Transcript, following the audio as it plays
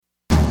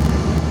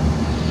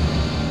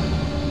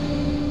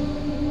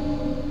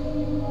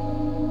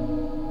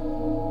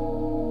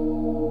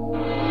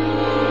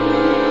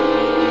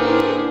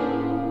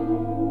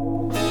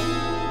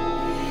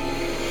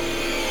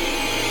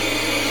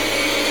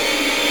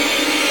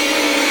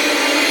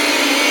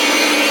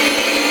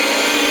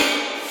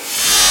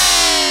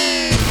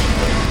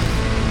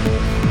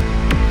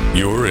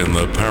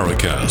the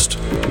Paracast,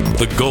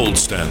 the gold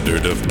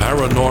standard of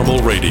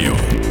paranormal radio.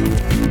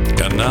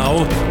 And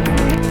now,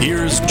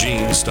 here's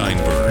Gene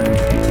Steinberg.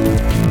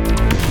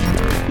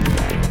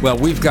 Well,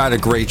 we've got a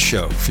great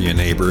show for you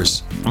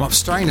neighbors. I'm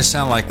starting to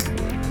sound like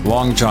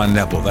Long John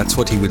Nebel. That's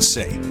what he would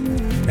say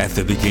at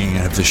the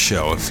beginning of the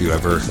show. If you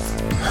ever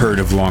heard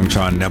of Long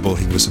John Nebel,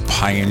 he was a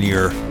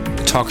pioneer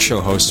talk show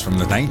host from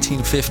the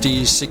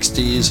 1950s,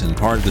 60s, and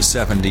part of the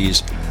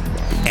 70s.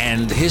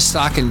 And his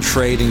stock in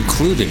trade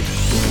included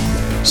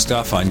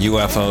stuff on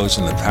UFOs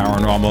and the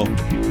paranormal.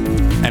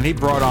 And he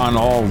brought on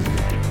all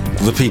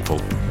the people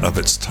of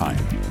its time.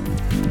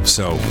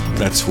 So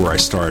that's where I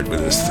started with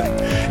this thing.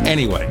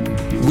 Anyway,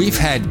 we've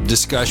had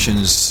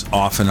discussions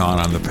off and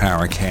on the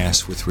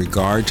Paracast with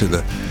regard to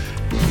the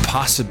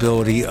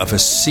possibility of a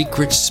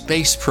secret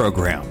space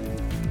program.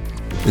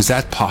 Is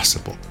that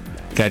possible?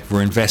 That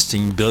we're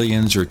investing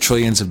billions or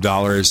trillions of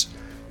dollars,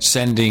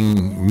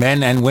 sending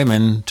men and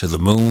women to the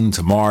moon,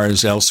 to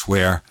Mars,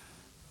 elsewhere,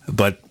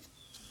 but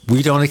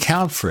we don't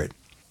account for it.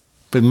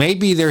 But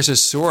maybe there's a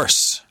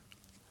source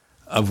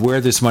of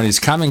where this money is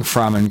coming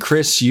from. And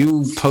Chris,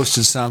 you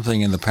posted something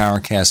in the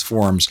Paracast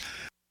forums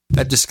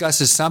that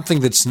discusses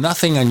something that's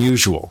nothing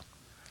unusual,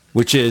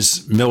 which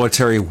is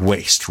military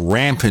waste,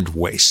 rampant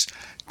waste,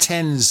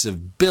 tens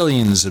of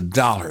billions of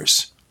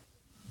dollars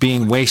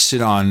being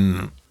wasted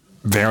on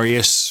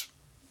various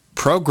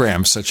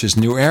programs such as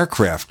new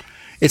aircraft.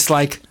 It's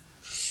like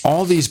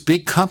all these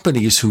big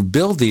companies who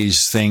build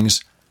these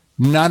things,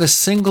 not a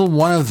single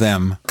one of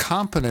them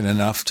competent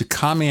enough to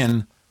come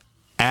in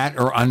at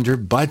or under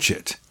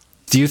budget.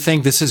 Do you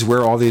think this is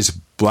where all these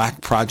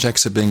black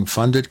projects are being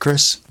funded,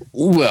 Chris?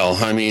 Well,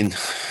 I mean,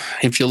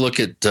 if you look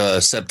at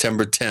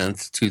September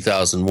 10th,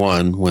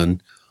 2001,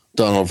 when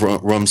Donald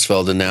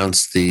Rumsfeld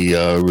announced the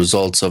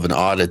results of an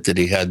audit that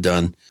he had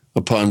done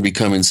upon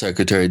becoming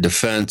Secretary of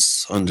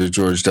Defense under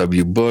George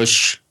W.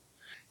 Bush,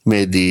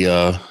 made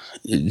the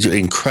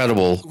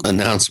incredible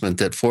announcement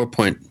that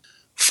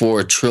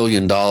 $4.4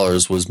 trillion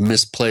was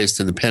misplaced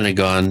in the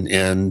Pentagon,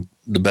 and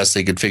the best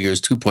they could figure is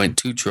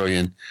 $2.2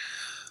 trillion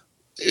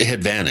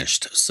had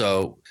vanished.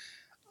 So,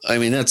 I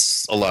mean,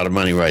 that's a lot of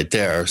money right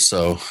there.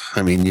 So,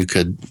 I mean, you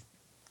could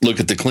look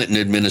at the Clinton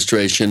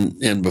administration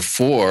and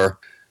before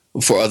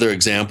for other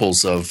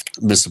examples of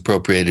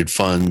misappropriated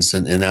funds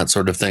and that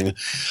sort of thing.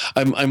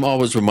 I'm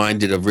always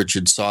reminded of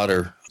Richard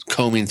Sauter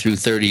combing through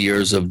 30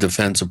 years of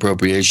defense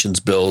appropriations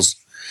bills,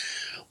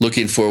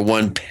 looking for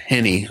one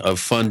penny of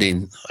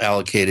funding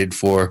allocated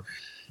for,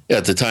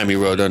 at the time he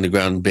wrote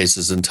Underground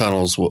Bases and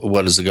Tunnels,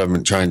 What is the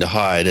Government Trying to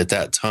Hide? At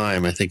that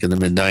time, I think in the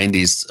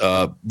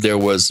mid-90s, there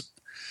was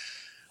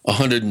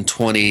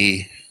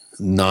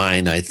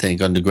 129, I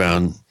think,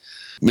 underground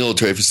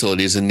military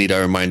facilities. And need I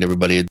remind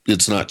everybody,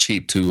 it's not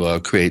cheap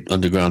to create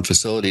underground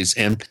facilities.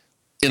 And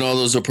in all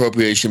those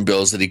appropriation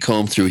bills that he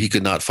combed through, he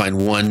could not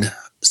find 1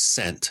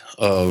 cent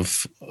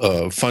of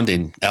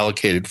funding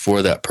allocated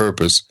for that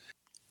purpose.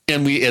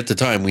 And we, at the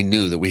time, we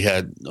knew that we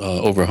had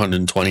over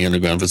 120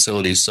 underground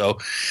facilities. So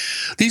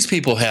these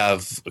people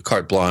have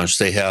carte blanche.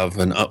 They have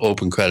an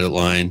open credit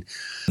line,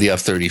 the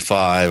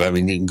F-35. I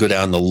mean, you can go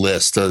down the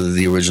list of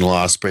the original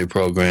Osprey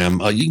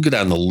program. You can go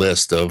down the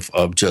list of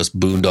just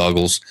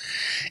boondoggles.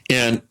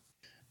 And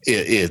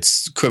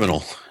it's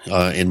criminal,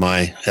 in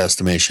my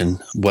estimation,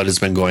 what has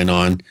been going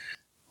on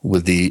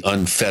with the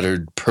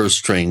unfettered purse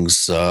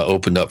strings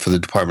opened up for the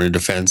Department of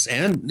Defense.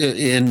 And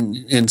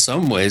in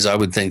some ways, I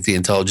would think the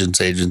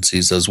intelligence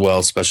agencies as well,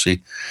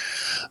 especially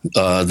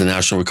the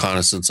National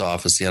Reconnaissance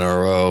Office, the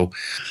NRO,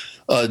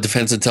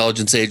 Defense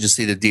Intelligence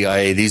Agency, the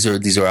DIA.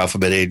 These are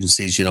alphabet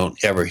agencies you don't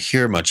ever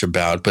hear much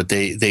about, but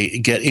they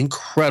get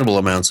incredible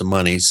amounts of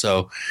money.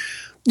 So,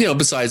 you know,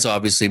 besides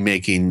obviously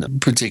making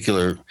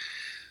particular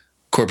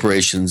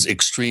corporations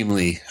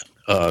extremely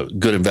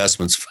good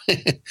investments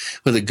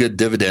with a good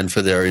dividend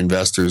for their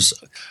investors.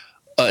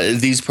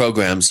 These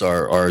programs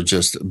are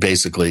just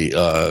basically,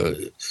 I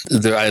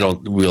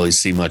don't really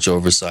see much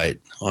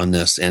oversight on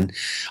this. And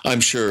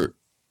I'm sure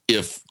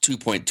if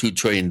 $2.2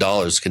 trillion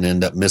can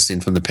end up missing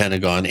from the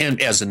Pentagon,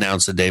 and as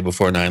announced the day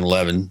before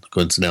 9/11,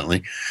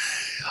 coincidentally,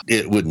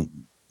 it wouldn't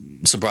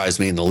surprise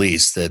me in the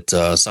least that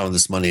some of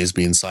this money is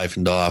being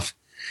siphoned off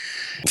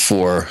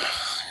for,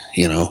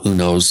 you know, who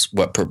knows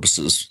what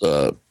purposes,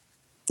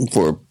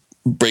 for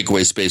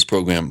breakaway space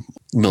program,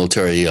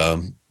 military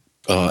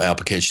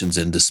applications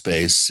into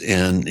space.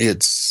 And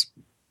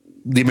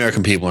the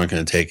American people aren't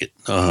going to take it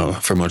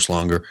for much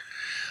longer.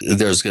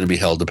 There's going to be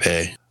hell to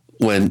pay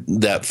when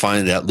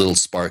that little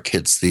spark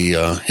hits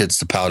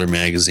the powder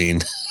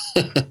magazine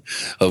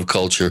of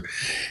culture.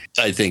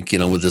 I think, you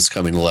know, with this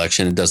coming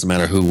election, it doesn't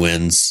matter who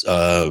wins.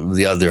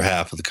 The other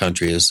half of the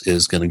country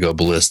is going to go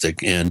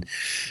ballistic. And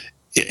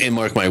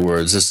mark my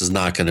words, this is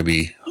not going to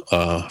be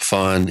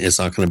fun. It's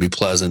not going to be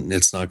pleasant.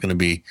 It's not going to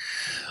be.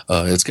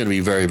 It's going to be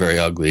very, very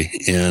ugly.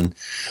 And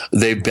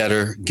they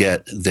better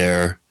get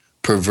their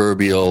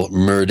proverbial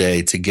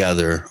murder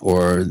together,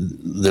 or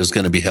there's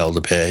going to be hell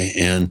to pay.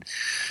 And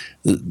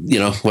you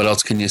know, what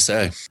else can you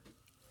say?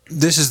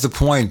 This is the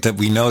point that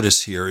we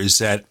notice here: is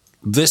that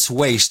this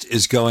waste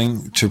is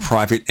going to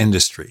private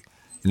industry.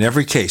 In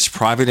every case,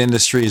 private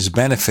industry is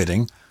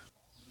benefiting,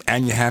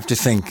 and you have to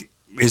think,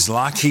 is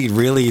Lockheed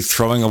really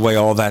throwing away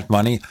all that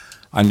money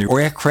on new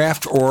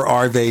aircraft, or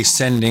are they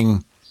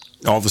sending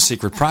all the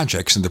secret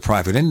projects into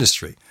private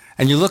industry?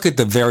 And you look at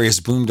the various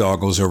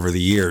boondoggles over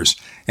the years,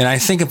 and I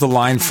think of the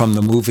line from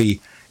the movie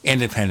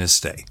Independence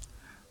Day,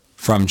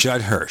 from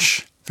Judd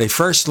Hirsch. They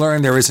first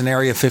learned there is an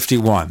Area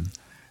 51,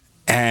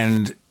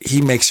 and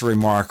he makes a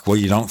remark, well,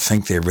 you don't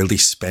think they really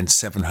spent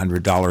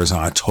 $700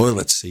 on a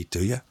toilet seat,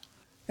 do you?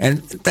 And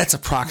that's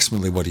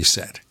approximately what he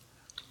said.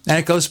 And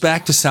it goes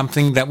back to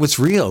something that was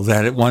real,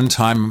 that at one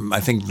time, I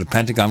think the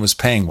Pentagon was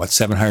paying,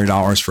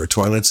 $700 for a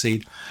toilet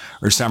seat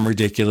or some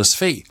ridiculous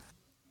fee.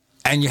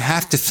 And you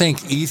have to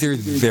think either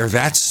they're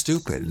that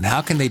stupid, and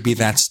how can they be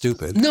that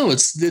stupid? No,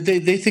 it's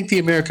they think the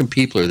American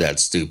people are that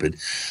stupid.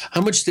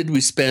 How much did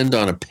we spend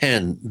on a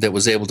pen that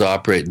was able to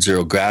operate in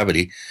zero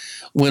gravity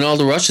when all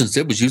the Russians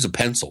did was use a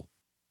pencil?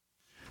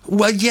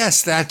 Well,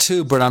 yes, that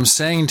too. But I'm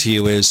saying to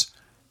you is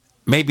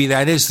maybe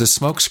that is the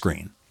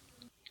smokescreen,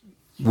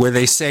 where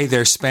they say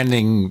they're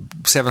spending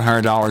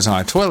 $700 on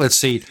a toilet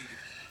seat,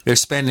 they're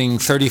spending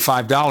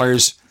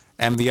 $35,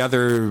 and the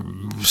other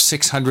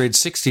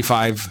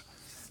 $665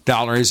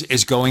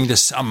 is going to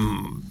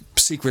some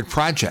secret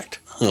project.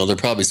 Well, they're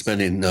probably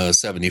spending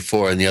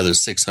 $74, and the other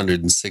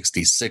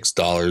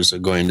 $666 are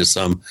going to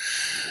some,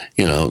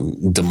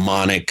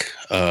 demonic,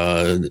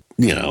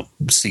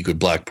 secret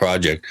black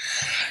project.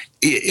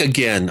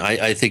 Again,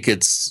 I think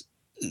this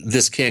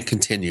can't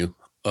continue.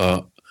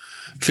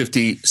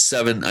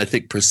 57, I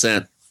think, %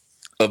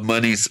 of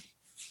money's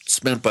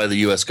spent by the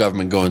U.S.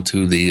 government going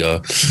to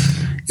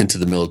into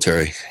the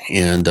military,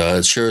 and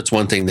sure, it's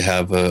one thing to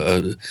have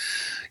a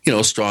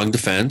strong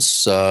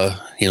defense,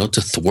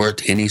 to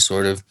thwart any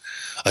sort of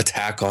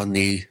attack on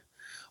the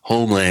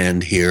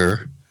homeland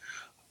here.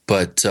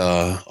 But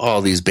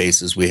all these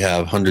bases, we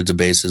have hundreds of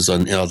bases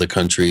in other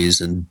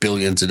countries, and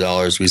billions of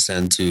dollars we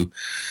send to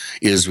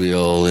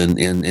Israel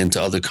and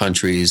to other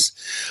countries.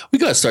 We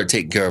got to start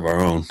taking care of our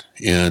own.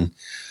 And,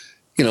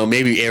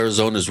 maybe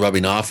Arizona's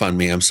rubbing off on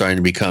me. I'm starting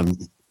to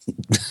become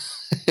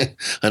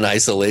an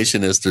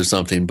isolationist or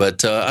something.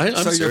 But I'm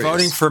so serious. You're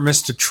voting for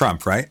Mr.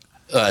 Trump, right?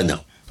 No.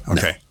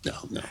 Okay.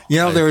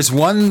 No. There's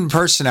one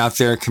person out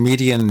there,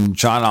 comedian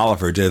John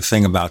Oliver, did a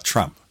thing about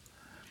Trump.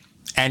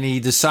 And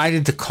he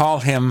decided to call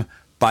him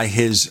by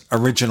his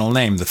original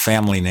name, the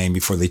family name,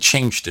 before they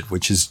changed it,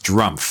 which is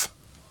Drumpf.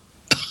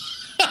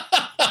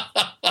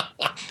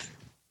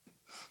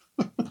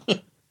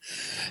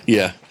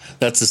 Yeah,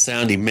 that's the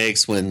sound he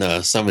makes when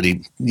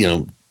somebody,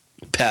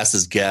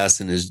 passes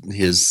gas in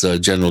his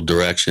general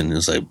direction.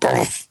 It's like,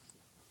 Bruff.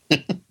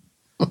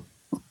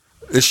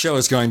 This show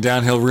is going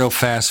downhill real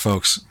fast,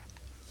 folks.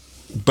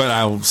 But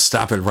I'll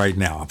stop it right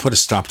now. I'll put a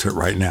stop to it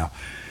right now.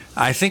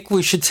 I think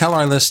we should tell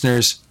our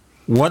listeners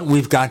what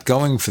we've got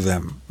going for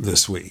them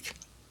this week.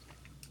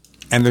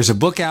 And there's a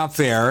book out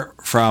there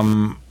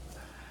from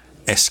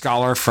a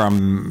scholar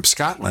from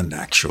Scotland,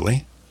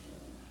 actually,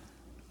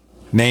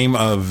 name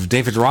of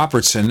David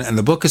Robertson, and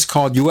the book is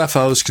called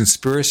UFOs,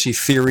 Conspiracy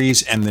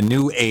Theories, and the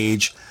New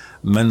Age,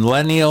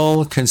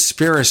 Millennial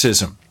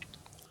Conspiracism.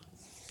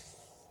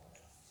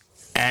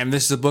 And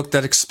this is a book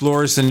that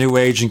explores the New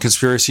Age and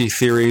conspiracy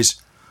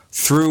theories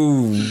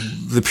through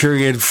the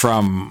period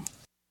from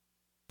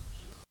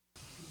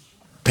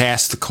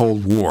past the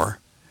Cold War.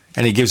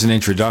 And he gives an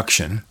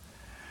introduction.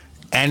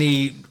 And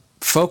he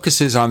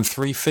focuses on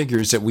three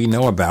figures that we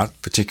know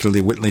about,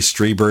 particularly Whitley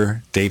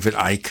Strieber, David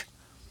Icke,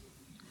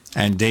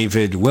 and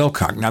David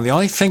Wilcock. Now, the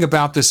only thing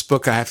about this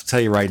book I have to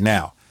tell you right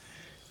now,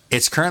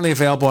 it's currently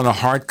available in a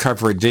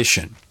hardcover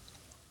edition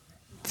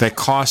that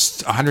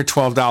costs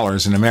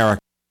 $112 in America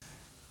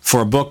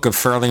for a book of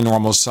fairly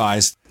normal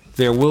size.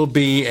 There will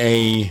be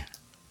a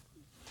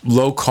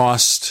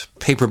low-cost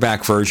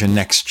paperback version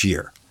next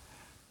year.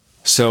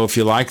 So if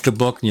you like the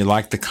book and you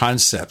like the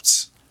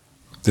concepts,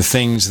 the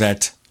things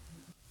that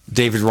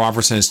David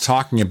Robertson is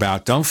talking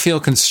about, don't feel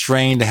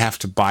constrained to have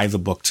to buy the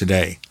book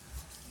today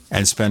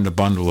and spend a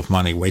bundle of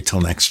money. Wait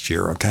till next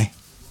year, okay?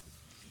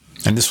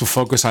 And this will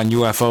focus on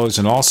UFOs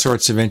and all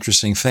sorts of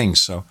interesting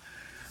things. So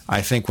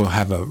I think we'll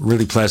have a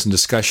really pleasant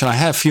discussion. I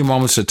had a few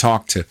moments to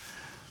talk to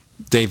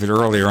David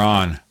earlier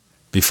on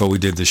before we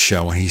did this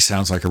show, and he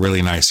sounds like a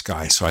really nice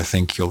guy, so I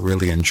think you'll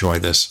really enjoy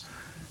this.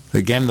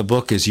 Again, the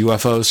book is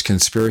UFOs,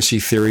 Conspiracy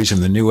Theories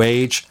in the New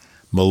Age,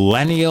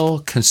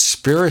 Millennial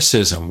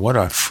Conspiracism. What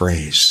a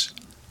phrase.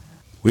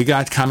 We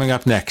got coming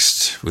up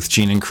next with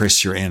Gene and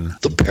Chris. You're in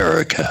the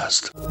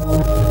Paracast.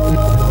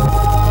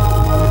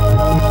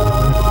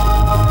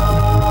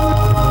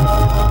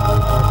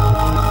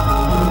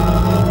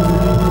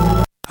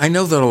 I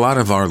know that a lot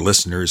of our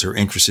listeners are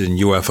interested in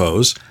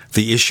UFOs,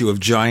 the issue of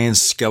giant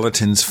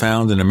skeletons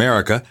found in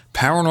America,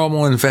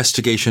 paranormal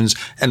investigations,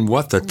 and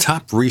what the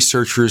top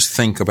researchers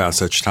think about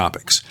such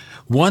topics.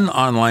 One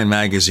online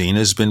magazine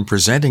has been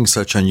presenting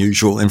such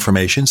unusual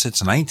information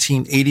since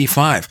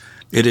 1985.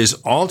 It is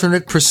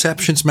Alternate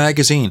Perceptions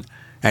Magazine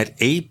at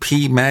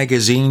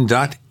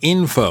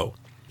apmagazine.info.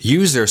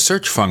 use their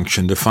search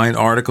function to find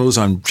articles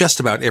on just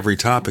about every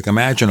topic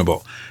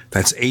imaginable.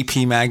 That's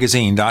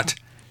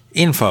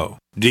apmagazine.info.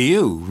 Do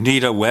you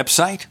need a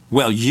website?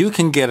 Well, you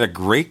can get a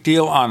great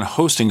deal on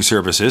hosting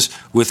services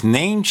with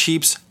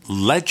Namecheap's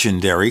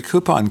legendary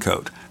coupon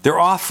code. They're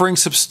offering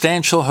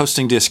substantial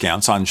hosting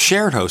discounts on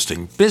shared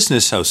hosting,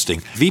 business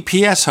hosting,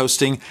 VPS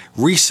hosting,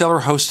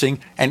 reseller hosting,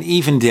 and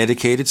even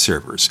dedicated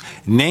servers.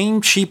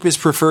 Namecheap is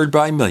preferred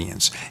by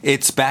millions.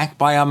 It's backed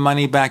by a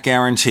money-back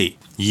guarantee.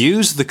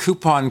 Use the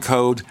coupon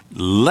code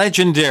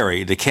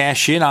LEGENDARY to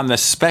cash in on the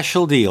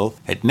special deal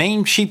at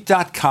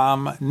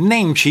Namecheap.com,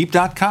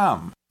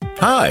 Namecheap.com.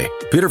 Hi,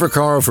 Peter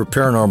Vaccaro for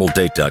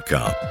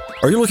ParanormalDate.com.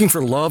 Are you looking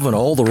for love in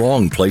all the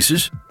wrong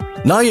places?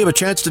 Now you have a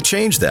chance to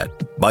change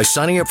that by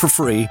signing up for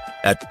free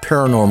at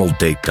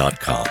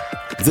ParanormalDate.com.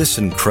 This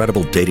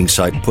incredible dating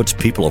site puts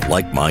people of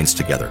like minds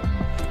together.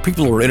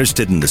 People who are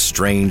interested in the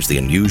strange, the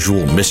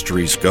unusual,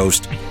 mysteries,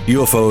 ghosts,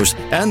 UFOs,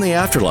 and the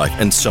afterlife,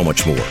 and so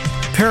much more.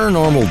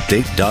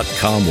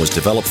 ParanormalDate.com was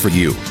developed for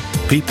you,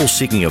 people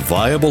seeking a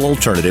viable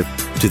alternative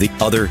to the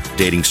other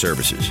dating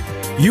services.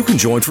 You can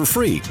join for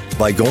free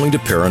by going to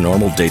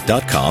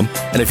ParanormalDate.com,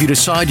 and if you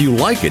decide you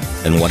like it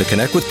and want to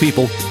connect with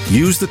people,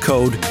 use the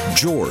code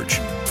GEORGE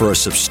for a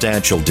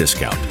substantial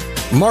discount.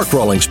 Mark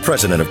Rawlings,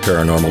 president of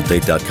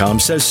ParanormalDate.com,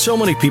 says so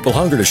many people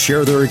hunger to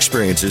share their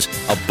experiences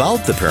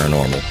about the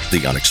paranormal,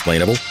 the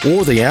unexplainable,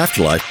 or the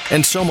afterlife,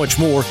 and so much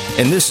more,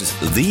 and this is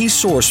the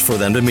source for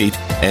them to meet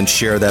and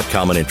share that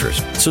common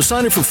interest. So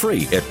sign up for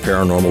free at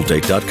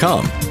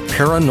ParanormalDate.com,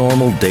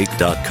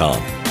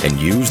 ParanormalDate.com, and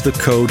use the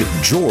code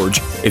GEORGE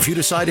if you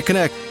decide to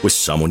connect with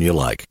someone you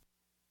like.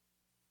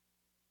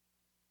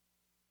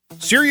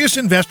 Serious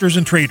investors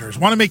and traders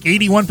want to make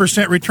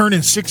 81% return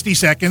in 60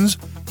 seconds?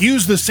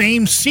 Use the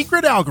same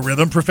secret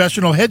algorithm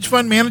professional hedge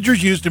fund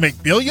managers use to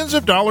make billions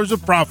of dollars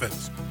of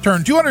profits.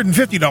 Turn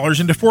 $250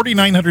 into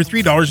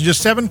 $4,903 in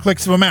just 7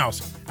 clicks of a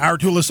mouse. Our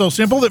tool is so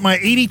simple that my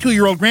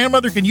 82-year-old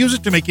grandmother can use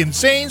it to make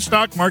insane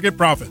stock market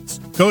profits.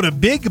 Go to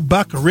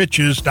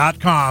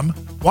BigBuckRiches.com.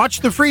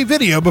 Watch the free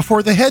video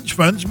before the hedge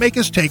funds make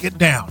us take it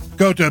down.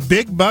 Go to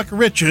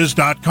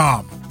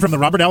BigBuckRiches.com. From the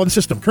Robert Allen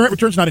System, current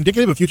returns not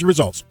indicative of future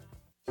results.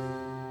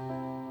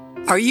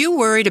 Are you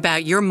worried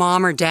about your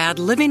mom or dad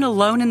living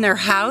alone in their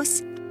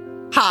house?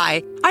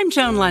 Hi, I'm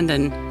Joan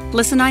London.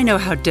 Listen, I know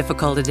how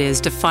difficult it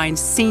is to find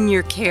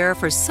senior care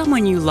for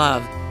someone you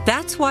love.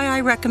 That's why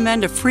I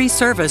recommend a free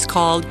service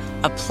called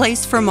A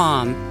Place for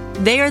Mom.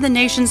 They are the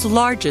nation's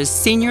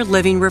largest senior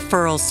living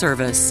referral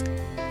service.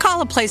 Call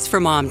A Place for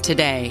Mom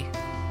today.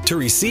 To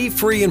receive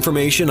free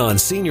information on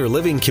senior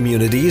living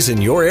communities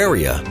in your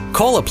area,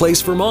 call A Place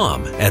for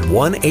Mom at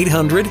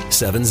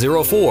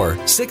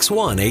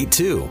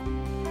 1-800-704-6182.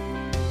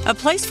 A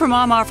Place for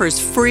Mom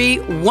offers free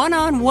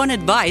one-on-one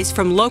advice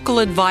from local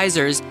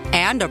advisors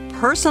and a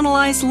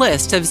personalized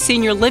list of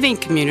senior living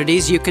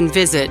communities you can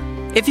visit.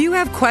 If you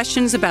have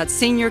questions about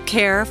senior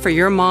care for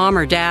your mom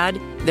or dad,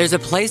 there's a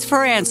place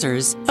for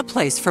answers, A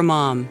Place for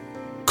Mom.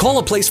 Call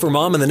A Place for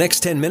Mom in the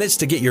next 10 minutes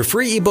to get your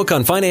free ebook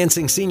on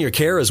financing senior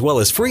care as well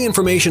as free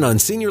information on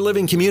senior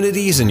living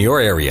communities in your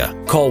area.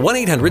 Call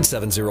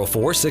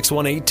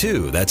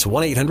 1-800-704-6182. That's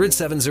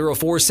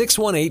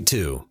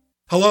 1-800-704-6182.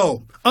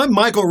 Hello, I'm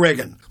Michael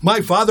Reagan.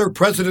 My father,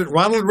 President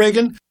Ronald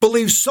Reagan,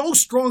 believed so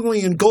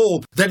strongly in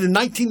gold that in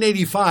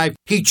 1985,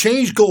 he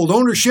changed gold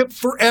ownership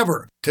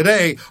forever.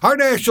 Today, our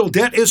national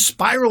debt is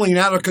spiraling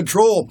out of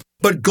control,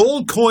 but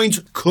gold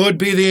coins could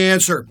be the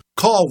answer.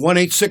 Call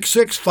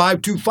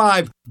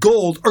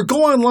 1-866-525-GOLD or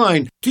go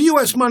online to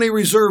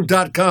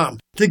usmoneyreserve.com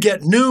to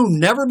get new,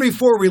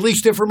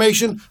 never-before-released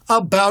information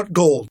about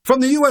gold. From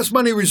the U.S.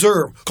 Money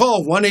Reserve,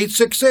 call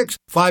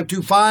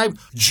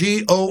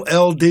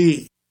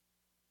 1-866-525-GOLD.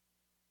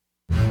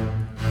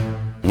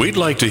 We'd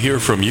like to hear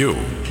from you.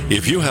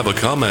 If you have a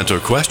comment or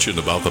question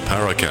about the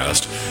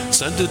Paracast,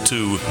 send it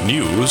to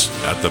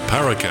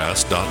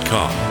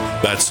news@theparacast.com.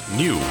 That's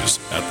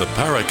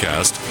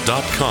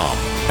news@theparacast.com.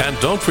 And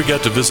don't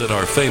forget to visit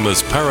our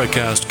famous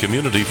Paracast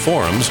community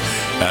forums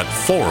at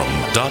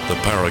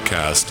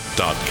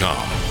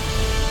forum.theparacast.com.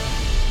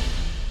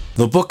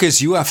 The book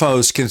is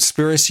UFOs,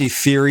 Conspiracy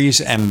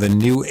Theories and the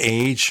New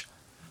Age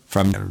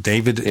from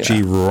David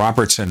G.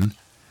 Robertson.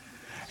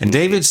 And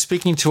David's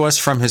speaking to us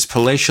from his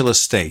palatial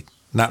estate.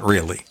 Not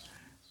really.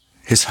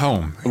 His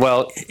home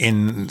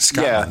in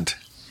Scotland.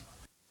 Yeah.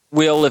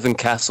 We all live in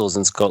castles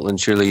in Scotland,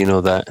 surely you know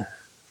that.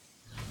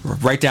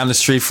 Right down the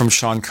street from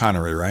Sean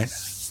Connery, right?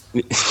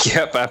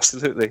 Yep,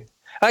 absolutely.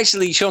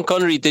 Actually, Sean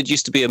Connery did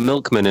used to be a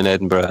milkman in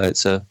Edinburgh.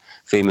 It's a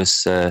famous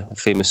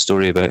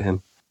story about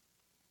him.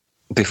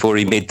 Before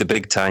he made the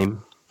big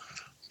time.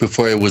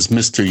 Before it was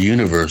Mr.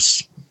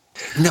 Universe.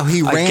 No,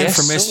 he ran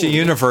for Mr.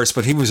 Universe,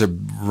 but he was a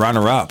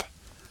runner-up.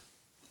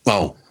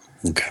 Oh,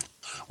 okay.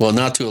 Well,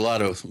 not to a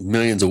lot of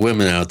millions of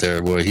women out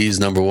there where he's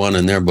number one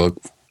in their book.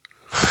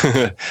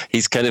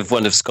 He's kind of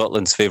one of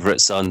Scotland's favourite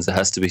sons, it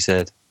has to be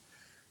said.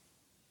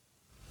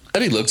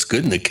 And he looks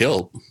good in the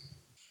kilt.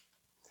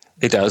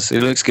 He does. He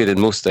looks good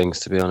in most things,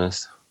 to be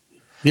honest.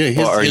 Yeah,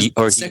 he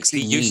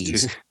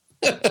used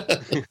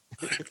to.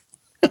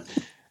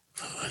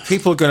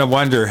 people are going to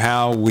wonder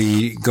how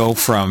we go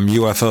from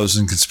UFOs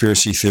and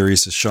conspiracy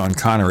theories to Sean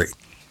Connery.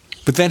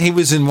 But then he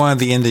was in one of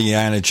the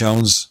Indiana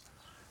Jones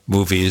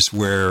movies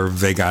where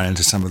they got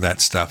into some of that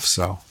stuff.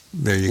 So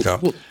there you go.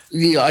 Well,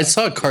 yeah, I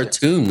saw a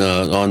cartoon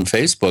on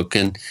Facebook,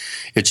 and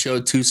it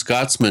showed two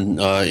Scotsmen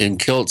in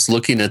kilts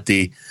looking at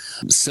the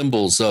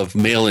symbols of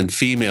male and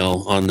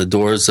female on the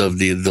doors of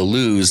the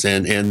loos,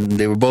 and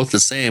they were both the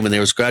same, and they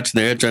were scratching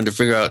their head trying to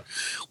figure out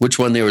which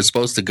one they were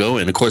supposed to go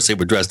in. Of course, they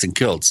were dressed in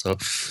kilts. So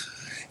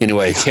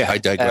anyway, I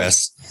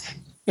digress.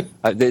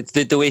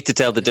 The way to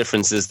tell the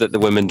difference is that the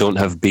women don't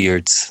have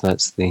beards.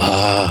 That's the...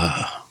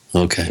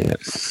 okay. Yeah.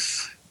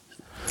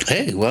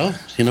 Hey, well,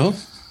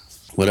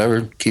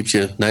 whatever keeps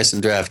you nice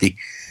and drafty.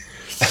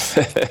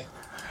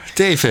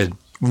 David,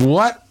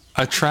 what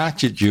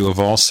attracted you, of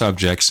all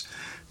subjects,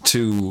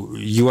 to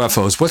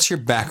UFOs? What's your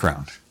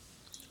background?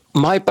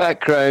 My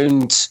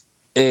background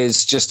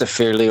is just a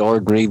fairly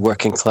ordinary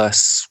working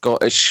class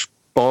Scottish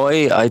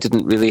boy. I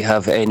didn't really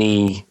have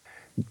any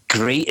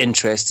great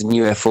interest in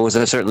UFOs.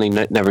 I've certainly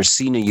never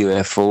seen a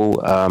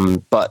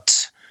UFO,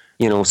 but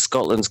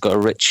Scotland's got a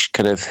rich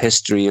kind of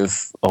history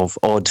of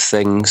odd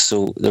things.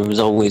 So there was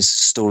always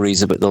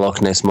stories about the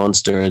Loch Ness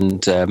Monster,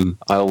 and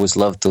I always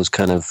loved those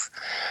kind of,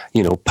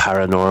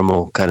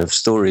 paranormal kind of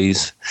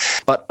stories.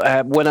 But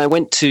when I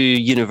went to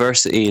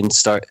university and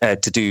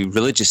to do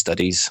religious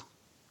studies,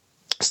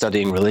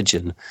 studying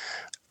religion,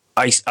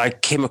 I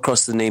came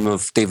across the name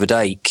of David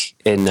Icke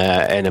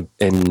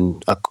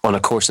on a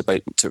course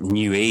about sort of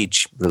New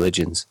Age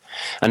religions,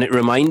 and it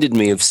reminded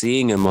me of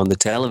seeing him on the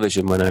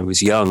television when I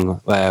was young,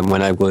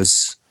 when I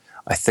was,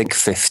 I think,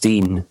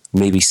 15,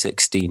 maybe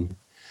 16,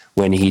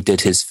 when he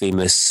did his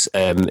famous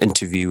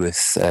interview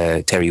with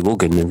Terry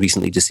Wogan, the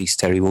recently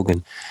deceased Terry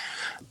Wogan.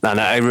 And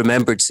I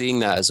remembered seeing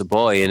that as a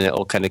boy, and it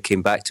all kind of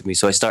came back to me.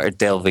 So I started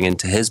delving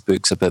into his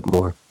books a bit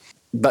more.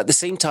 But at the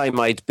same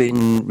time, I'd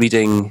been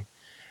reading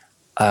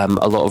a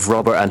lot of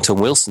Robert Anton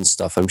Wilson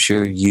stuff. I'm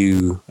sure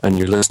you and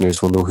your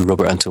listeners will know who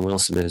Robert Anton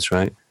Wilson is,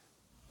 right?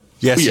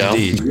 Yes,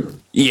 indeed.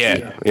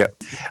 Yeah.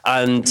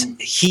 And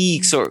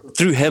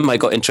through him, I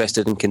got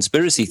interested in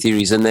conspiracy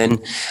theories. And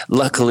then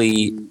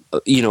luckily,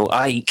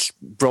 Icke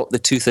brought the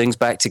two things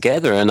back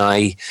together. And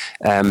I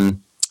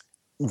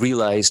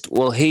realized,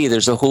 well, hey,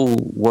 there's a whole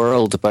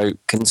world about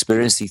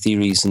conspiracy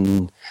theories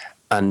and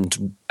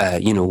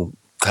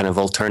kind of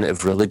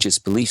alternative religious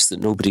beliefs that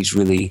nobody's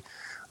really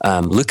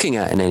looking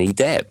at in any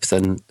depth.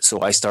 And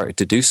so I started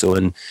to do so,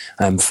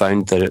 and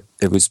found that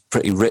it was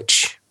pretty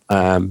rich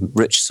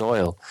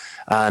soil.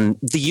 And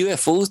the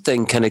UFO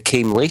thing kind of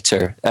came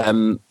later.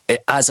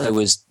 As I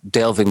was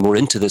delving more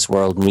into this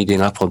world and reading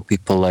up on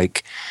people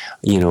like,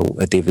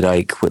 David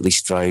Icke, Whitley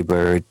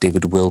Strieber,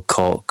 David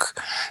Wilcock,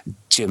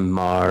 Jim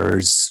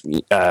Marrs,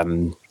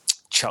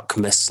 Chuck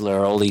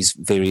Missler, all these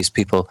various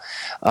people,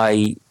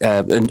 I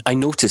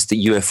noticed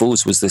that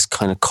UFOs was this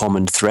kind of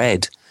common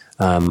thread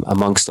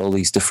amongst all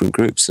these different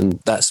groups, and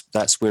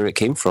that's where it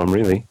came from,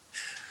 really.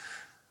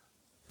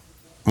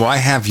 Why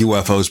have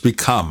UFOs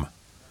become,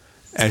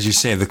 as you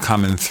say, the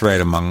common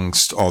thread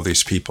amongst all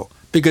these people?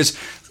 Because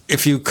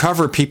if you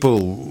cover people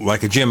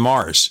like a Jim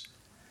Marrs,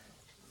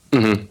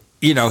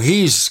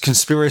 he's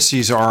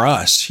conspiracies are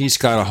us. He's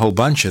got a whole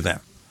bunch of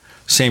them.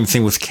 Same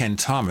thing with Ken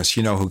Thomas.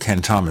 You know who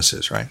Ken Thomas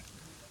is, right?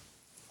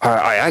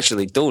 I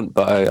actually don't,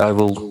 but I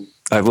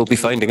will be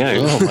finding out.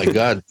 Oh my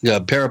God! Yeah,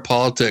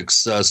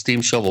 Parapolitics,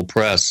 Steam Shovel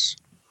Press.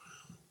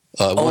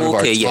 One of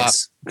our top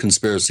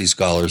conspiracy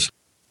scholars.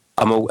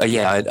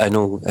 I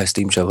know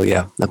Steam Shovel.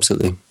 Yeah,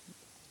 absolutely.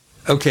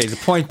 Okay, the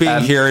point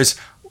being here is,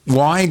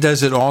 why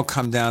does it all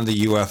come down to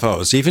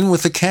UFOs? Even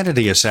with the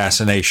Kennedy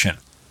assassination,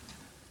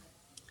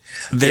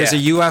 there's a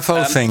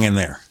UFO thing in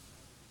there.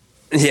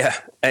 Yeah,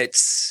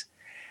 it's.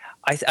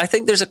 I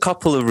think there's a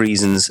couple of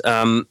reasons.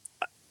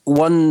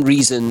 One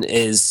reason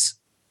is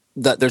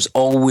that there's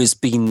always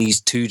been these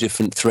two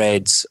different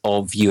threads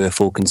of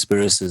UFO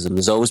conspiracism.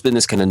 There's always been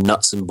this kind of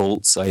nuts and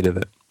bolts side of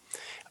it,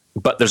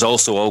 but there's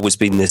also always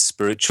been this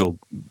spiritual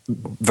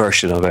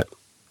version of it.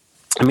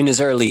 I mean, as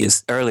early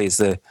as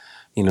the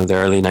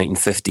early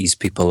 1950s,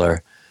 people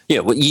are, the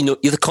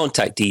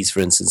contactees, for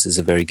instance, is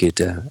a very good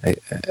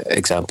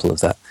example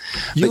of that.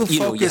 You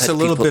focus a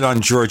little bit on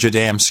George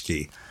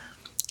Adamski,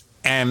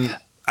 and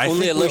I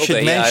think we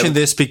should mention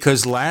this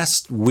because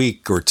last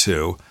week or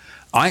two,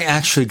 I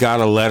actually got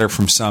a letter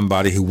from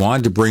somebody who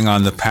wanted to bring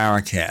on the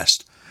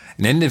Paracast,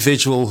 an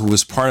individual who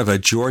was part of a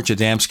George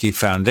Adamski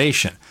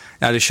Foundation.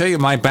 Now, to show you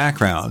my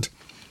background,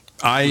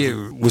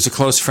 I was a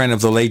close friend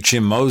of the late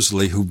Jim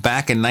Moseley, who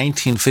back in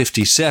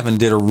 1957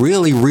 did a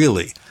really,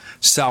 really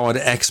solid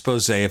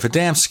expose of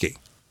Adamski.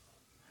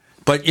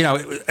 But,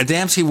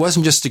 Adamski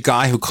wasn't just a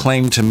guy who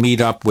claimed to meet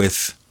up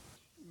with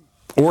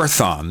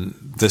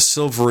Orthon, the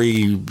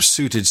silvery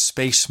suited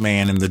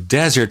spaceman in the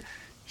desert.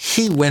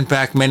 He went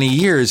back many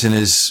years in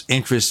his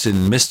interest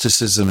in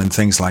mysticism and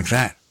things like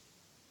that.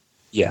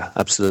 Yeah,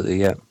 absolutely.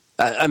 Yeah,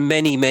 and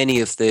many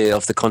of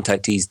the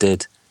contactees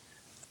did.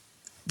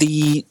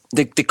 The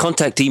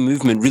contactee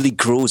movement really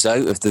grows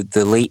out of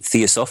the late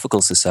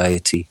Theosophical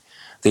Society.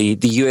 the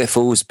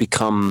UFOs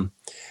become.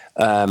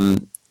 Do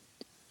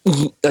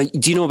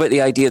you know about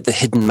the idea of the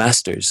hidden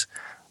masters?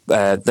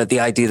 That the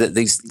idea that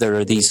there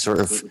are these sort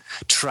of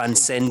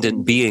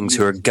transcendent beings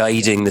who are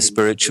guiding the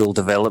spiritual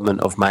development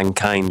of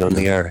mankind on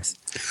the earth.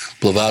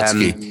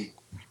 Blavatsky.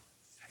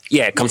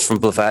 Yeah, it comes from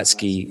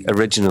Blavatsky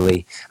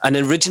originally, and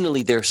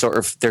originally they're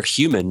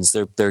humans.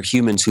 They're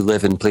humans who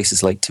live in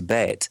places like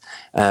Tibet,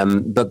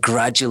 but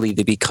gradually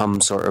they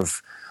become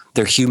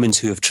they're humans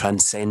who have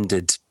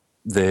transcended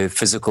the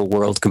physical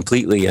world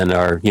completely and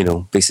are,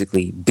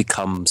 basically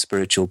become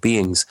spiritual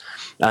beings,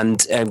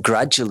 and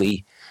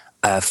gradually.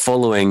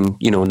 Following,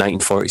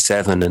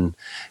 1947 and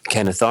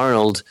Kenneth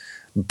Arnold,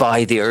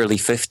 by the early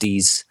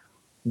 50s,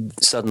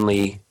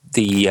 suddenly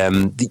the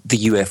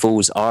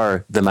UFOs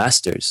are the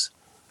masters,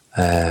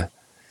 and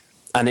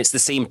it's the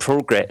same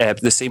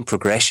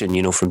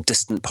progression, from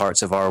distant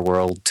parts of our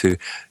world to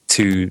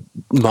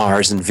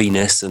Mars and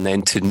Venus, and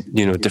then to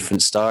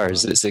different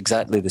stars. It's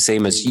exactly the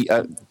same as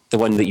the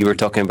one that you were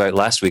talking about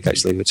last week,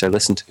 actually, which I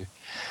listened to.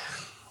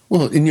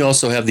 Well, and you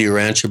also have the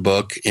Urantia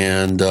book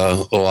and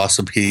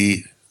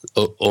Owaspipi.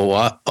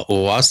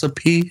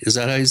 Owaspipi, is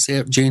that how you say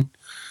it, Gene?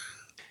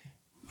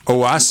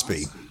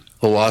 Owaspipi,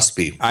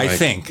 right? I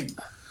think.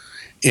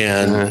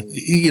 And,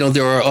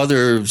 there are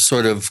other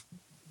sort of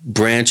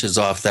branches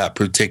off that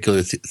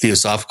particular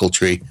theosophical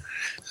tree.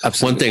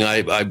 Absolutely. One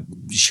thing, I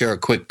share a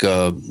quick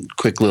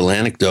little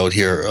anecdote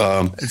here.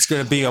 It's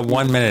going to be a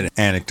 1-minute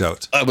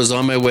anecdote. I was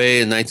on my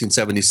way in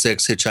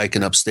 1976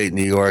 hitchhiking upstate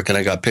New York, and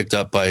I got picked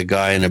up by a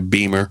guy in a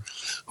Beamer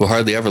who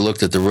hardly ever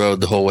looked at the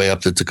road the whole way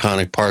up the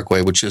Taconic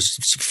Parkway, which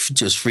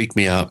just freaked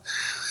me out.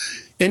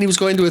 And he was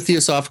going to a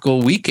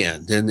theosophical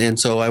weekend. And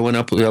so I went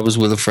up, I was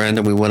with a friend,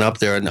 and we went up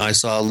there, and I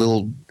saw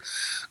little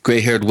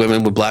gray-haired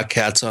women with black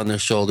cats on their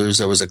shoulders.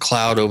 There was a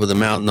cloud over the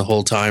mountain the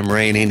whole time,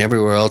 raining.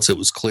 Everywhere else it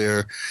was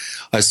clear.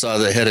 I saw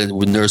the head of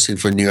nursing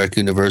for New York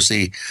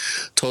University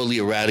totally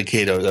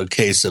eradicate a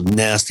case of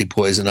nasty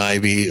poison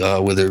ivy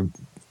with her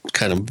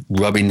kind of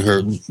rubbing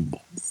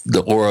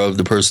the aura of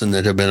the person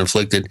that had been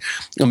afflicted.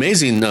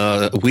 Amazing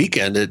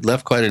weekend. It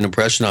left quite an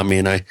impression on me,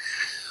 and I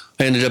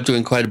ended up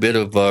doing quite a bit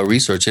of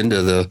research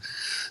into the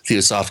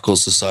Theosophical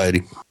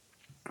Society.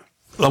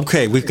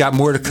 Okay, we've got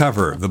more to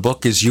cover. The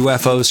book is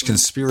UFOs,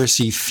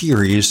 Conspiracy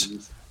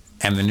Theories,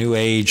 and the New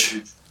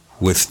Age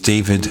with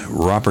David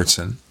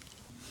Robertson.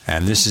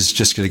 And this is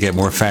just going to get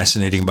more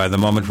fascinating by the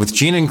moment. With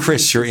Gene and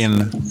Chris, you're in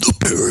the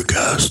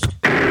Paracast.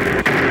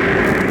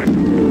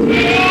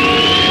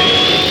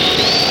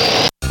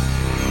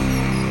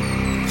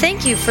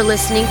 Thank you for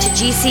listening to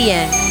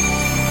GCN.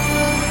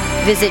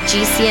 Visit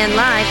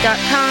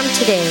GCNlive.com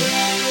today.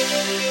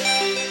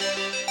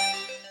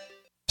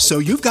 So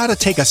you've got to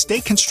take a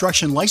state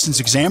construction license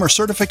exam or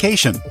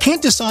certification.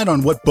 Can't decide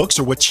on what books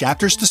or what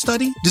chapters to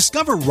study?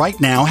 Discover right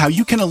now how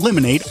you can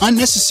eliminate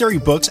unnecessary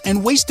books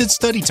and wasted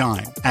study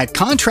time. At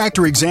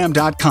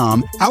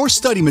contractorexam.com, our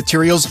study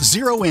materials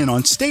zero in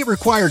on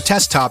state-required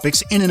test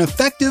topics in an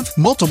effective,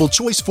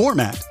 multiple-choice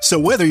format. So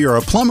whether you're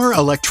a plumber,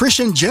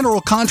 electrician, general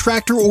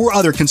contractor, or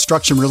other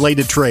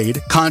construction-related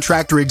trade,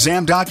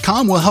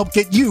 contractorexam.com will help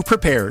get you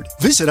prepared.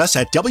 Visit us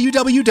at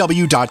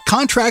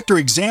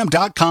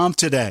www.contractorexam.com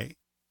today.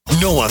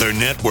 No other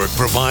network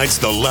provides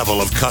the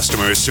level of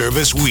customer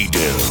service we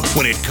do.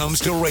 When it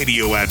comes to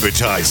radio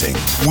advertising,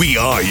 we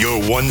are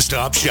your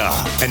one-stop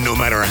shop. And no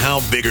matter how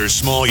big or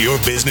small your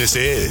business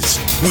is,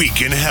 we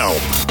can help.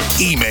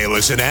 Email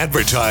us at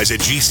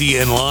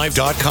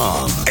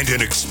advertise@gcnlive.com, and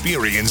an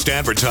experienced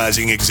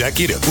advertising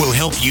executive will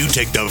help you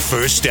take the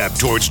first step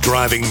towards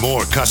driving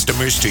more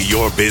customers to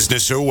your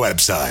business or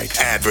website.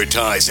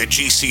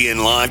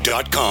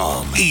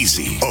 Advertise@gcnlive.com.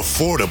 Easy,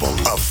 affordable,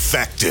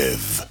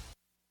 effective.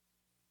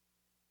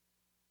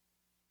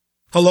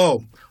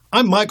 Hello,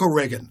 I'm Michael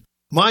Reagan.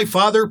 My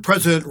father,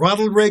 President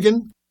Ronald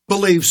Reagan,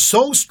 believed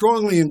so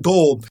strongly in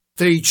gold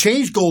that he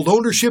changed gold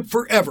ownership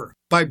forever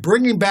by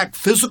bringing back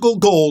physical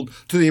gold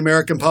to the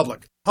American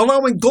public,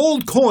 allowing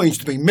gold coins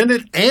to be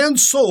minted and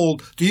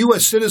sold to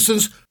U.S.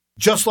 citizens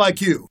just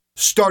like you,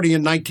 starting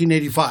in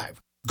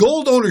 1985.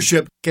 Gold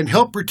ownership can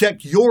help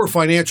protect your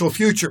financial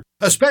future,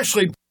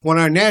 especially when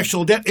our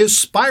national debt is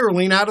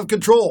spiraling out of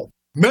control.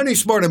 Many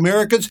smart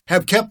Americans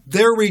have kept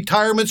their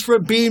retirements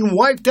from being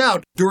wiped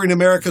out during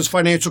America's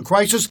financial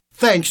crisis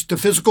thanks to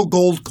physical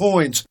gold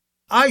coins.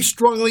 I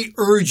strongly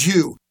urge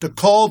you to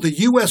call the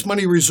U.S.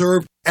 Money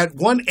Reserve at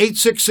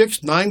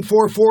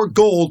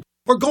 1-866-944-GOLD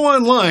or go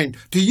online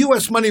to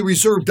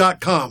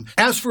usmoneyreserve.com.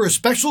 Ask for a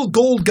special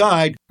gold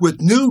guide with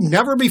new,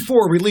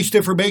 never-before-released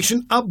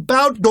information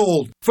about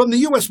gold from the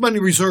U.S. Money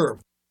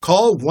Reserve.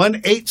 Call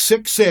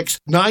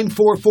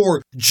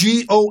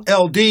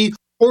 1-866-944-GOLD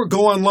or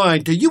go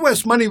online to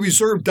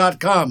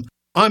usmoneyreserve.com.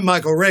 I'm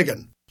Michael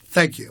Reagan.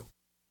 Thank you.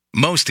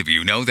 Most of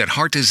you know that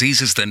heart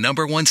disease is the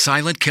 #1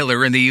 silent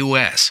killer in the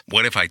U.S.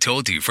 What if I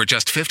told you for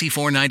just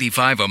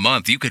 $54.95 a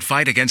month you could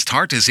fight against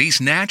heart disease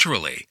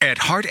naturally? At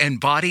Heart and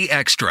Body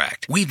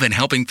Extract, we've been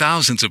helping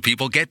thousands of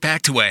people get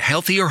back to a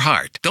healthier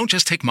heart. Don't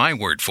just take my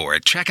word for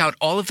it. Check out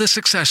all of the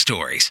success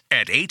stories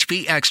at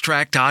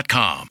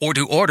hbextract.com, or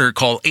to order,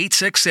 call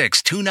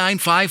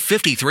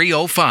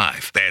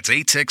 866-295-5305. That's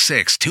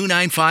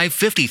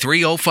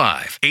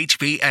 866-295-5305.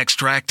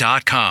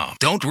 hbextract.com.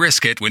 Don't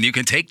risk it when you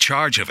can take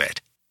charge of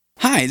it.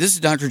 Hi, this is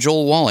Dr.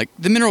 Joel Wallach,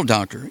 the Mineral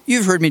Doctor.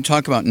 You've heard me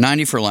talk about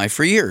 90 for Life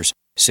for years.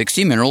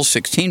 60 minerals,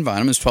 16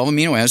 vitamins, 12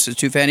 amino acids,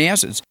 2 fatty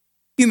acids.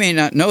 You may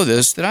not know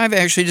this, that I've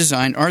actually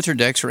designed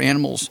Arthrodex for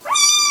animals.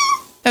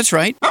 That's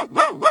right.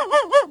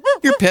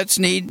 Your pets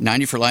need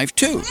 90 for Life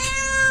too.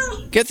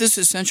 Get this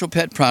essential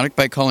pet product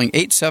by calling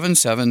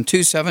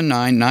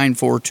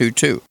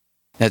 877-279-9422.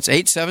 That's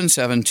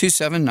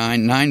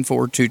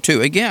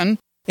 877-279-9422. Again,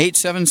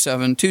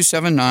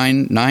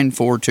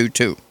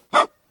 877-279-9422.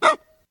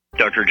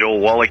 Dr. Joel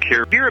Wallach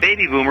here. If you're a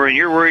baby boomer and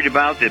you're worried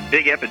about the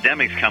big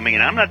epidemics coming,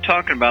 and I'm not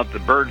talking about the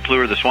bird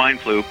flu or the swine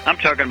flu, I'm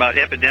talking about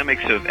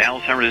epidemics of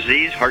Alzheimer's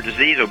disease, heart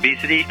disease,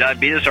 obesity,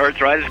 diabetes,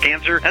 arthritis,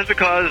 cancer. That's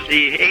because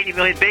the 80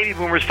 million baby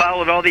boomers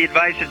followed all the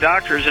advice of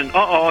doctors, and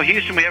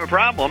Houston, we have a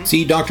problem.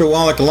 See Dr.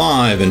 Wallach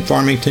live in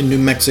Farmington, New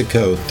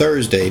Mexico,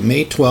 Thursday,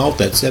 May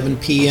 12th at 7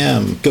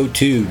 p.m. Go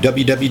to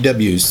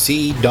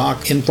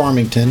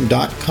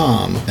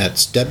www.cdocinfarmington.com.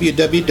 That's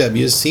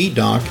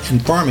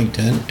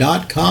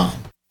www.cdocinfarmington.com.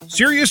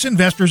 Serious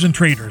investors and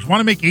traders want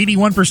to make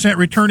 81%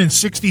 return in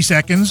 60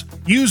 seconds?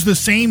 Use the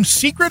same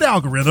secret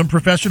algorithm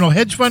professional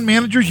hedge fund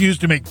managers use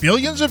to make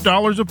billions of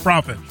dollars of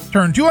profit.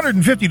 Turn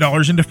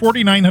 $250 into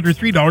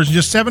 $4,903 in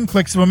just 7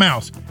 clicks of a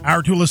mouse.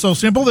 Our tool is so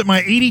simple that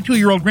my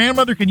 82-year-old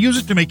grandmother can use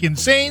it to make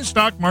insane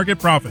stock market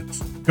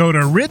profits. Go to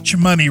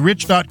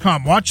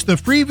richmoneyrich.com. Watch the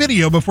free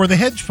video before the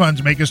hedge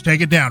funds make us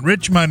take it down.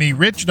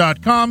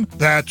 richmoneyrich.com.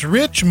 That's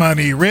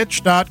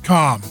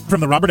richmoneyrich.com.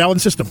 From the Robert Allen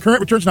System. Current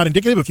returns not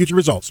indicative of future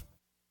results.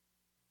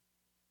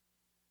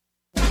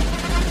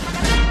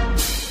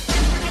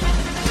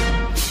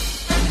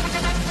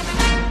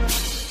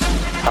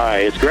 Hi,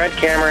 it's Grant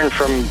Cameron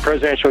from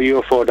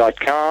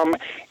presidentialufo.com.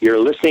 You're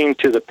listening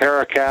to the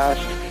Paracast,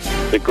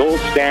 the gold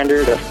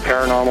standard of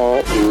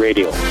paranormal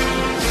radio.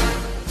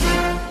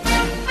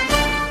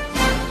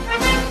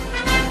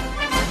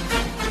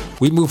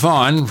 We move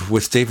on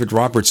with David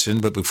Robertson,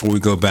 but before we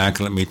go back,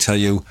 let me tell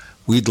you,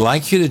 we'd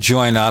like you to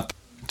join up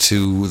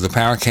to the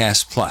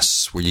Paracast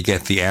Plus, where you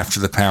get the After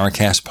the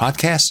Paracast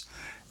podcast,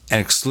 an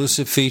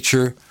exclusive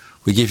feature.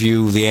 We give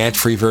you the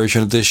ad-free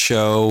version of this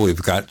show.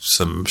 We've got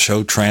some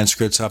show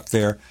transcripts up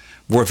there,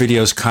 more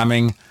videos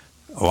coming,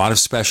 a lot of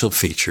special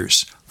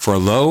features for a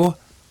low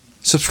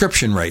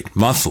subscription rate,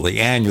 monthly,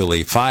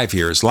 annually, 5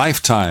 years,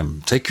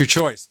 lifetime. Take your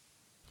choice.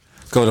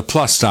 Go to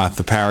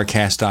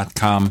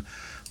plus.theparacast.com,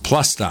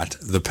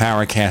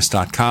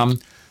 plus.theparacast.com.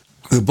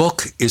 The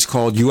book is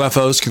called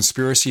UFOs,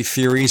 Conspiracy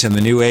Theories, and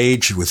the New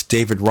Age with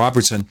David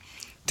Robertson.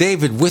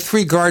 David, with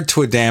regard to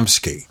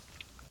Adamski,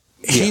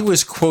 he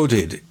was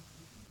quoted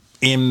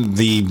in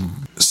the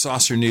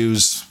Saucer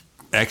News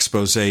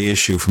expose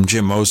issue from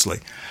Jim Mosley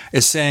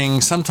as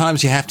saying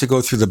sometimes you have to go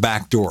through the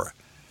back door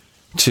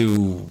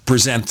to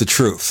present the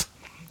truth.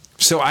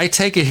 So I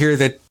take it here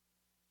that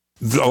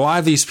a lot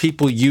of these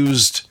people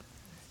used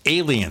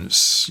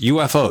aliens,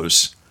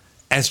 UFOs,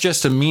 as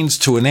just a means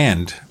to an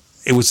end.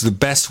 It was the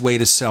best way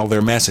to sell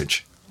their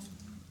message.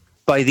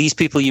 By these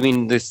people, you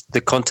mean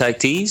the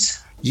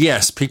contactees?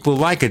 Yes, people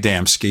like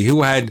Adamski,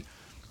 who had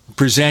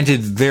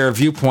presented their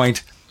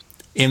viewpoint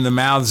in the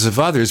mouths of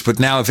others, but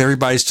now if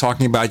everybody's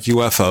talking about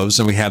UFOs,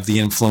 and we have the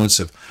influence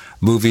of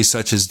movies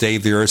such as Day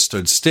the Earth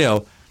Stood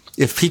Still,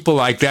 if people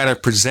like that are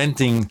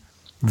presenting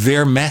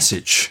their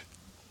message,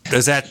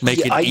 does that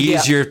make it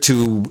easier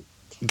to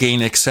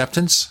gain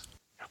acceptance?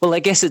 Well, I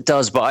guess it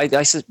does, but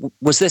I said,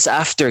 was this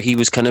after he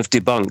was kind of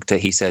debunked that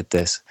he said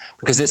this?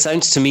 Because it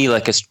sounds to me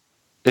like a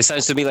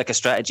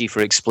strategy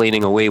for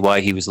explaining away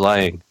why he was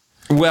lying.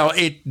 Well,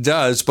 it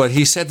does, but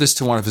he said this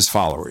to one of his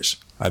followers,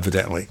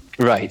 evidently.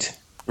 Right.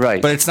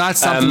 But it's not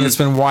something that's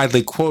been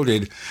widely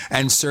quoted,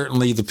 and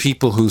certainly the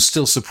people who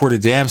still support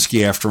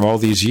Adamski after all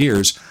these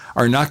years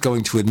are not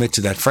going to admit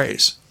to that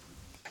phrase.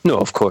 No,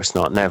 of course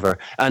not, never.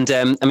 And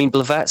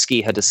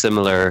Blavatsky had a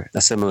similar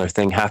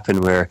thing happen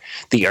where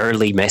the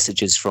early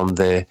messages from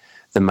the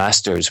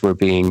masters were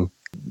being,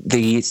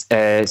 the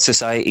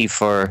Society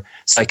for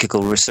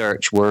Psychical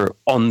Research were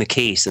on the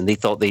case, and they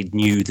thought they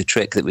knew the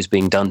trick that was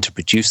being done to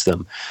produce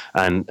them,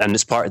 and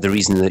it's part of the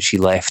reason that she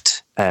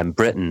left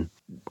Britain.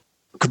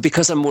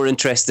 Because I'm more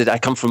interested, I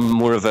come from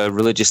more of a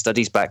religious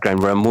studies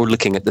background where I'm more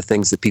looking at the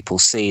things that people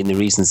say and the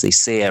reasons they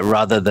say it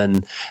rather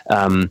than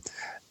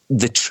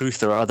the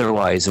truth or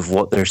otherwise of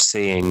what they're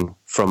saying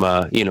from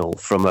a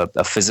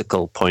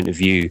physical point of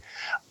view.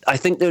 I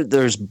think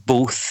there's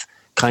both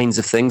kinds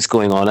of things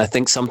going on. I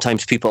think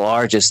sometimes people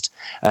are just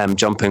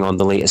jumping on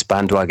the latest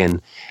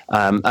bandwagon.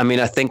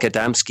 I think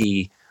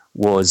Adamski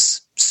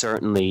was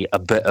certainly a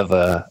bit of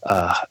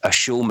a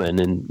showman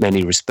in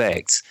many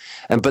respects.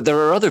 But there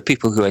are other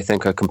people who I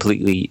think are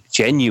completely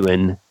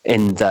genuine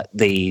in that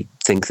they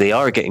think they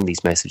are getting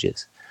these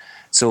messages.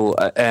 So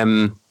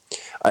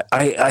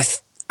I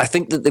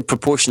think that the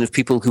proportion of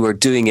people who are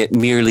doing it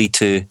merely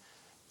to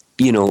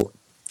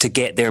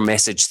get their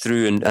message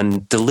through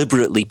and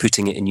deliberately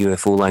putting it in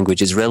UFO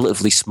language is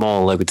relatively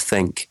small, I would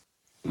think.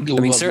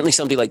 I mean, certainly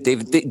somebody like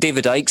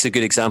David Icke's a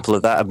good example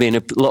of that. I mean,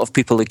 a lot of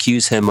people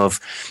accuse him of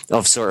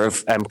sort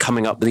of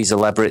coming up with these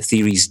elaborate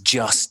theories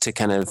just to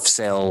kind of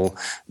sell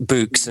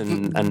books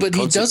and But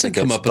he doesn't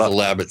come up with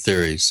elaborate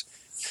theories.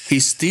 He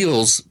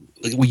steals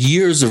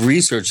years of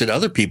research that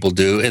other people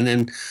do and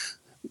then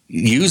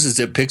uses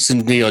it,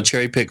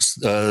 cherry picks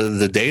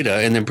the data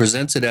and then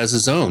presents it as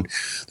his own.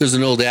 There's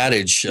an old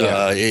adage,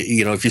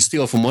 if you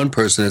steal from one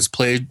person, it's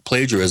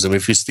plagiarism.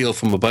 If you steal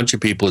from a bunch of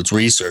people, it's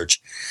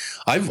research.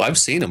 I've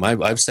seen him.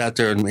 I've sat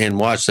there and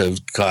watched.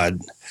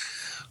 God,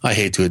 I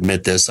hate to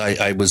admit this.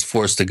 I was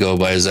forced to go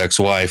by his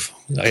ex-wife.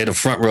 I had a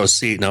front row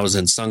seat and I was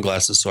in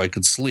sunglasses so I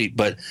could sleep.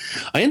 But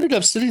I ended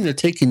up sitting there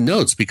taking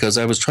notes because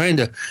I was trying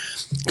to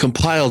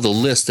compile the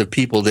list of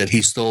people that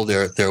he stole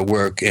their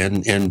work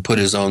and put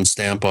his own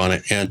stamp on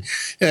it.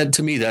 And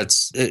to me,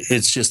 it's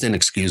just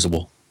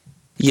inexcusable.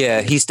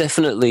 Yeah, he's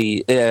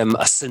definitely a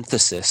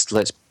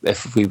synthesist.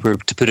 If we were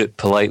to put it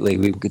politely,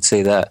 we could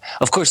say that.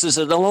 Of course, there's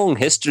a long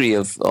history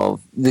of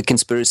the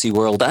conspiracy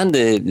world and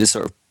the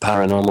sort of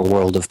paranormal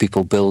world of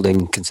people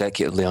building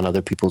consecutively on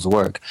other people's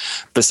work.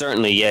 But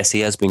certainly, yes, he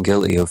has been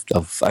guilty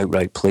of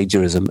outright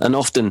plagiarism. And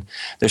often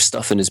there's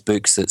stuff in his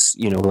books that's,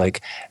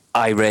 like,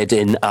 I read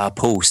in a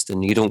post,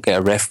 and you don't get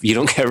a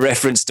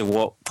reference to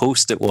what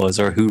post it was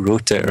or who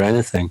wrote it or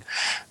anything.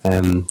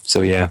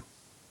 So yeah,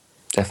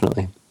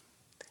 definitely.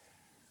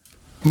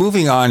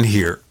 Moving on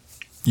here,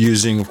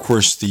 using, of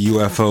course, the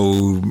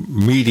UFO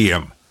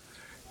medium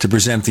to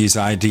present these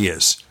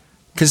ideas.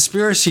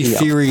 Conspiracy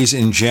theories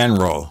in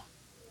general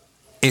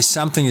is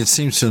something that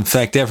seems to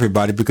infect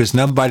everybody because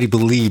nobody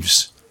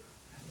believes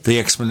the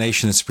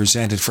explanation that's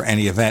presented for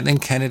any event.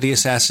 And Kennedy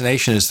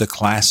assassination is the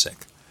classic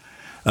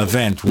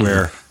event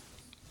where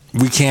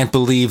we can't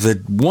believe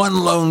that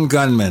one lone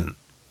gunman,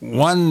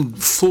 one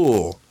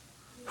fool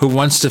who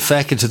once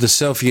defected to the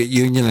Soviet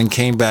Union and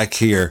came back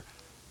here,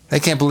 they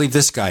can't believe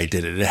this guy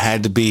did it. It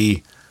had to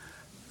be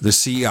the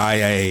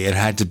CIA. It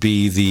had to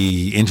be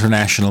the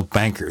international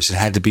bankers. It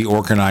had to be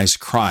organized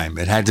crime.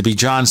 It had to be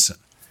Johnson.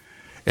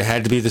 It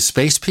had to be the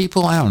space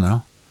people. I don't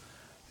know.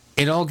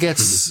 It all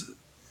gets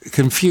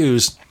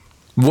confused.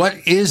 What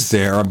is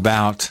there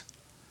about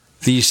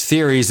these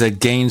theories that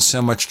gain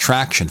so much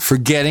traction?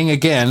 Forgetting,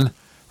 again,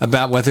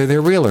 about whether they're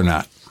real or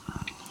not.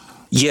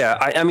 Yeah,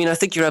 I mean, I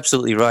think you're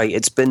absolutely right.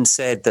 It's been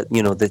said that,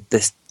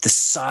 the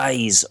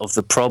size of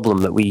the problem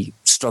that we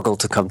struggle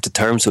to come to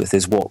terms with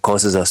is what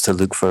causes us to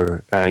look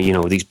for,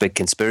 these big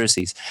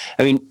conspiracies.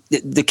 I mean,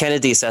 the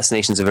Kennedy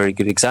assassination is a very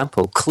good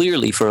example.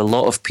 Clearly, for a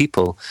lot of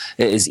people,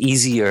 it is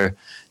easier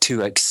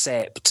to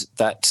accept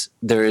that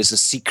there is a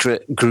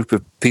secret group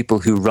of people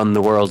who run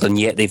the world and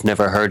yet they've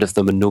never heard of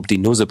them and nobody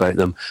knows about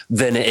them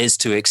than it is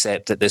to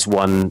accept that this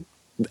one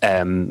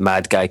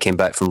mad guy came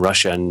back from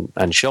Russia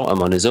and shot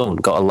him on his own,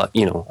 got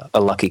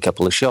a lucky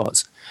couple of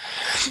shots.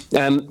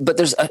 But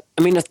there's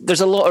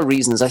a lot of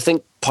reasons. I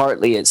think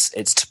partly it's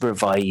to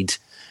provide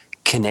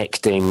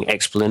connecting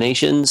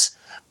explanations,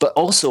 but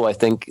also I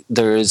think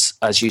there is,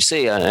 as you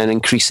say, an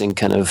increasing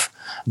kind of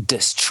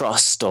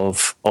distrust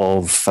of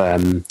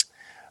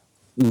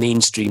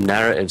mainstream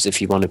narratives,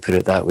 if you want to put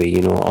it that way,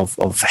 of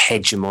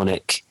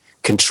hegemonic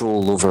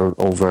control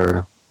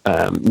over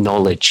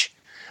knowledge.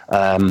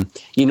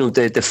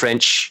 The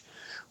French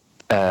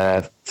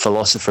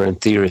philosopher and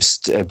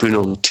theorist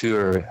Bruno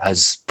Latour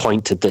has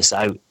pointed this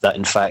out, that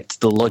in fact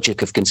the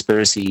logic of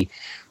conspiracy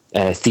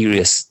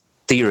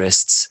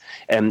theorists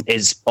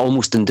is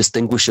almost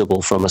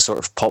indistinguishable from a sort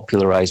of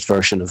popularized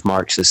version of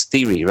Marxist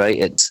theory, right?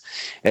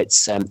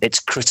 It's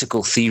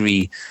critical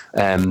theory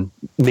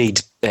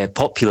made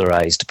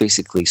popularized,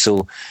 basically.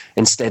 So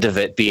instead of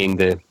it being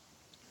the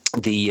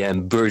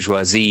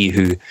bourgeoisie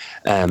who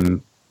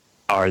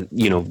are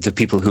the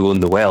people who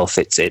own the wealth,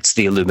 it's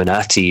the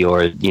Illuminati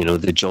or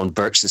the John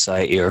Birch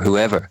Society or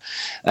whoever.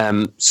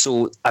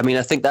 So I mean,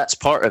 I think that's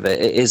part of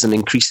it. It is an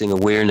increasing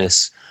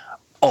awareness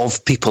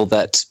of people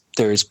that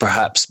there is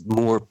perhaps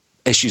more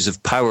issues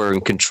of power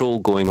and control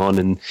going on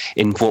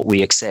in what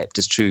we accept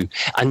as true,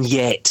 and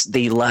yet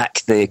they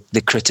lack the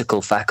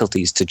critical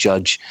faculties to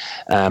judge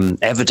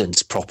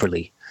evidence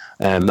properly.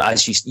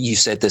 As you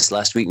said this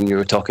last week when you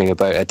were talking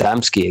about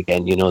Adamski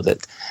again,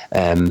 that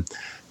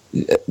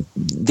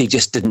they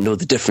just didn't know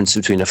the difference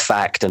between a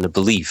fact and a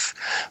belief.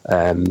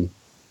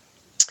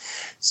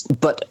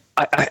 But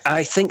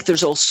I think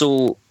there's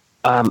also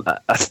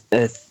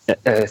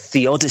a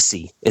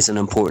theodicy is an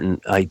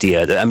important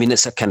idea. I mean,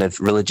 it's a kind of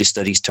religious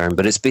studies term,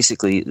 but it's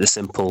basically the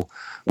simple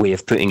way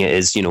of putting it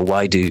is,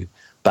 why do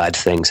bad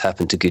things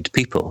happen to good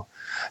people?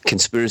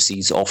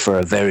 Conspiracies offer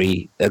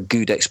a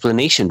good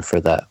explanation for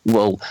that.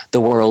 Well,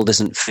 the world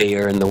isn't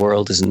fair and the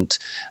world isn't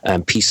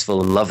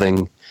peaceful and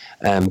loving.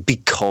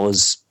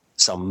 because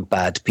some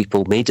bad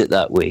people made it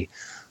that way.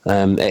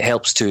 It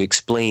helps to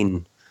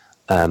explain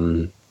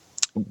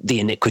the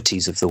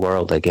iniquities of the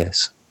world, I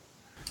guess.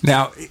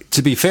 Now,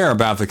 to be fair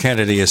about the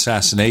Kennedy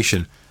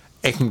assassination,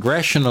 a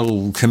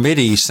congressional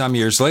committee some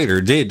years later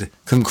did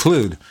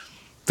conclude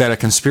that a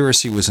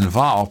conspiracy was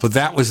involved, but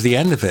that was the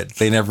end of it.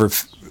 They never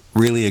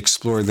really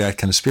explored that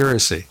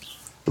conspiracy.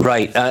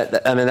 Right.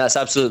 I mean, that's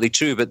absolutely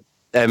true, but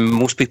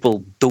most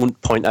people don't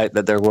point out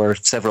that there were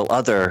several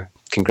other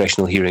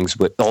congressional hearings,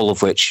 all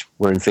of which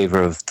were in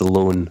favor of the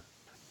lone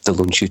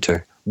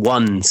shooter.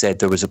 One said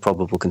there was a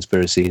probable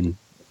conspiracy, and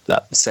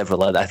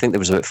several other. I think there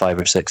was about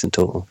 5 or 6 in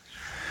total.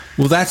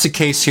 Well, that's the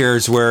case here,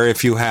 is where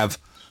if you have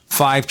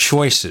 5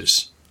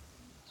 choices,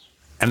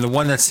 and the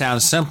one that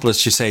sounds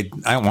simplest, you say,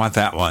 I don't want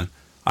that one,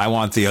 I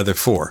want the other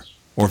 4,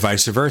 or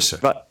vice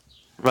versa.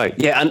 Right.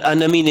 Yeah,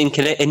 and I mean,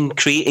 in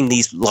creating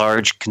these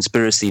large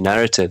conspiracy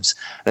narratives,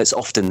 that's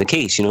often the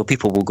case. You know,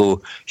 people will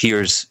go,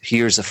 here's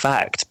a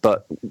fact,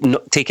 but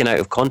not taken out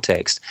of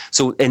context.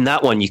 So in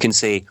that one, you can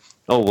say,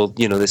 oh, well,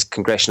 you know, this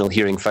congressional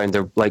hearing found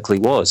there likely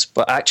was.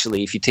 But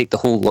actually, if you take the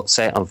whole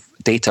set of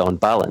data on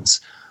balance,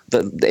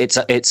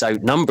 it's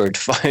outnumbered,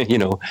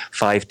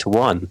 5 to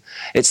 1.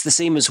 It's the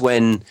same as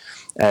when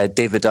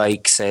David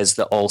Icke says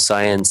that all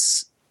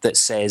science that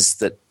says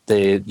that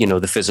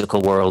the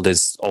physical world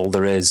is all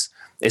there is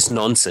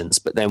nonsense.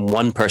 But then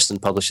one person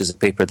publishes a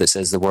paper that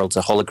says the world's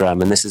a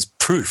hologram, and this is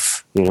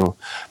proof,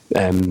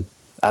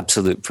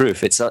 absolute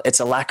proof. It's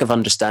a lack of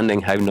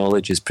understanding how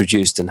knowledge is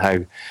produced and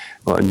how,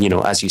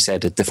 as you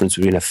said, the difference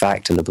between a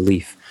fact and a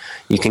belief.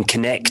 You can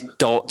connect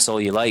dots all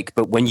you like,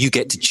 but when you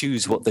get to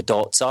choose what the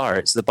dots are,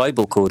 it's the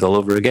Bible code all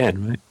over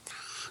again, right?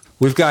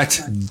 We've got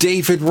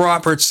David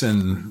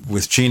Robertson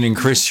with Gene and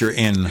Chris. You're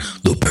in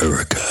the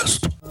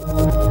Paracast.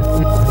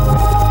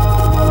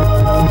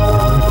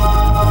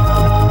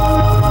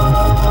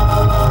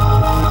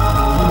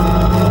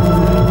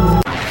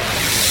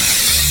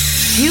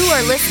 You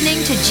are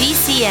listening to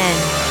GCN.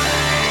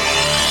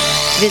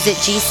 Visit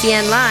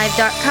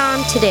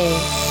GCNlive.com today.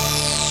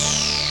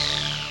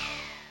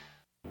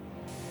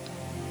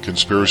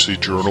 Conspiracy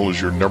Journal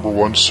is your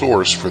 #1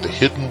 source for the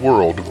hidden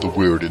world of the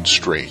weird and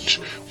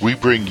strange. We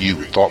bring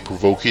you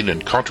thought-provoking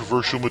and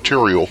controversial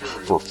material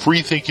for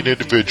free-thinking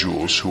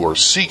individuals who are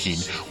seeking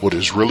what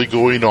is really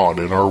going on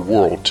in our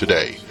world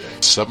today.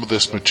 Some of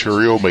this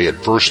material may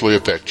adversely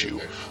affect you.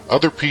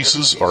 Other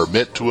pieces are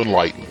meant to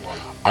enlighten.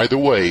 Either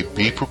way,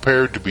 be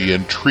prepared to be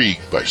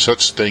intrigued by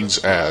such things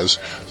as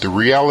the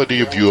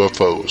reality of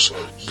UFOs,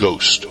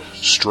 ghosts,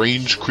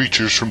 strange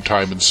creatures from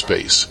time and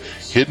space,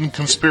 hidden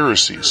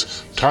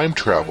conspiracies, time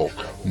travel,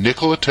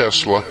 Nikola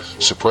Tesla,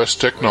 suppressed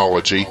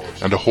technology,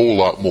 and a whole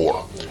lot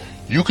more.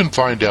 You can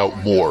find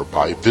out more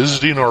by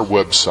visiting our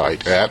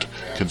website at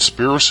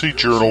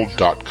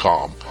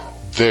conspiracyjournal.com.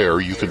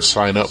 There you can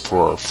sign up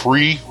for our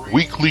free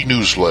weekly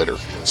newsletter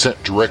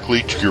sent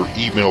directly to your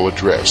email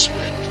address.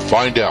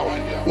 Find out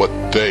what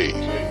they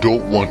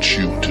don't want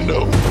you to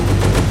know.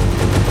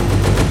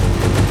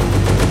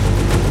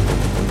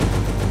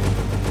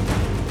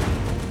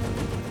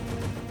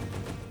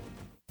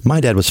 My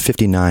dad was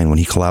 59 when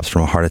he collapsed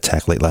from a heart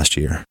attack late last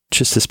year.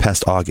 Just this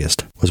past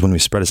August was when we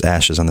spread his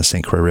ashes on the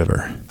St. Croix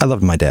River. I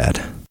loved my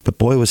dad, but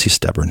boy was he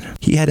stubborn.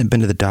 He hadn't been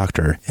to the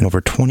doctor in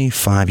over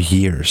 25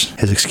 years.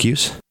 His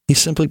excuse? He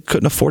simply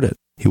couldn't afford it.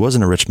 He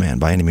wasn't a rich man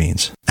by any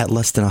means. At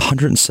less than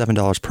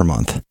 $107 per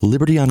month,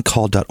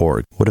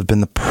 libertyoncall.org would have been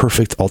the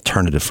perfect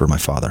alternative for my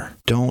father.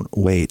 Don't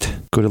wait.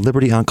 Go to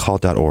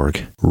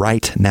libertyoncall.org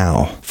right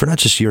now, for not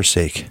just your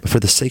sake, but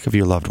for the sake of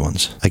your loved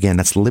ones. Again,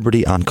 that's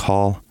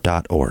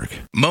libertyoncall.org.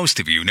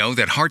 Most of you know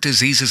that heart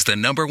disease is the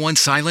 #1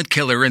 silent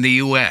killer in the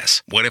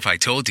U.S. What if I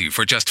told you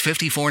for just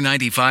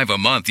 $54.95 a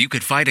month you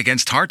could fight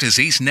against heart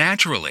disease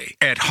naturally?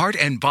 At Heart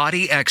and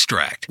Body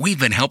Extract, we've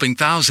been helping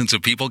thousands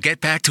of people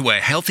get back to a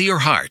healthier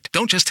heart.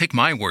 Don't just take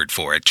my word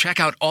for it. Check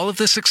out all of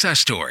the success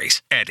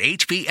stories at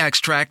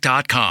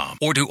hbextract.com,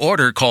 or to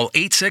order, call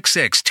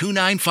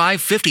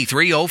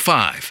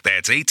 866-295-5305.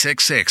 That's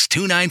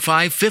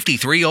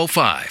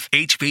 866-295-5305.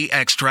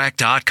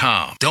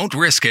 hbextract.com. Don't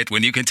risk it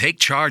when you can take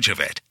charge of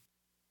it.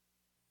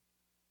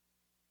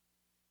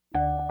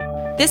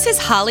 This is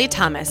Holly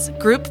Thomas,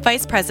 Group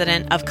Vice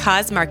President of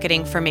Cause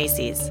Marketing for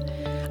Macy's.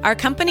 Our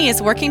company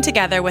is working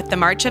together with the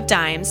March of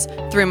Dimes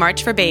through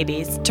March for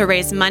Babies to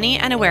raise money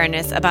and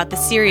awareness about the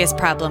serious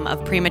problem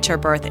of premature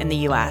birth in the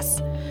U.S.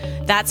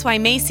 That's why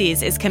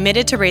Macy's is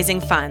committed to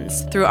raising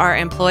funds through our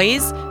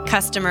employees,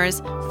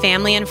 customers,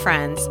 family, and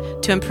friends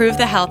to improve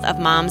the health of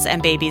moms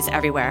and babies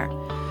everywhere.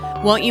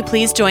 Won't you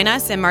please join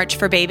us in March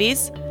for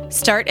Babies?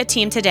 Start a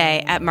team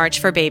today at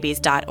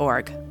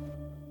marchforbabies.org.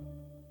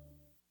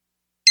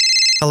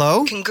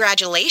 Hello?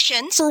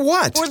 Congratulations. For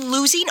what? For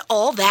losing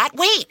all that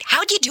weight.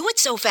 How'd you do it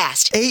so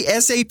fast?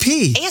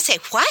 ASAP.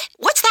 ASAP what?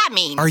 What's that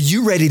mean? Are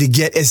you ready to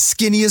get as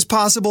skinny as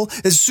possible,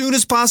 as soon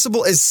as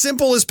possible, as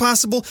simple as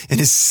possible,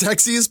 and as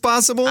sexy as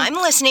possible? I'm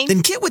listening.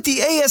 Then get with the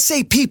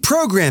ASAP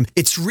program.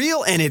 It's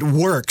real and it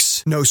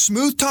works. No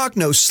smooth talk,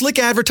 no slick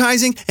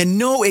advertising, and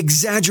no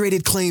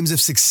exaggerated claims of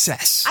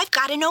success. I've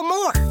got to know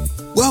more.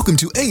 Welcome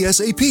to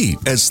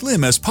ASAP, as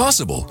slim as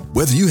possible.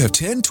 Whether you have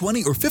 10,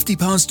 20, or 50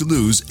 pounds to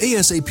lose,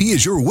 ASAP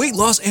is your weight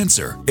loss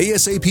answer.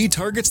 ASAP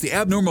targets the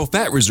abnormal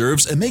fat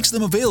reserves and makes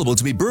them available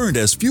to be burned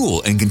as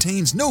fuel and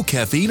contains no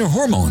caffeine or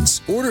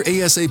hormones. Order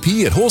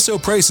ASAP at wholesale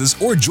prices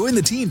or join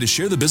the team to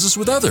share the business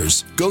with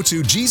others. Go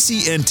to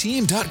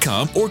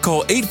gcnteam.com or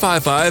call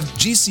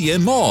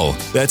 855-GCN-MALL.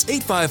 That's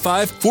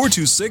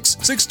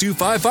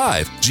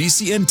 855-426-6255.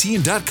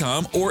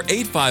 gcnteam.com or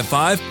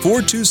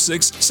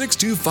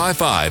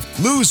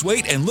 855-426-6255. Lose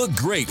weight and look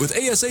great with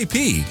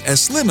ASAP,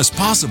 as slim as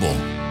possible.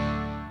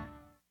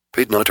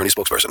 Paid non-attorney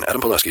spokesperson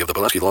Adam Pulaski of the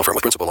Pulaski Law Firm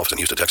with principal office in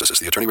Houston, Texas is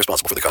the attorney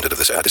responsible for the content of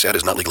this ad. This ad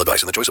is not legal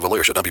advice, and the choice of a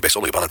lawyer should not be based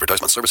solely upon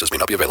advertisement. Services may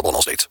not be available in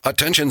all states.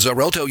 Attention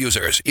Xarelto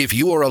users. If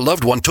you or a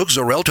loved one took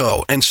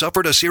Xarelto and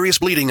suffered a serious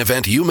bleeding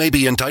event, you may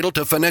be entitled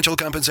to financial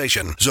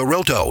compensation.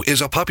 Xarelto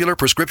is a popular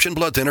prescription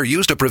blood thinner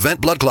used to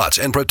prevent blood clots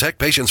and protect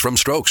patients from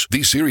strokes.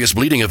 These serious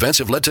bleeding events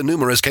have led to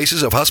numerous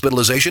cases of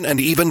hospitalization and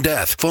even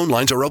death. Phone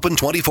lines are open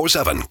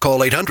 24/7.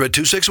 Call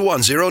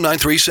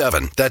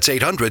 800-261-0937. That's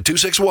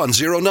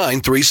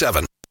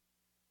 800-261-0937.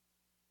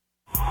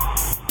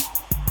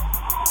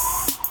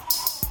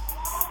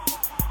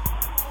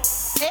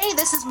 Hey,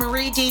 this is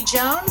Marie D.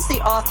 Jones,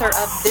 the author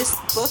of This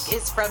Book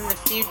is from the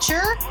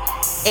Future,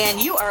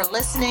 and you are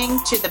listening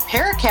to the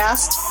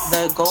Paracast,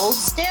 the gold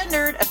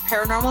standard of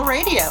paranormal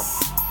radio.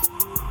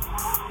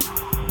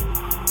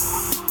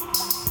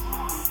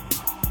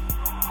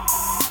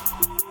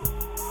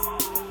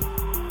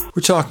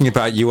 We're talking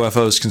about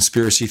UFOs,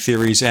 conspiracy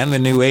theories, and the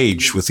New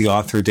Age with the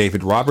author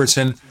David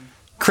Robertson.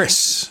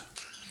 Chris.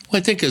 Well,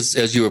 I think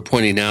as you were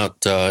pointing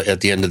out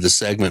at the end of the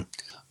segment,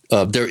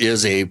 there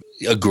is a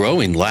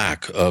growing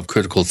lack of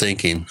critical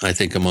thinking, I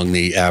think, among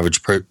the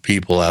average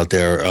people out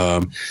there.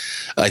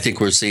 I think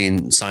we're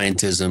seeing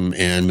scientism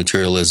and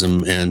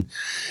materialism and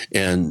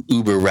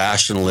uber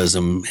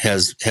rationalism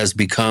has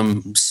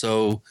become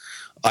so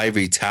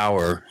ivory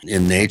tower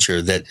in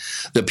nature that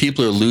the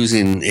people are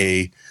losing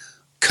a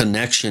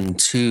connection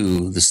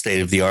to the state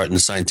of the art in the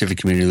scientific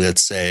community,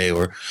 let's say,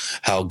 or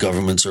how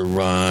governments are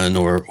run,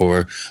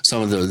 or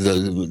some of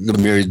the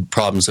myriad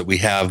problems that we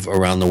have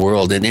around the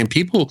world. And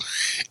people,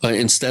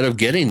 instead of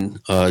doing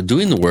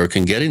the work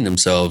and getting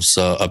themselves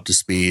up to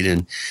speed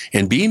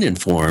and being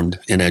informed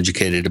and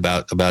educated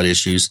about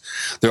issues,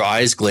 their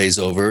eyes glaze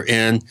over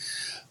and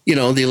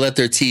they let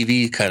their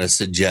TV kind of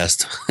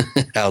suggest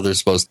how they're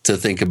supposed to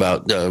think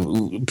about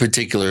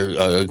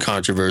particular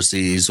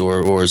controversies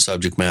or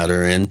subject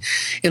matter. And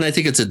I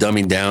think it's a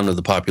dumbing down of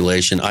the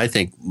population. I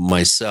think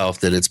myself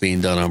that it's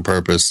being done on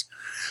purpose.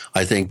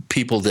 I think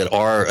people that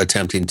are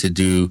attempting to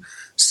do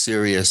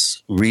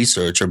serious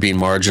research are being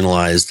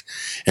marginalized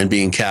and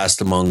being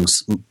cast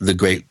amongst the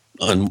great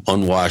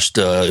unwashed,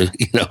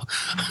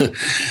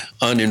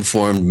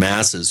 uninformed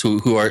masses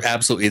who are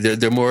absolutely,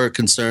 they're more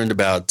concerned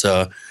about,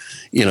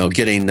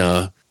 getting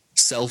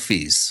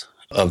selfies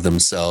of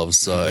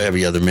themselves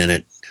every other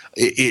minute.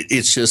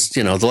 It's just,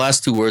 the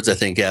last two words I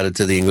think added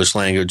to the English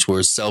language were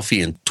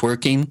selfie and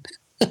twerking.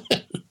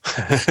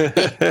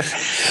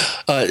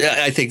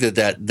 I think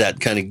that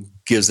kind of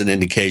gives an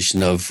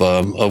indication of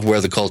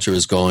where the culture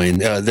is going.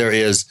 There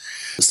is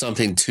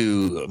something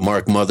to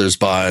Mark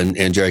Mothersbaugh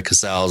and Jerry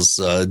Casale's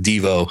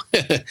Devo,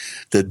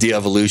 the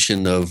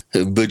de-evolution of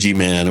Bougie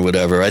Man or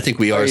whatever. I think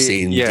we are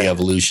seeing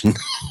de-evolution.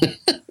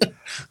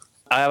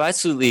 I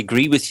absolutely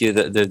agree with you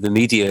that the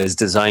media is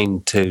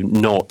designed to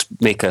not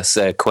make us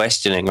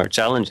questioning or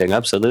challenging.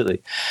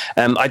 Absolutely.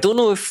 I don't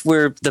know if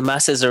the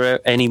masses are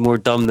any more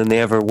dumb than they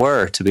ever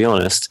were, to be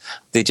honest.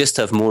 They just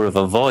have more of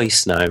a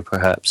voice now,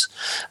 perhaps.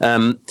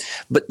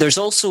 But there's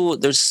also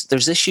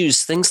there's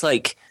issues, things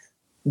like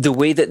the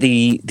way that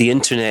the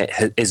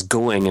internet is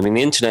going. I mean,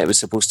 the internet was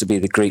supposed to be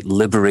the great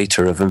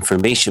liberator of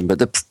information,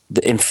 but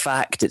in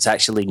fact, it's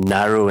actually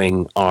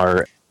narrowing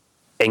our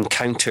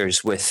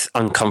encounters with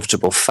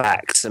uncomfortable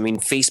facts. I mean,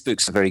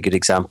 Facebook's a very good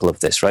example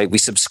of this, right? We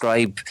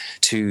subscribe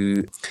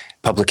to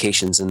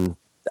publications and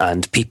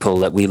people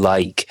that we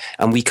like,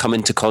 and we come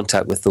into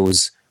contact with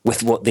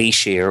what they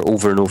share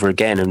over and over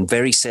again, and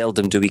very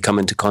seldom do we come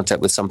into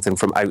contact with something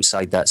from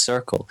outside that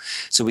circle.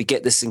 So we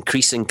get this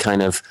increasing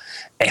kind of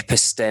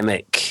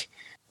epistemic,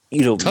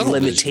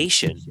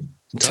 limitation.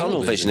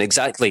 Tunnel vision,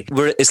 exactly.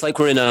 It's like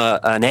we're in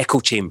an echo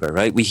chamber,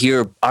 right? We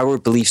hear our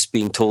beliefs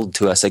being told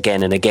to us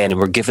again and again, and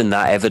we're given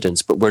that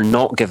evidence, but we're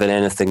not given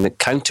anything that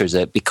counters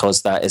it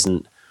because that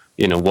isn't,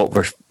 what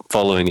we're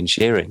following and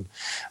sharing.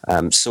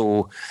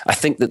 So I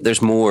think that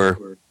there's more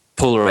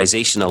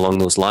polarization along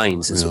those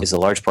lines is a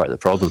large part of the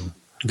problem.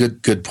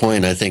 Good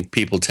point. I think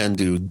people tend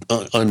to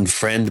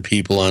unfriend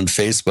people on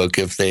Facebook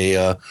if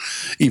they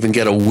even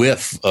get a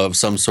whiff of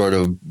some sort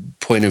of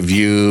point of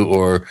view,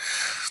 or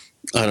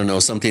I don't know,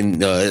 something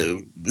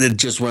that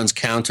just runs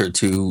counter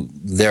to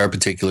their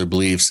particular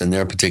beliefs and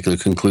their particular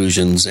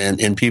conclusions.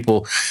 And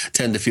people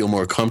tend to feel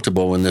more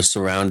comfortable when they're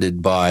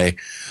surrounded by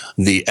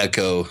the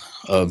echo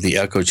of the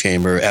echo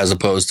chamber, as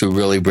opposed to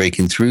really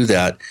breaking through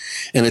that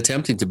and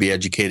attempting to be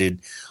educated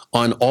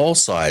on all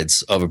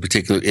sides of a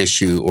particular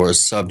issue or a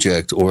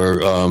subject,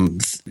 or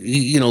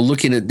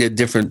looking at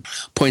different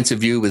points of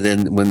view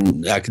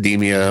when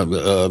academia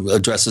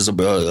addresses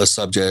a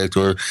subject,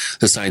 or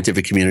the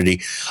scientific community.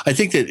 I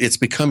think that it's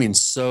becoming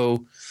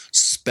so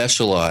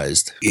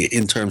specialized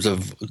in terms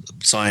of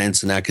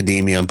science and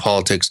academia and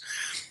politics.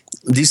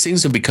 These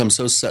things have become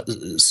so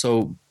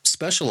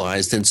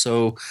specialized and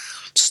so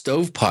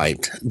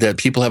stovepiped that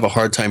people have a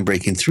hard time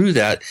breaking through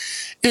that.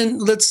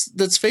 And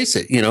let's face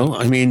it,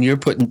 you're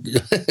putting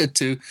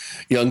two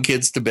young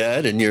kids to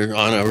bed, and you're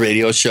on a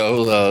radio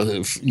show,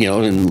 in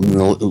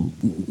the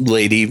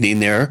late evening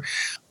there.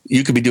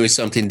 You could be doing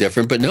something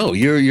different, but no,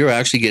 you're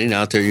actually getting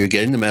out there. You're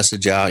getting the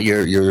message out.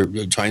 You're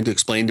trying to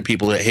explain to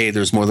people that, hey,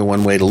 there's more than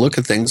one way to look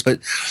at things. But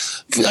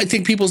I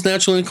think people's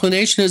natural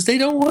inclination is they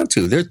don't want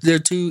to. They're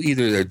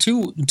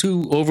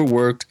too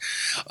overworked,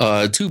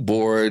 too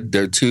bored.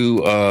 They're too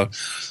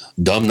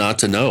dumb not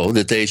to know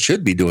that they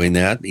should be doing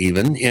that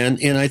even.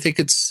 And I think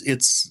it's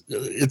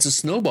a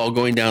snowball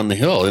going down the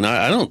hill. And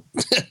I don't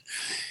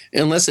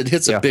unless it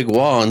hits a big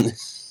wall and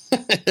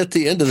at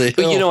the end of the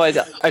hill.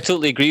 But I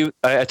totally agree.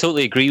 I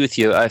totally agree with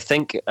you. I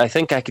think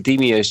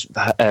academia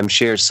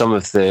shares some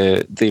of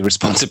the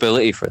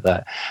responsibility for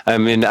that. I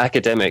mean,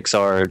 academics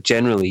are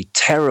generally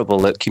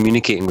terrible at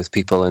communicating with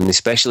people, and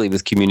especially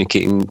with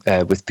communicating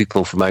with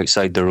people from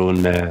outside their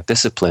own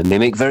discipline. They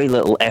make very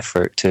little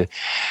effort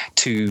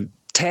to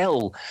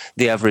tell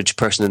the average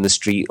person in the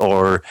street,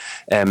 or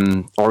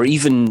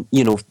even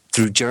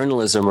through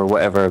journalism or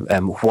whatever,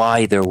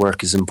 why their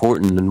work is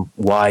important and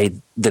why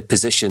the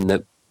position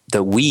that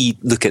we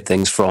look at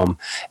things from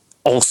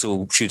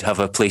also should have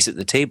a place at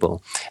the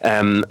table.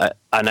 And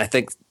I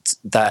think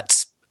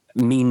that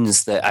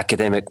means that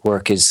academic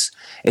work is,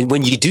 and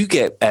when you do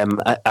get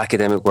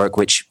academic work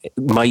which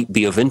might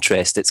be of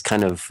interest, it's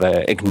kind of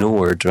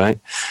ignored, right?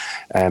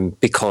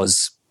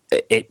 Because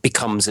it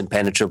becomes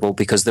impenetrable,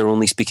 because they're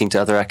only speaking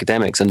to other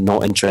academics and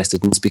not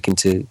interested in speaking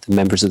to the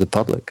members of the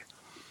public.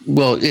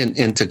 Well,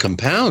 and to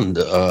compound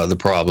the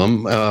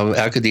problem,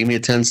 academia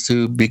tends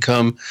to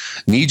become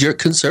knee-jerk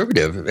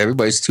conservative.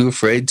 Everybody's too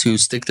afraid to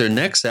stick their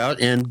necks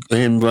out and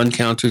run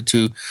counter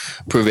to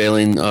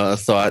prevailing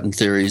thought and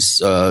theories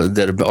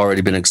that have already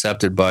been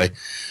accepted by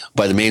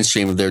the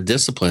mainstream of their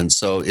discipline.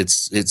 So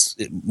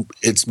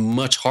it's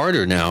much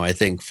harder now, I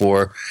think,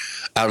 for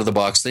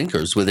out-of-the-box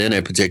thinkers within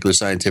a particular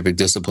scientific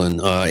discipline.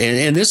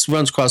 And this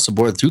runs across the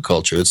board through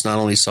culture. It's not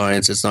only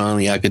science, it's not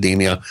only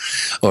academia,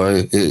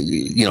 or,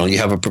 you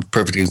have a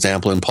perfect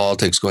example in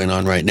politics going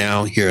on right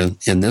now here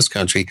in this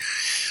country.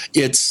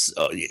 It's,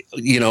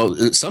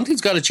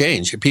 something's got to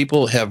change.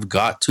 People have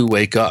got to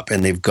wake up,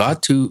 and they've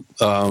got to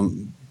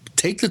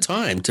take the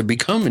time to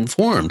become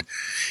informed.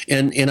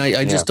 And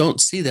I just don't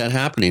see that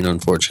happening,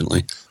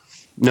 unfortunately.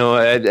 No,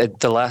 a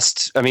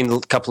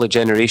couple of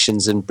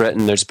generations in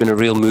Britain, there's been a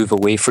real move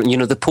away from,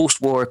 the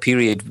post-war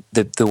period.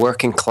 The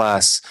working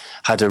class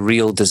had a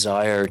real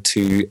desire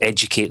to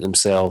educate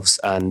themselves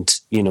and,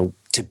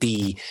 to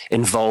be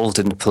involved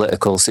in the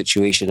political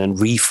situation and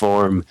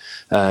reform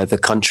the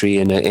country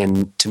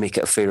and to make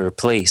it a fairer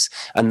place.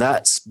 And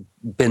that's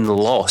been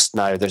lost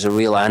now. There's a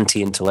real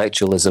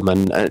anti-intellectualism.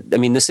 And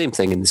the same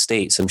thing in the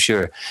States, I'm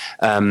sure.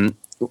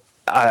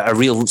 A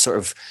real sort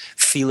of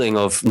feeling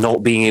of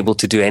not being able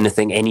to do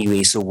anything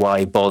anyway, so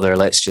why bother?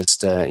 Let's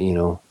just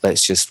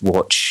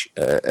watch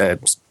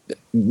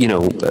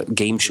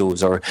game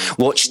shows or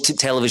watch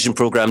television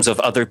programs of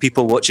other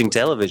people watching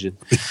television.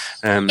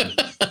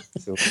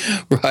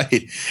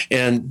 Right.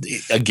 And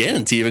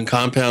again, to even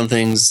compound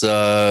things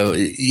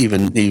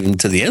even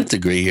to the nth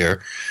degree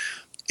here,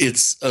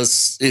 it's a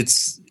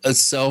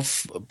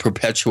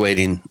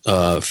self-perpetuating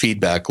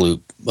feedback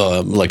loop,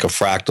 like a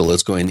fractal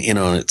that's going in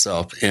on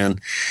itself. And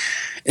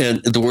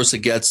the worse it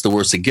gets, the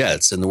worse it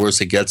gets. And the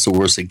worse it gets, the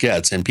worse it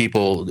gets. And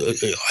people,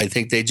 I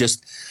think they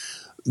just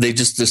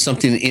there's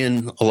something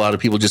in a lot of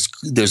people,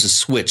 there's a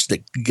switch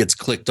that gets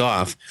clicked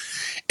off.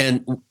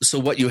 And so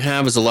what you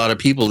have is a lot of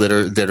people that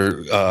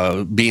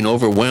are being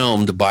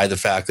overwhelmed by the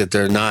fact that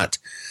they're not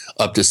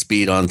up to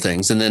speed on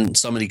things. And then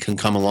somebody can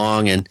come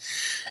along and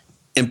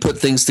put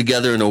things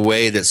together in a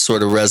way that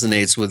sort of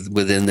resonates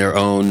within their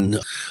own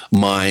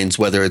minds,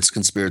 whether it's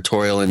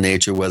conspiratorial in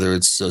nature, whether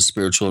it's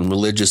spiritual and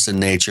religious in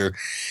nature.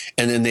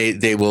 And then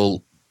they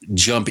will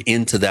jump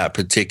into that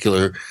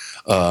particular,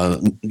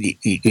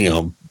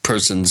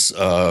 person's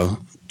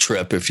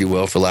trip, if you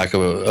will, for lack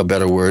of a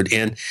better word,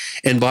 and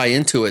buy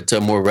into it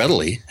more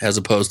readily, as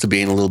opposed to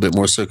being a little bit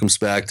more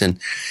circumspect and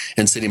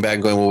sitting back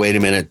and going, well, wait a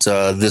minute,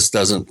 this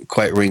doesn't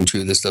quite ring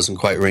true. This doesn't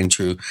quite ring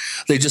true.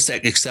 They just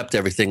accept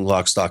everything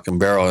lock, stock, and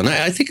barrel. And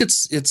I think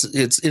it's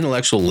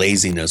intellectual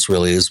laziness,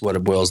 really, is what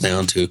it boils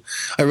down to.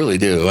 I really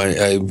do.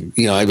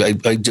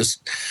 I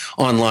just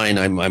online,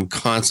 I'm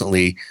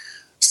constantly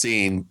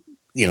seeing,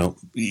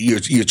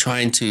 you're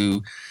trying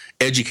to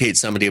educate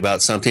somebody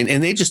about something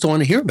and they just don't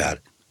want to hear about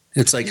it.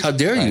 It's like, how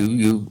dare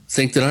you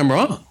think that I'm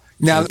wrong?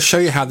 Now, to show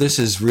you how this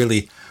has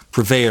really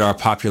pervaded our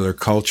popular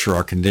culture,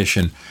 our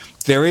condition,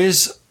 there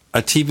is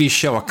a TV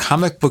show, a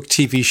comic book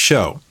TV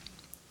show,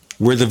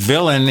 where the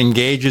villain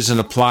engages in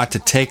a plot to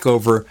take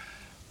over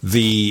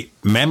the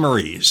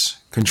memories,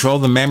 control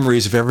the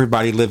memories of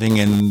everybody living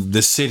in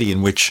the city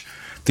in which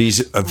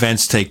these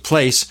events take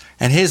place.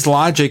 And his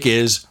logic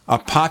is a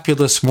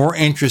populace more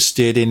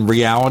interested in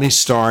reality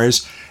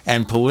stars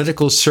and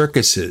political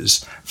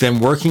circuses than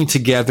working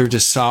together to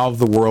solve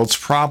the world's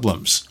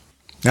problems.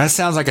 Now, that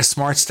sounds like a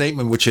smart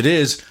statement, which it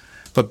is,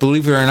 but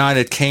believe it or not,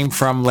 it came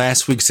from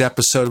last week's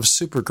episode of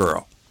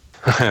Supergirl.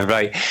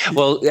 Right.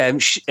 Well,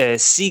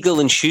 Siegel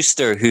and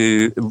Schuster,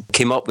 who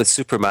came up with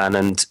Superman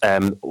and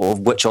of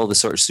which all the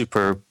sort of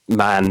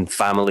Superman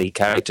family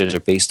characters are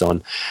based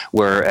on,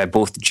 were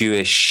both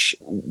Jewish,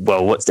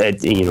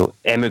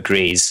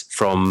 emigres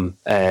from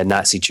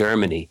Nazi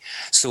Germany.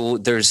 So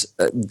there's,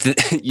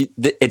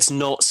 it's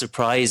not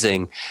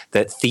surprising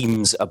that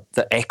themes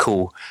that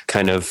echo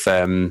kind of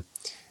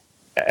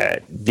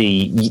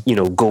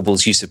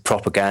Goebbels' use of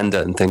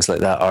propaganda and things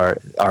like that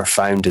are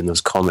found in those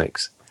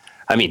comics.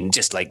 I mean,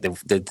 just like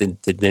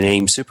the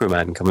name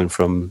Superman coming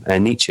from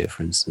Nietzsche,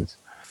 for instance.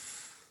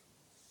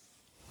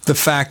 The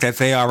fact that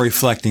they are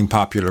reflecting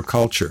popular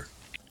culture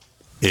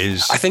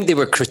is... I think they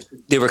were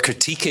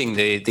critiquing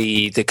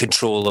the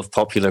control of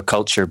popular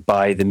culture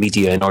by the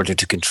media in order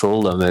to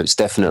control them. It was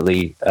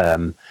definitely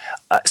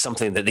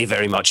something that they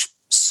very much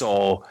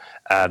saw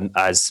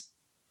as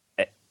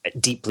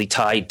deeply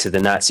tied to the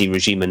Nazi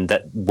regime, and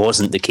that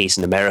wasn't the case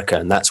in America,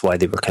 and that's why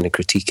they were kind of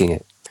critiquing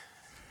it.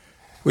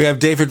 We have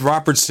David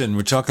Robertson.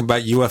 We're talking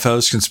about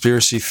UFOs,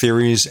 conspiracy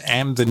theories,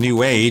 and the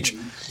New Age.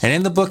 And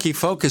in the book, he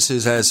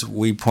focuses, as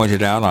we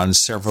pointed out, on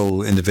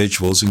several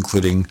individuals,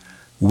 including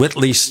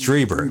Whitley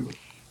Strieber.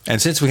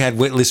 And since we had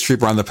Whitley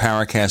Strieber on the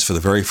Paracast for the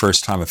very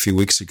first time a few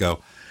weeks ago,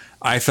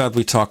 I thought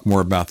we'd talk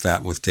more about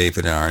that with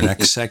David in our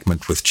next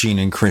segment with Gene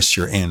and Chris.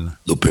 You're in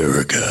the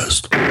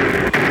Paracast.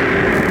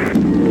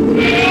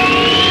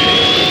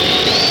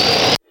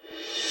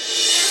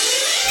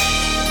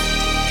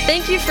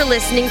 Thank you for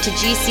listening to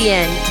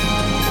GCN.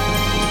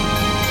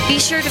 Be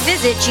sure to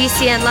visit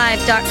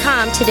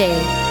GCNlive.com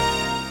today.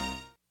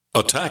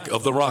 Attack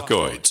of the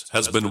Rockoids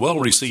has been well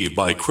received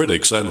by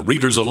critics and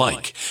readers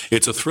alike.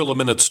 It's a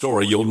thrill-a-minute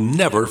story you'll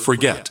never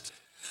forget.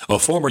 A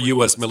former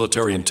U.S.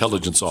 military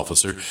intelligence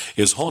officer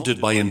is haunted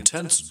by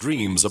intense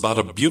dreams about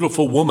a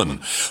beautiful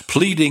woman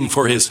pleading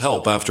for his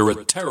help after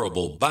a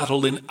terrible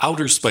battle in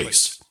outer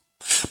space.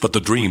 But the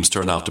dreams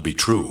turn out to be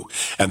true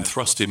and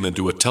thrust him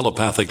into a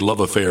telepathic love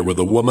affair with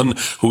a woman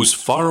whose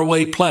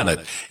faraway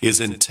planet is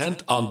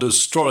intent on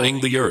destroying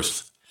the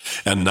Earth.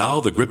 And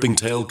now the gripping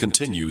tale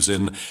continues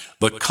in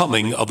The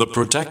Coming of the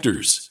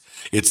Protectors.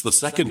 It's the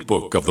second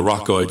book of the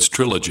Rockoids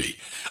trilogy,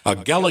 a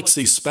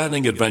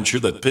galaxy-spanning adventure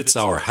that pits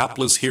our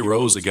hapless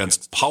heroes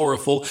against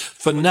powerful,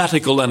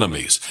 fanatical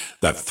enemies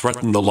that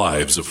threaten the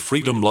lives of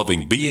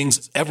freedom-loving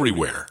beings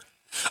everywhere.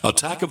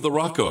 Attack of the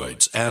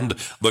Rockoids and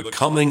The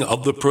Coming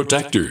of the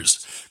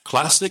Protectors.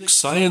 Classic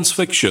science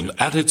fiction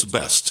at its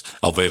best.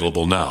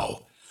 Available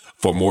now.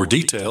 For more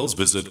details,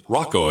 visit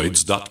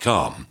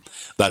rockoids.com.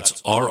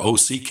 That's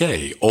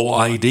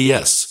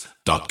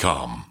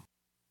ROCKOIDS.com.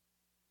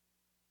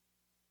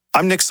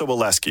 I'm Nick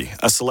Soboleski,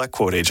 a Select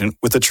Quote agent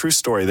with a true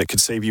story that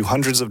could save you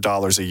hundreds of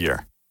dollars a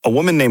year. A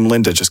woman named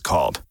Linda just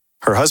called.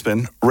 Her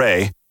husband,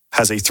 Ray,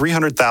 has a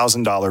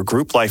 $300,000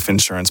 group life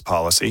insurance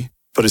policy,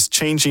 but is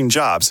changing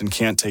jobs and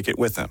can't take it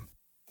with him.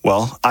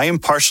 Well, I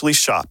impartially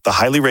shopped the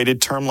highly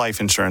rated term life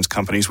insurance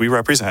companies we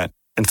represent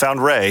and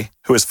found Ray,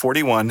 who is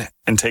 41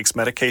 and takes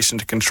medication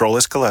to control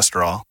his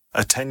cholesterol,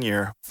 a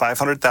 10-year,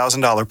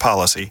 $500,000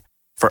 policy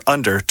for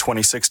under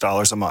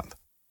 $26 a month.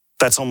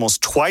 That's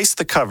almost twice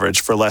the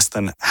coverage for less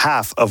than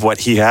half of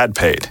what he had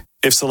paid.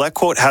 If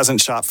SelectQuote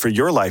hasn't shopped for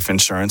your life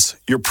insurance,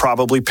 you're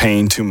probably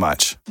paying too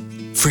much.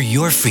 For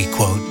your free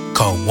quote,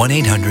 call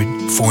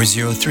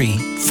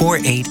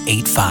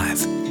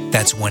 1-800-403-4885.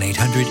 That's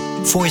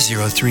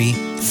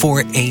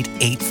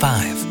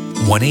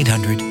 1-800-403-4885.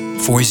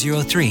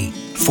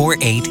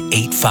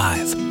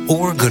 1-800-403-4885.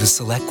 Or go to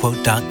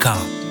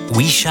SelectQuote.com.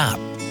 We shop,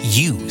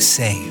 you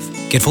save.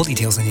 Get full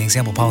details on the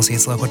example policy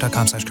at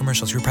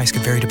SelectQuote.com/commercials. Your price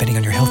could vary depending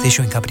on your health,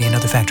 issuing company, and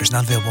other factors.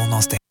 Not available in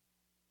all states.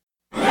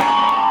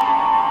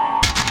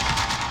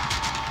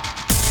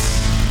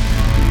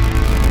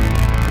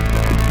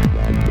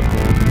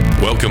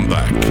 Welcome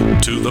back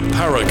to the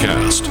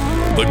Paracast,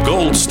 the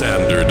gold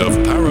standard of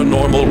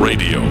paranormal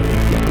radio.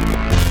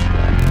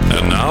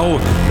 And now,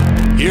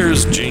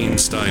 here's Gene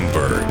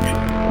Steinberg.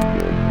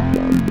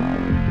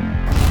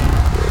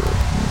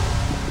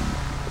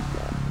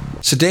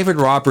 So, David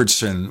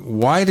Robertson,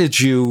 why did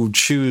you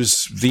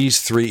choose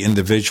these three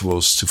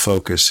individuals to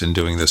focus in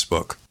doing this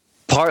book?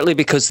 Partly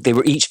because they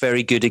were each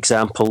very good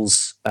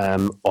examples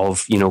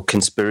of,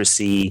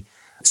 conspiracy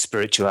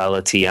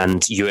spirituality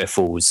and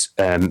UFOs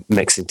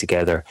mixing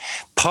together.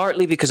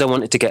 Partly because I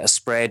wanted to get a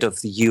spread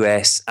of the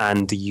US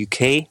and the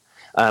UK.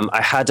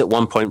 I had at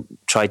one point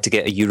tried to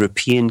get a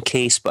European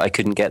case, but I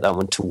couldn't get that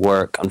one to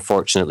work,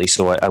 unfortunately,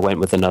 so I went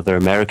with another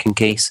American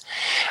case.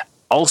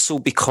 Also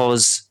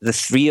because the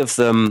three of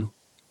them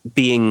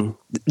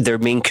their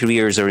main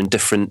careers are in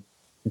different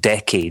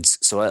decades,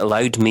 so it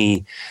allowed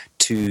me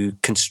to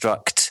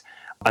construct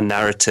a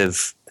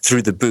narrative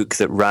through the book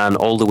that ran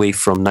all the way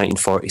from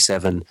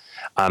 1947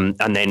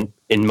 and then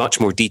in much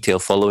more detail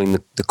following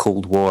the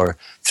Cold War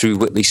through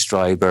Whitley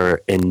Strieber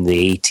in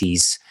the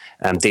 80s,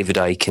 David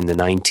Icke in the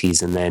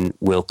 90s, and then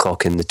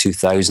Wilcock in the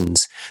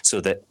 2000s,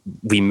 so that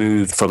we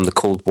moved from the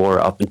Cold War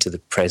up into the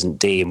present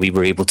day, and we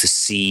were able to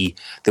see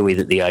the way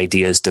that the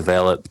ideas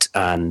developed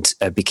and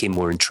became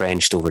more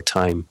entrenched over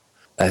time.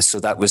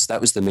 So that was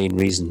the main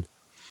reason.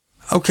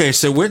 Okay,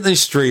 so Whitley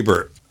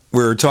Strieber,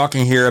 we're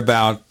talking here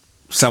about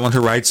someone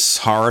who writes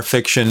horror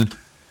fiction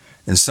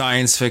and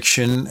science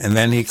fiction, and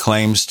then he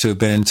claims to have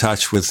been in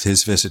touch with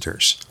his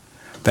visitors,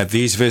 that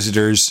these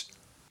visitors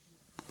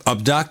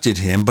abducted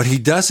him, but he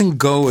doesn't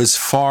go as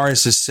far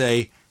as to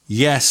say,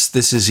 yes,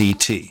 this is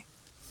E.T.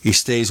 He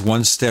stays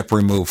one step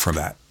removed from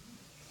that.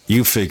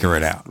 You figure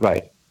it out.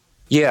 Right.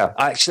 Yeah,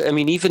 actually, I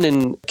mean, even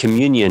in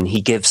Communion, he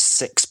gives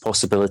 6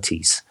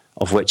 possibilities,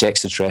 of which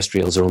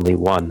extraterrestrials are only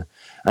one.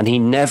 And he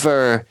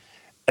never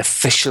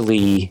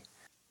officially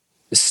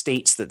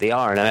states that they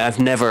are. And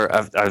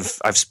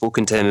I've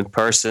spoken to him in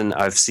person.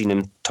 I've seen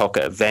him talk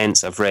at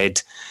events. I've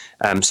read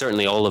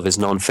certainly all of his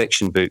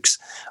nonfiction books.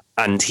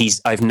 And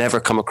I've never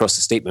come across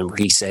a statement where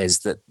he says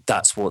that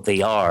that's what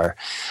they are.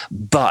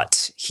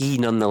 But he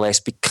nonetheless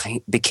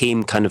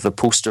became kind of a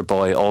poster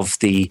boy of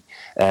the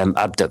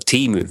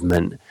abductee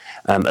movement,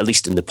 at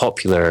least in the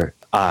popular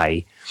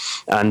eye.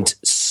 And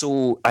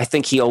so I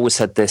think he always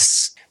had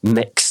this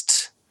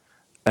mixed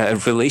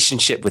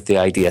relationship with the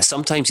idea.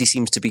 Sometimes he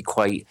seems to be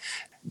quite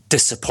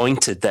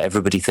disappointed that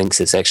everybody thinks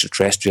it's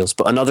extraterrestrials,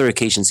 but on other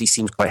occasions he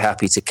seems quite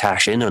happy to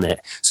cash in on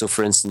it. So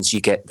for instance, you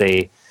get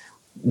the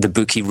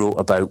book he wrote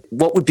about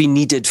what would be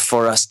needed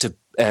for us to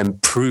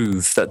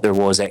prove that there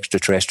was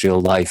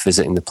extraterrestrial life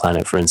visiting the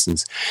planet, for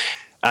instance.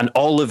 And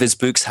all of his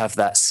books have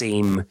that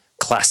same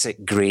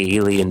classic grey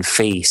alien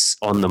face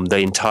on them, the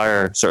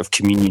entire sort of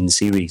Communion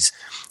series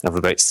of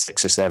about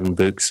 6 or 7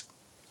 books.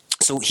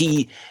 So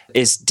he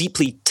is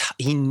deeply,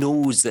 he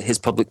knows that his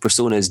public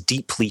persona is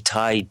deeply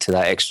tied to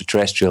that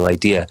extraterrestrial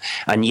idea.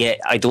 And yet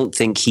I don't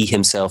think he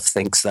himself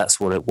thinks that's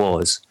what it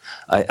was.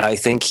 I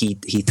think he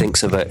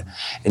thinks of it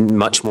in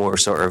much more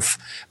sort of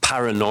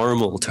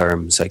paranormal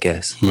terms, I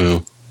guess.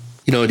 Well,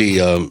 you know what he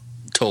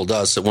told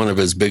us, that one of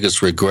his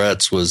biggest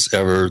regrets was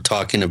ever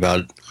talking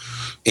about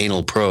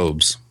anal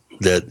probes,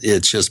 that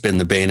it's just been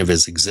the bane of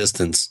his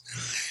existence.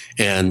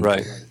 And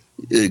right.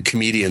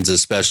 Comedians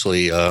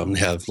especially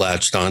have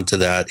latched onto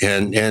that,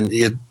 and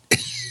it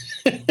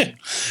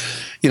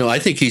you know, I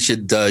think he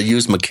should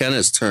use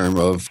McKenna's term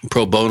of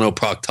pro bono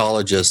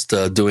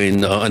proctologist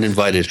doing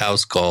uninvited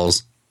house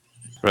calls.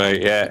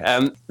 Right,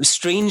 yeah.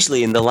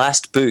 Strangely, in the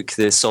last book,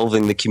 the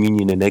Solving the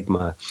Communion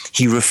Enigma,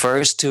 he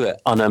refers to it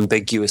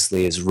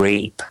unambiguously as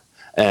rape,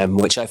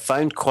 which I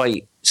found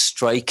quite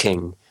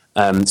striking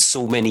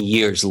so many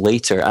years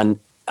later. And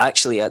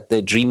actually, at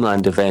the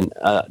Dreamland event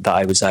that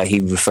I was at, he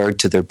referred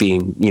to there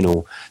being, you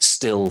know,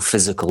 still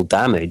physical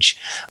damage.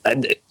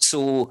 And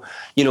so,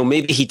 you know,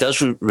 maybe he does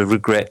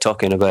regret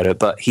talking about it,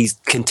 but he's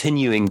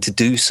continuing to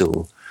do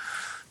so.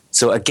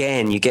 So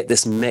again, you get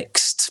this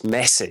mixed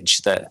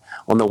message that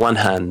on the one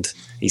hand,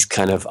 he's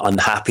kind of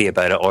unhappy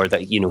about it, or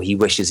that, you know, he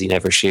wishes he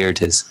never shared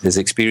his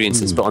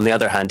experiences. But on the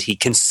other hand, he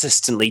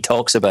consistently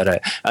talks about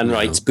it and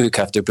writes book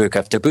after book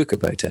after book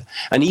about it.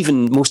 And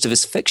even most of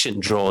his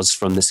fiction draws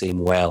from the same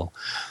well,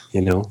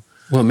 you know.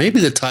 Well, maybe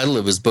the title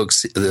of his book,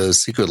 The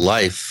Secret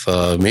Life,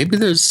 maybe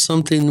there's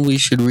something we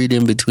should read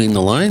in between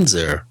the lines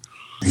there.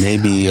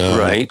 Maybe,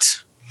 right.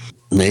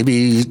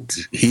 Maybe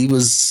he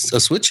was a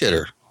switch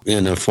hitter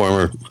in a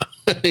former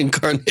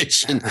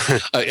incarnation.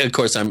 Of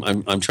course,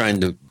 I'm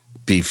trying to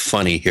be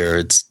funny here.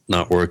 It's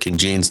not working.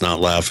 Gene's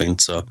not laughing,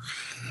 so.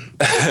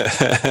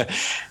 A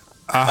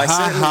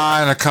ha-ha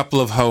and a couple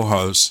of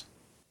ho-hos.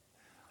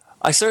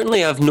 I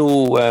certainly have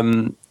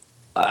no...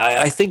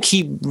 I think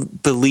he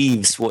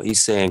believes what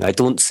he's saying. I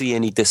don't see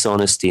any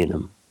dishonesty in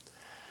him.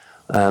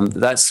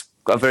 That's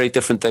a very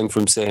different thing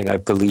from saying I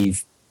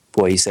believe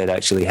what he said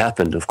actually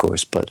happened, of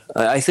course. But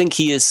I think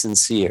he is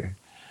sincere.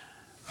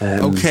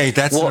 Okay,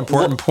 that's an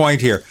important point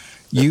here.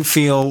 You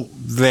feel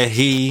that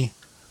he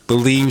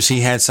believes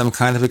he had some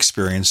kind of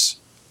experience.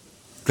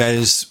 That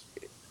is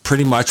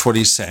pretty much what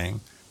he's saying.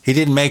 He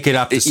didn't make it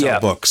up to sell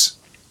books.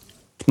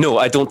 No,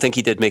 I don't think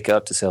he did make it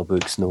up to sell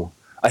books, no.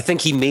 I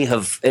think he may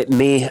have, it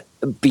may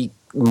be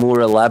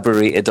more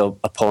elaborated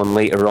upon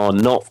later on,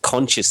 not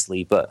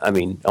consciously, but I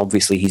mean,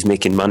 obviously he's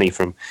making money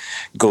from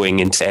going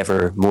into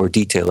ever more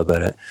detail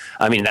about it.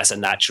 I mean, that's a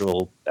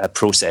natural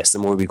process. The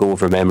more we go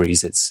over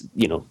memories, it's,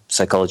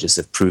 psychologists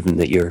have proven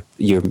that your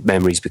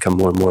memories become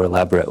more and more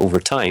elaborate over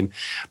time.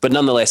 But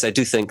nonetheless, I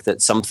do think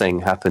that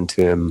something happened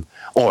to him,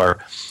 or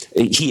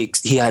he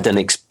had an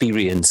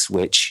experience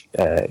which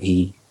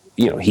he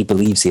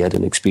believes he had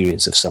an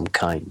experience of some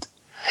kind.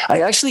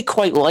 I actually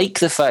quite like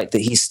the fact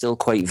that he's still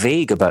quite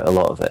vague about a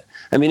lot of it.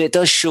 I mean, it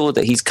does show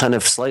that he's kind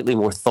of slightly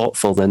more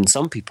thoughtful than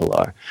some people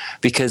are,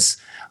 because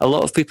a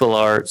lot of people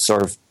are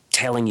sort of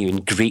telling you in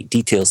great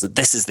details that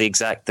this is the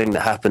exact thing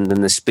that happened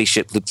and the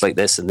spaceship looked like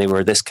this and they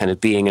were this kind of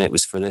being and it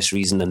was for this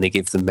reason and they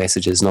gave them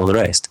messages and all the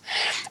rest.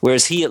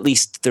 Whereas he, at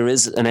least, there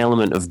is an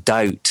element of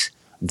doubt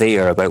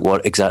there about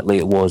what exactly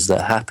it was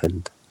that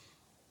happened.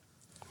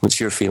 What's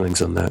your feelings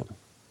on that?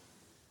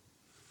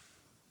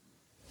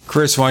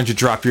 Chris, why don't you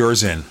drop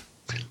yours in?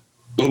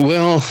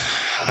 Well,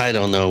 I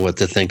don't know what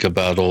to think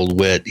about old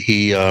Whit.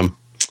 He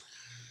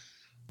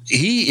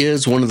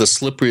is one of the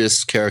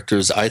slipperiest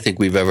characters I think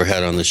we've ever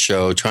had on the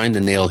show. Trying to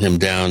nail him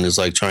down is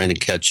like trying to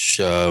catch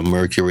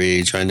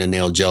Mercury, trying to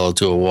nail Jello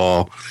to a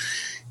wall.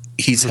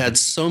 He's had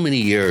so many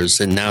years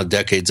and now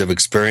decades of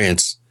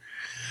experience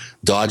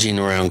dodging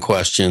around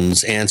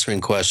questions,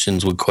 answering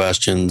questions with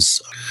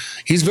questions.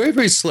 He's very,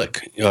 very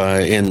slick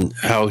in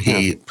how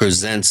he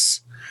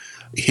presents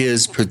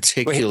his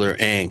particular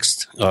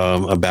angst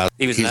about.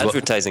 He was an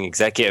advertising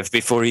executive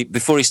before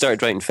he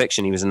started writing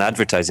fiction. He was an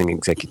advertising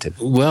executive.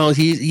 Well,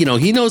 he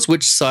knows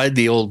which side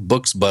the old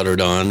book's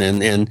buttered on,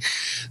 and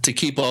to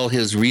keep all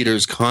his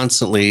readers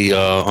constantly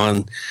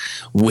on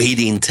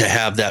waiting to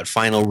have that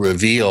final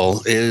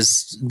reveal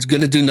is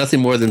going to do nothing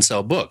more than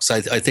sell books.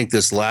 I think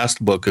this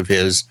last book of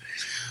his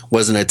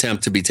was an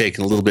attempt to be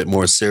taken a little bit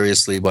more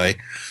seriously by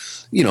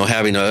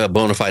having a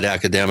bona fide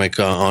academic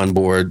on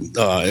board.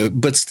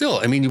 But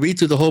still, I mean, you read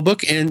through the whole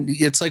book and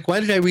it's like,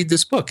 why did I read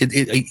this book?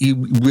 You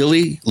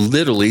really,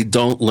 literally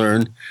don't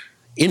learn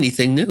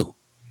anything new.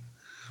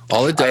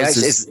 All it does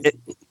is...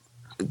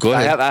 Go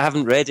ahead. I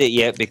haven't read it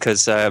yet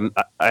because I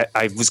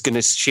was going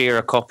to share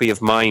a copy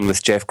of mine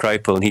with Jeff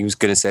Kripal and he was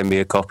going to send me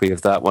a copy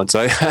of that one. So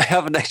I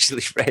haven't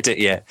actually read it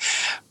yet.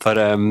 But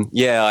I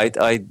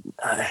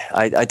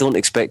don't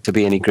expect to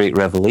be any great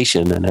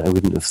revelation, and I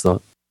wouldn't have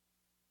thought.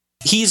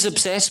 He's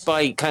obsessed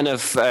by kind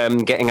of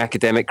getting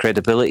academic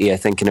credibility, I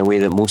think, in a way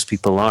that most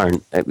people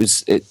aren't.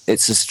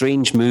 It's a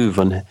strange move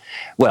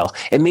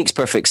it makes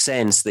perfect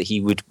sense that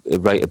he would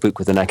write a book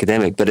with an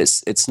academic, but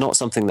it's not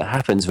something that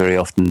happens very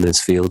often in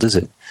this field, is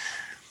it?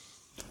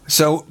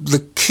 So the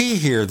key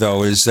here,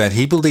 though, is that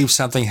he believes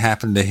something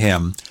happened to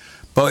him.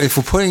 But if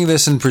we're putting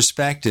this in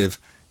perspective,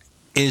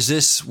 is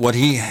this what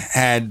he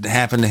had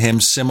happened to him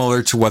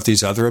similar to what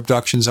these other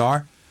abductions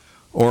are?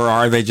 Or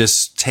are they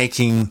just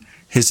taking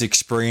his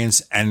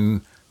experience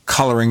and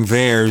coloring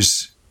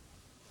theirs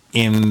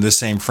in the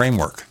same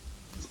framework?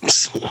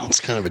 It's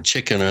kind of a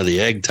chicken or the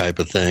egg type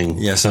of thing.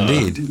 Yes,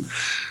 indeed.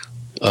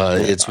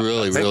 It's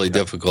really, really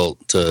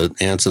difficult to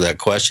answer that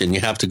question.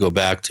 You have to go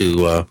back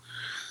to,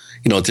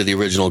 to the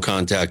original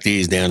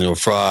contactees, Daniel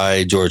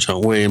Fry, George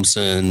Hunt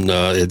Williamson,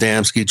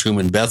 Adamski,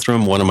 Truman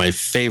Bethram, one of my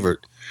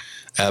favorite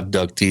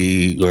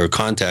abductee or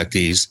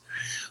contactees,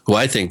 who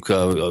I think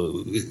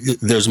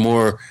there's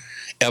more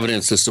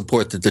evidence to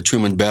support that the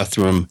Truman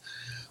Bethram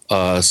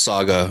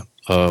saga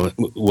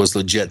was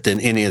legit than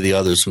any of the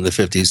others from the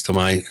 50s to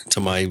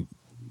my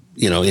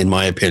in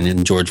my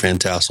opinion, George Van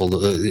Tassel,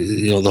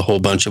 the whole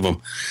bunch of them.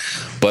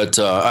 But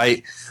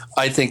I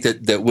think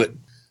that what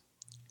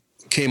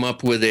came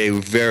up with a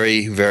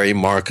very, very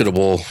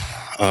marketable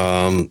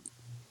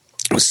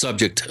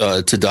subject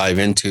to dive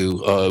into,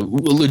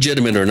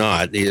 legitimate or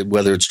not,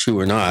 whether it's true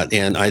or not.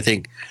 And I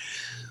think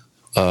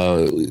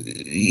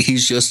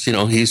he's just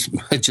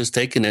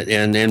taken it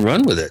and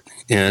run with it.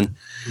 And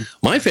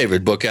my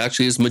favorite book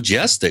actually is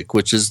Majestic,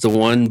 which is the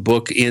one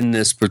book in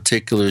this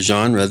particular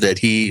genre that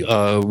he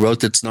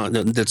wrote that's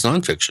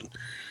nonfiction,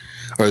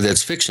 or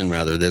that's fiction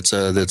rather, that's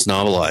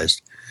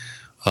novelized.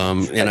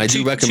 And I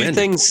do recommend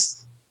it.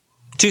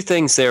 Two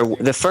things there.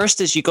 The first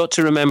is you got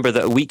to remember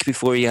that a week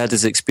before he had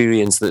his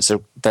experience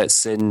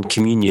that's in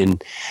Communion,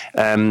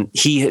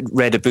 he had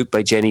read a book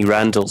by Jenny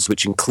Randalls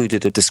which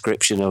included a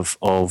description of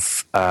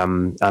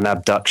an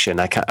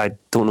abduction. I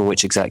don't know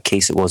which exact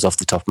case it was off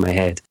the top of my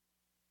head.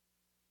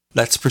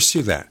 Let's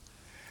pursue that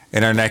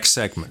in our next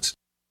segment.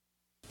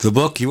 The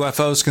book,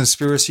 UFOs,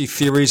 Conspiracy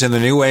Theories in the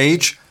New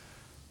Age,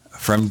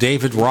 from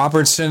David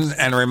Robertson.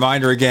 And a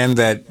reminder again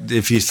that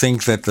if you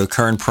think that the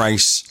current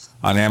price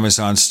on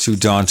Amazon's too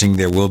daunting,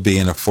 there will be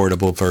an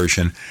affordable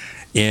version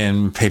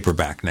in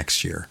paperback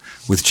next year.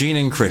 With Gene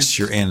and Chris,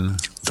 you're in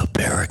the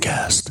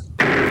Paracast.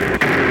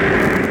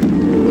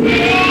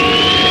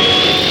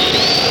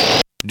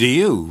 Do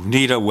you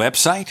need a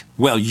website?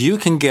 Well, you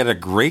can get a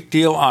great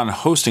deal on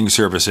hosting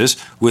services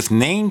with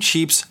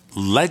Namecheap's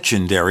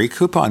legendary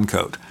coupon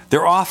code.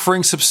 They're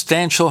offering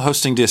substantial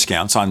hosting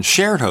discounts on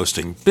shared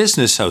hosting,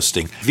 business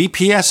hosting,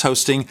 VPS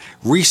hosting,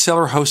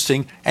 reseller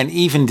hosting, and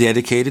even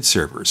dedicated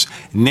servers.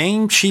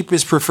 Namecheap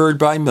is preferred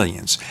by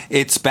millions.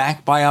 It's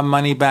backed by a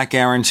money-back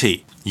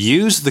guarantee.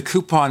 Use the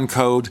coupon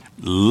code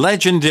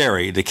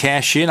LEGENDARY to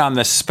cash in on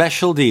the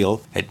special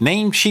deal at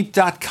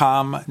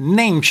Namecheap.com,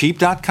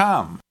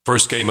 Namecheap.com.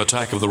 First came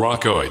Attack of the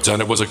Rockoids,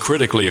 and it was a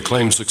critically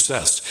acclaimed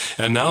success.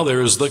 And now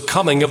there's The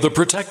Coming of the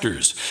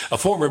Protectors. A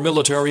former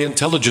military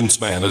intelligence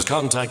man is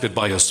contacted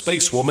by a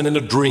space woman in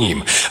a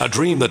dream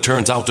that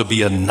turns out to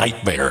be a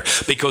nightmare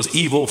because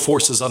evil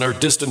forces on our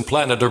distant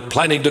planet are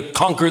planning to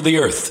conquer the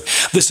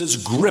Earth. This is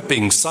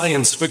gripping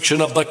science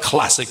fiction of the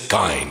classic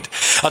kind.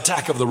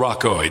 Attack of the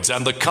Rockoids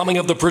and The Coming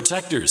of the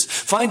Protectors.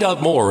 Find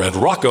out more at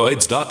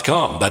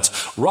rockoids.com. That's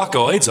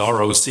Rockoids,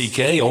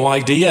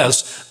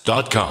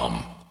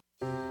 ROCKOIDS.com.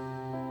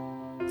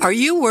 Are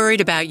you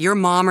worried about your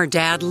mom or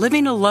dad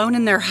living alone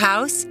in their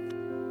house?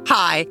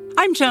 Hi,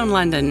 I'm Joan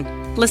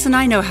London. Listen,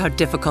 I know how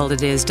difficult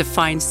it is to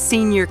find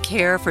senior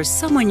care for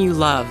someone you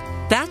love.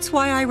 That's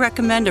why I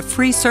recommend a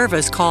free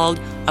service called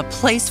A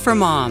Place for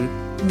Mom.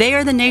 They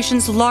are the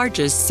nation's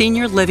largest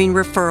senior living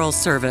referral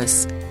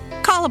service.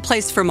 Call A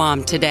Place for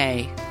Mom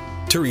today.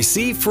 To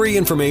receive free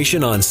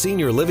information on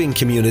senior living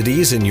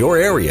communities in your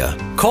area,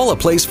 call A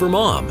Place for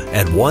Mom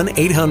at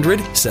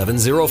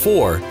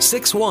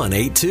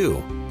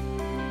 1-800-704-6182.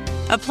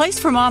 A Place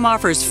for Mom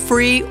offers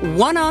free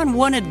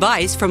one-on-one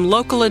advice from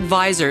local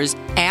advisors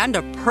and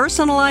a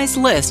personalized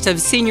list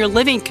of senior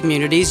living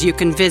communities you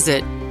can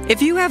visit.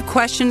 If you have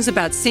questions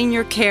about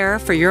senior care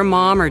for your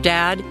mom or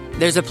dad,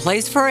 there's a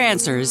place for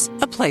answers,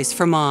 A Place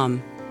for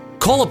Mom.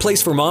 Call A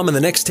Place for Mom in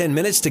the next 10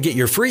 minutes to get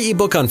your free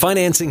ebook on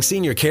financing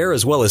senior care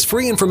as well as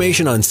free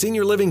information on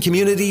senior living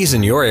communities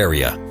in your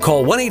area.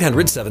 Call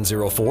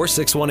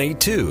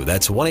 1-800-704-6182.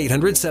 That's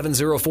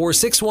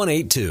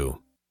 1-800-704-6182.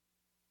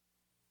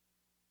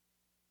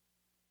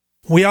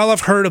 We all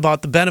have heard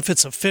about the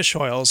benefits of fish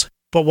oils,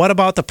 but what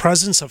about the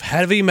presence of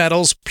heavy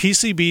metals,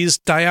 PCBs,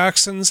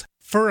 dioxins,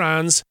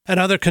 furans,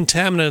 and other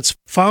contaminants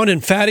found in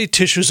fatty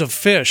tissues of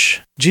fish?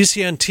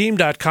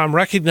 GCNteam.com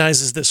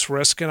recognizes this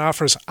risk and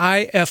offers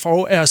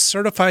IFOS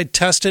certified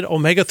tested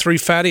omega-3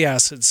 fatty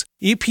acids.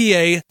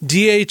 EPA,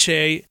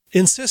 DHA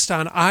insist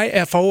on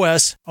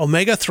IFOS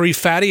omega-3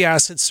 fatty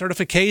acid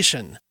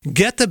certification.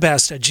 Get the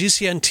best at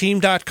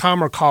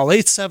GCNteam.com or call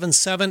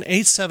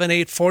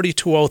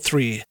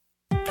 877-878-4203.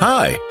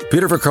 Hi,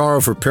 Peter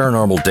Vaccaro for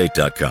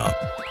ParanormalDate.com.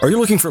 Are you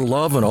looking for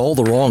love in all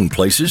the wrong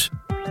places?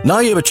 Now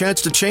you have a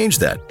chance to change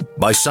that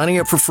by signing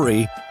up for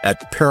free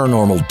at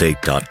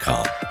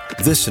ParanormalDate.com.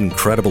 This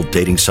incredible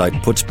dating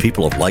site puts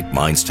people of like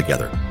minds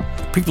together.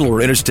 People who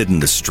are interested in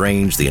the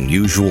strange, the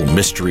unusual,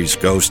 mysteries,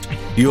 ghosts,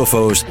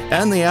 UFOs,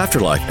 and the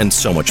afterlife, and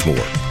so much more.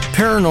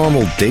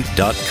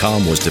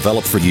 ParanormalDate.com was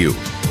developed for you,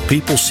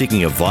 people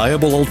seeking a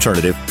viable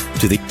alternative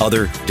to the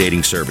other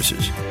dating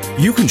services.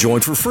 You can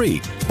join for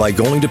free by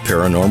going to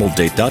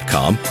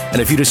ParanormalDate.com,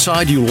 and if you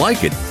decide you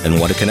like it and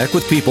want to connect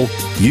with people,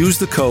 use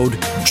the code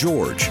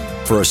GEORGE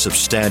for a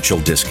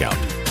substantial discount.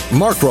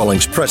 Mark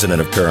Rawlings,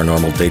 president of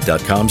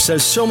ParanormalDate.com,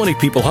 says so many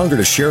people hunger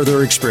to share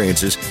their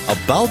experiences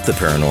about the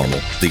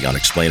paranormal, the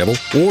unexplainable,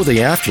 or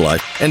the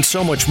afterlife, and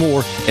so much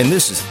more, and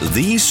this is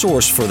the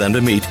source for them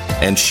to meet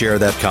and share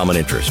that common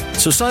interest.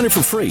 So sign up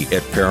for free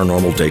at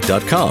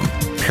ParanormalDate.com,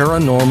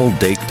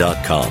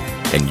 ParanormalDate.com,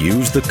 and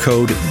use the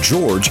code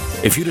GEORGE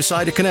if you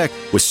decide to connect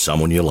with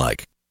someone you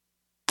like.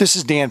 This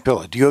is Dan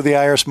Pilla. Do you owe the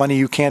IRS money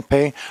you can't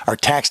pay? Are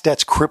tax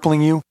debts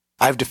crippling you?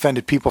 I've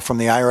defended people from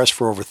the IRS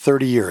for over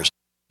 30 years.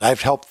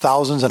 I've helped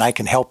thousands, and I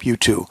can help you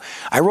too.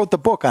 I wrote the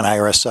book on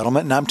IRS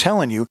settlement, and I'm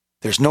telling you,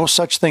 there's no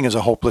such thing as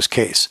a hopeless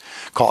case.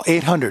 Call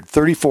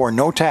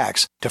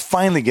 800-34-NO-TAX to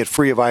finally get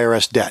free of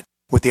IRS debt.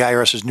 With the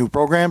IRS's new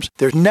programs,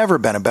 there's never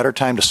been a better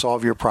time to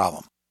solve your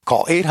problem.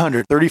 Call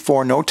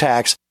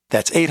 800-34-NO-TAX.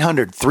 That's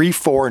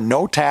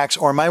 800-34-NO-TAX,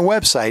 or my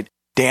website,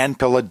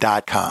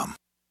 danpilla.com.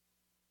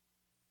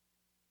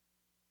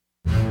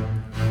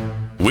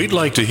 We'd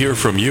like to hear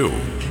from you.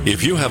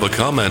 If you have a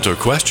comment or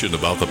question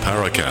about the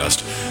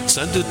Paracast,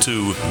 send it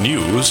to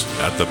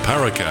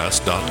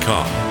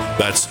news@theparacast.com.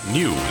 That's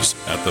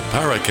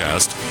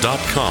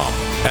news@theparacast.com.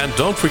 And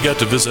don't forget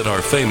to visit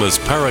our famous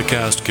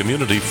Paracast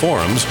community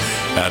forums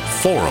at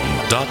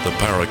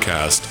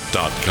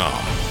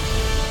forum.theparacast.com.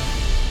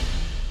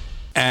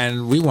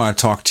 And we want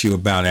to talk to you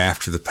about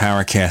After the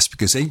Paracast,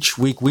 because each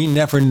week we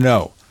never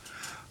know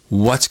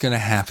what's going to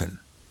happen.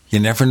 You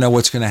never know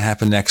what's going to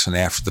happen next on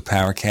After the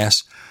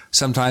Paracast.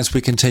 Sometimes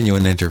we continue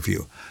an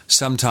interview.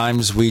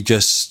 Sometimes we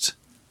just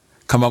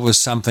come up with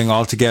something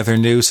altogether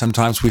new.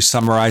 Sometimes we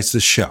summarize the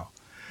show.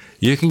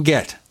 You can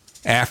get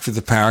After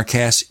the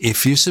Paracast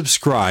if you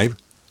subscribe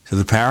to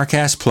the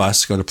Paracast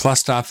Plus. Go to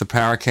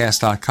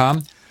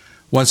plus.theparacast.com.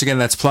 Once again,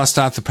 that's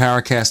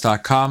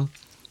plus.theparacast.com.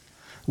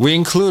 We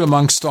include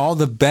amongst all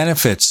the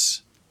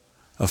benefits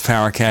of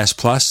Paracast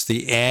Plus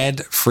the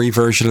ad-free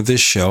version of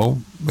this show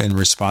in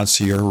response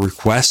to your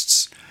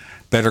requests,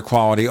 better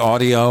quality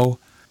audio,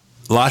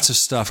 lots of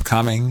stuff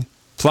coming,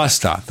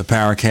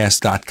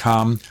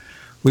 plus.theparacast.com.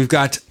 We've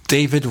got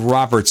David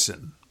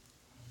Robertson.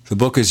 The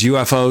book is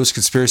UFOs,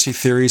 Conspiracy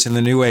Theories in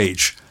the New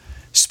Age.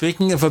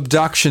 Speaking of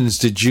abductions,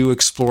 did you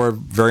explore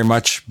very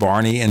much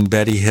Barney and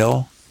Betty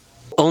Hill?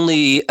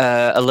 Only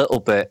a little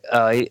bit.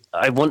 I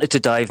wanted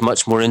to dive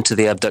much more into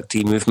the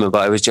abductee movement,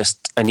 but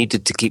I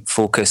needed to keep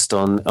focused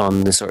on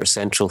the sort of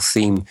central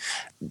theme.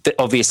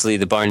 Obviously,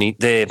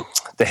 the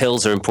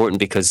Hills are important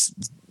because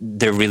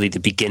they're really the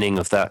beginning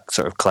of that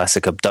sort of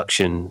classic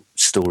abduction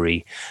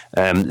story.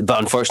 But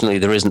unfortunately,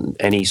 there isn't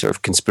any sort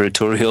of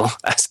conspiratorial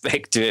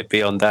aspect to it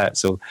beyond that.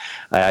 So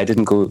I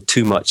didn't go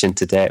too much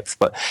into depth.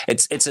 But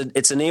it's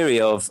an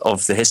area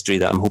of the history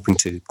that I'm hoping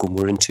to go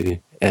more into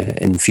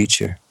in the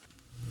future.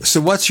 So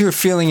what's your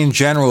feeling in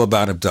general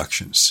about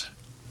abductions?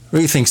 What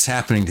do you think's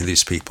happening to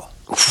these people?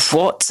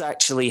 What's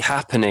actually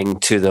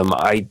happening to them,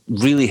 I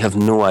really have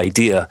no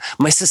idea.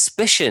 My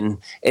suspicion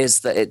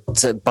is that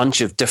it's a bunch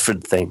of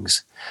different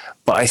things.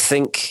 But I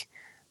think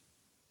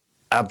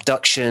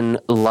abduction,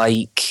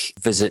 like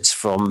visits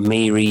from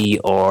Mary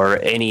or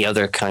any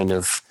other kind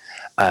of,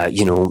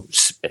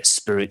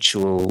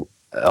 spiritual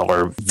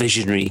or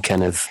visionary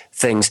kind of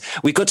things,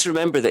 we've got to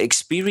remember that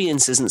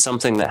experience isn't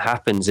something that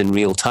happens in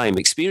real time.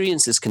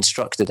 Experience is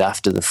constructed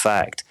after the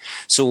fact.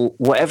 So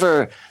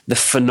whatever the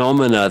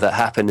phenomena that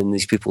happen in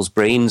these people's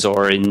brains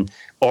or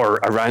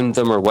around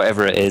them or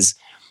whatever it is,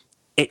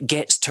 it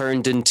gets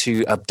turned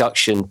into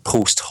abduction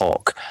post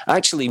hoc.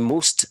 Actually,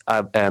 most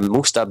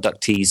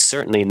abductees,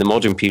 certainly in the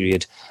modern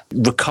period,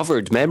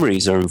 recovered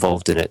memories are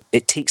involved in it.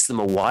 It takes them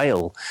a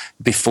while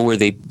before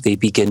they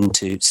begin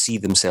to see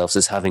themselves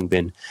as having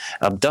been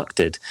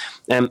abducted.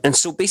 And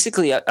so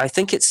basically, I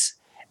think it's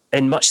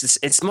much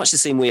the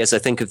same way as I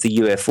think of the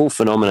UFO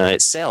phenomena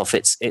itself.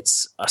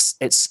 It's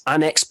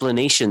an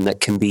explanation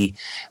that can be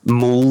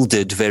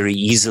molded very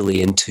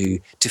easily to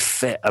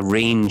fit a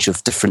range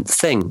of different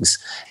things.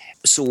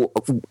 So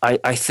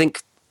I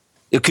think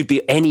it could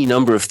be any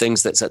number of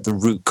things that's at the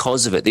root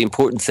cause of it. The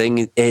important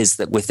thing is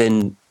that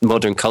within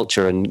modern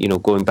culture and,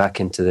 going back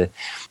into the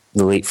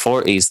late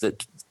 40s,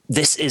 that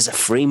this is a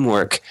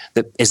framework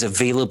that is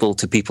available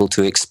to people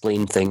to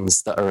explain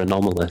things that are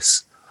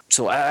anomalous.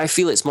 So I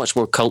feel it's much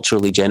more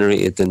culturally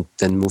generated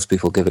than most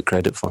people give it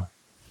credit for.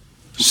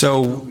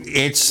 So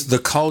it's the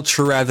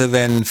culture rather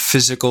than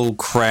physical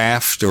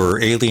craft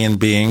or alien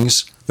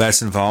beings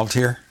that's involved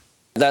here?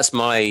 That's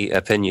my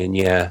opinion,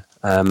 yeah.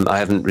 I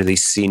haven't really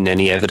seen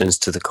any evidence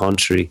to the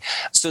contrary.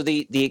 So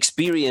the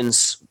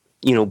experience,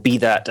 be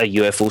that a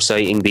UFO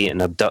sighting, be it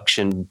an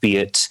abduction, be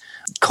it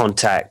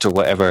contact or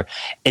whatever,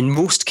 in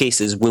most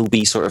cases will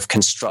be sort of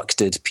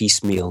constructed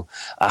piecemeal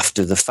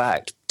after the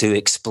fact to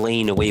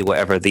explain away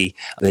whatever the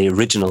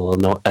original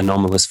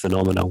anomalous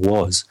phenomena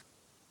was.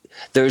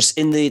 There's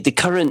in the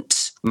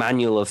current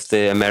manual of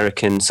the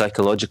American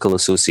Psychological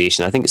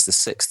Association, I think it's the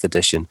 6th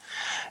edition,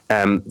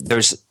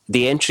 there's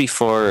the entry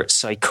for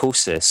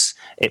psychosis.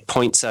 It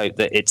points out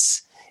that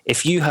it's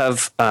if you're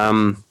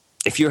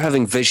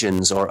having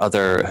visions or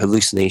other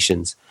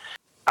hallucinations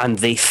and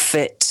they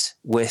fit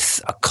with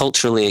a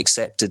culturally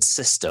accepted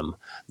system,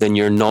 then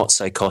you're not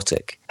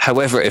psychotic.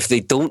 However, if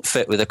they don't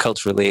fit with a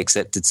culturally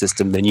accepted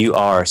system, then you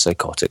are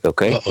psychotic,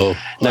 okay? Uh-oh,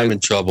 now, I'm in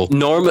trouble.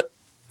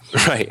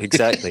 Right,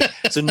 exactly.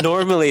 So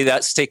normally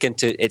it's taken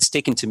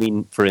to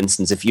mean, for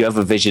instance, if you have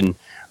a vision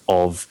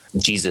of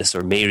Jesus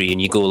or Mary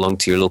and you go along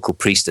to your local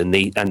priest and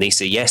they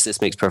say, yes, this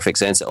makes perfect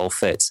sense, it all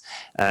fits,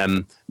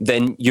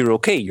 then you're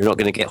okay. You're not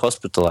going to get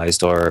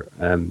hospitalized or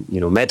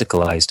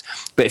medicalized.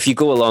 But if you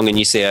go along and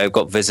you say, I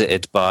got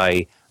visited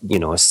by a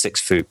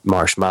 6-foot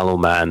marshmallow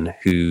man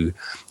who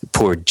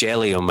poured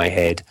jelly on my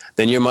head,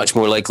 then you're much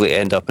more likely to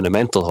end up in a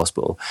mental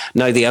hospital.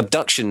 Now, the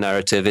abduction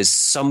narrative is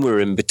somewhere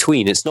in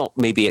between. It's not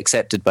maybe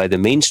accepted by the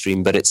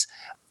mainstream, but it's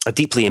a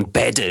deeply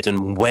embedded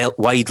and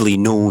widely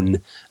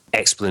known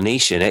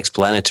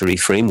explanatory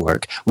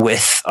framework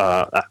with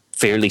a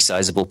fairly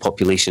sizable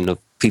population of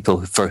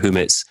people for whom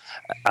it's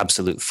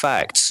absolute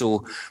fact.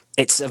 So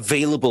it's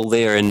available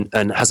there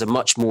and has a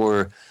much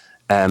more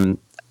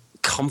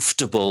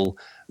comfortable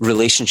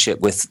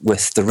relationship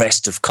with the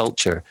rest of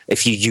culture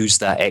if you use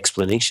that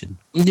explanation.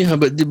 Yeah,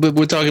 but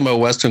we're talking about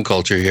Western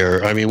culture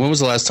here. I mean, when was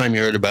the last time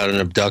you heard about an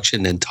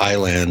abduction in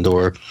Thailand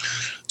or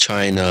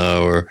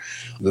China or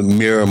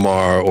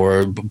Myanmar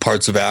or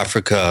parts of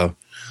Africa?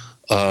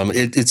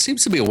 It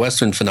seems to be a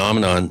Western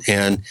phenomenon,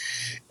 and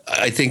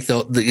I think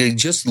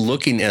just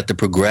looking at the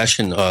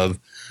progression of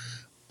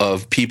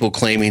people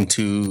claiming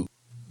to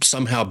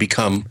somehow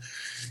become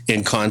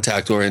in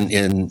contact or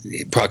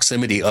in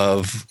proximity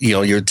of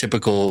your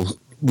typical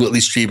Whitley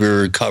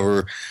Strieber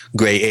cover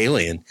gray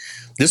alien.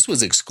 This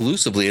was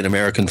exclusively an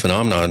American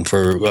phenomenon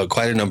for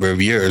quite a number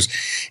of years,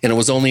 and it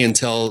was only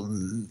until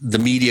the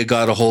media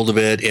got a hold of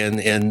it and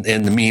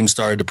the meme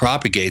started to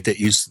propagate that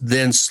you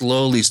then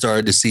slowly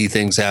started to see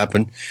things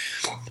happen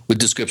with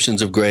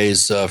descriptions of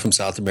grays from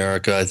South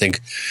America. I think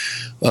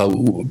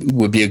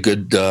would be a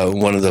good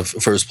one of the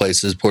first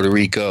places, Puerto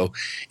Rico,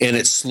 and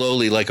it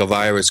slowly, like a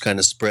virus, kind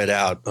of spread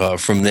out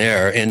from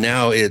there, and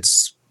now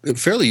it's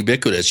fairly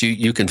ubiquitous.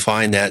 You can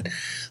find that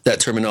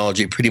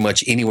terminology pretty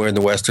much anywhere in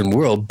the Western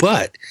world,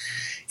 but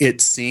it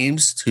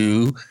seems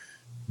to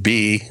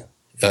be,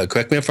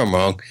 correct me if I'm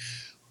wrong,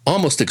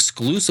 almost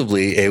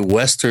exclusively a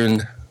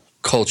Western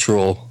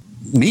cultural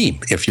meme,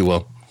 if you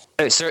will.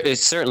 It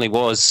certainly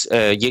was.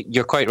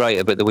 You're quite right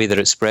about the way that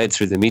it spread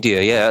through the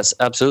media. Yeah,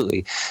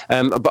 absolutely.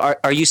 But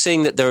are you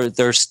saying that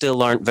there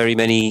still aren't very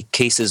many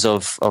cases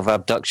of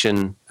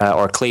abduction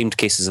or claimed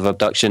cases of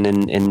abduction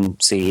in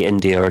say,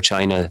 India or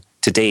China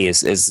today? Is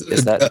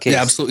that the case?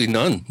 Absolutely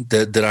none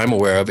that I'm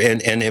aware of.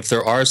 And if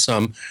there are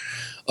some,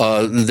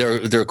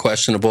 they're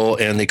questionable,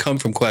 and they come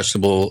from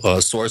questionable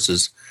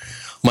sources.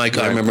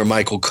 I remember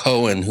Michael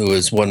Cohen, who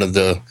is one of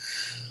those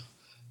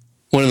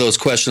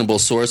questionable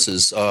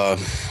sources.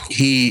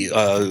 He,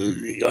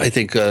 I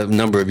think, a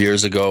number of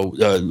years ago,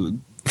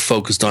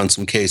 focused on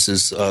some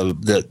cases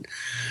that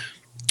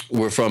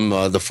were from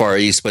the Far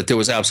East, but there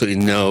was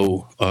absolutely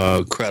no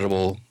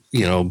credible,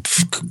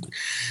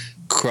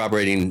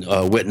 corroborating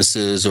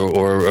witnesses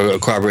or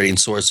corroborating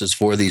sources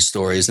for these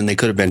stories, and they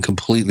could have been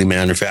completely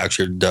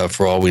manufactured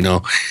for all we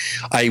know.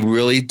 I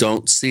really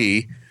don't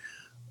see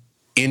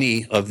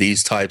any of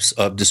these types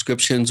of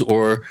descriptions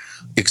or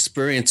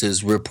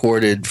experiences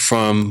reported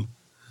from,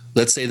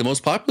 let's say, the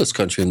most populous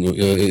country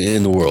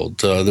in the world.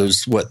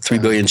 There's 3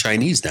 billion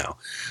Chinese now.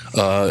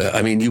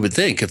 I mean, you would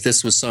think if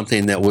this was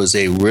something that was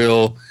a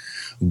real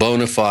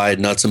bona fide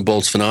nuts and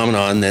bolts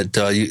phenomenon, that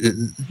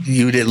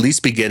you'd at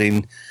least be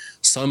getting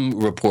some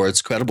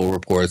reports, credible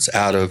reports,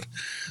 out of,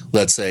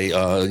 let's say,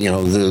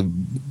 the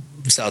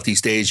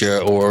Southeast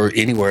Asia or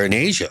anywhere in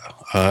Asia,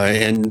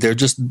 and there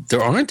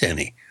aren't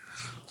any.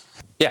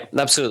 Yeah,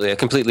 absolutely. I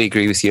completely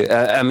agree with you.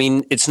 I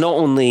mean, it's not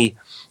only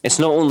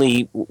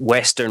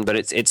Western, but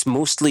it's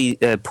mostly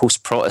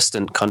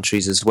post-Protestant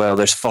countries as well.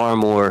 There's far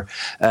more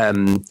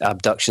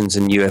abductions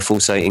and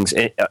UFO sightings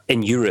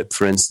in Europe,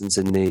 for instance,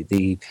 in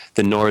the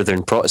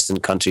northern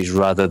Protestant countries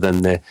rather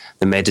than the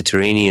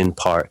Mediterranean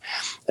part.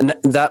 And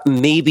that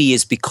maybe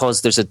is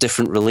because there's a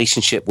different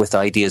relationship with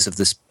ideas of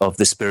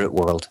the spirit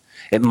world.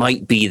 It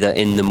might be that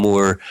in the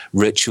more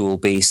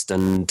ritual-based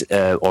and,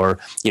 or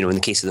in the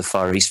case of the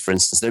Far East, for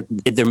instance,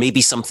 there may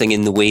be something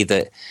in the way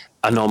that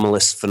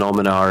anomalous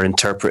phenomena are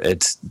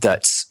interpreted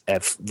that's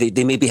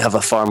they maybe have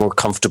a far more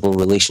comfortable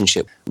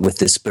relationship with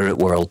the spirit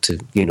world, to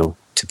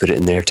put it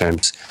in their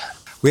terms.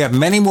 We have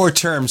many more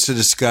terms to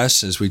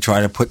discuss as we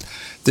try to put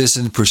this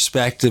in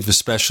perspective,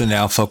 especially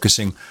now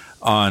focusing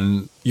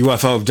on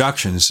UFO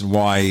abductions and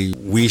why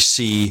we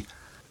see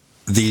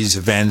these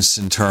events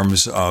in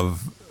terms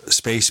of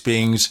space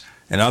beings,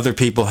 and other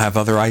people have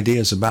other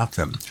ideas about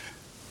them.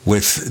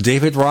 With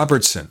David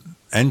Robertson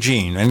and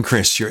Gene and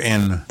Chris, you're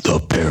in the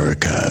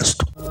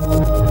Paracast.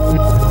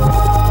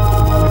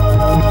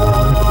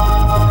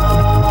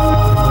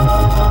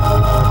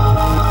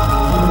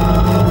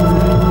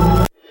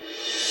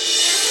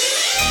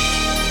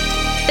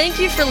 Thank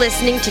you for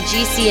listening to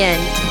GCN.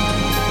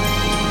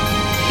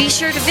 Be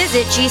sure to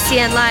visit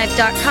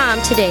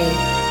GCNlive.com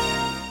today.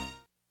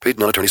 Paid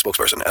non-attorney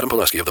spokesperson Adam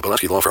Pulaski of the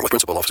Pulaski Law Firm with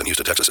principal office in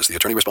Houston, Texas is the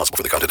attorney responsible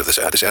for the content of this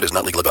ad. This ad is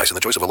not legal advice, and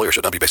the choice of a lawyer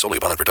should not be based solely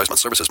upon advertisement.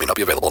 Services may not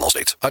be available in all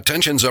states.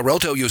 Attention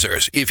Xarelto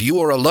users. If you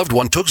or a loved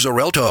one took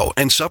Xarelto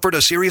and suffered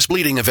a serious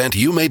bleeding event,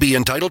 you may be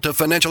entitled to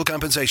financial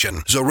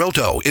compensation.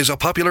 Xarelto is a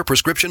popular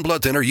prescription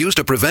blood thinner used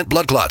to prevent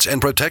blood clots and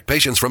protect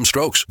patients from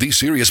strokes. These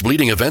serious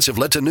bleeding events have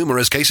led to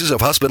numerous cases of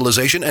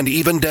hospitalization and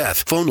even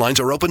death. Phone lines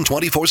are open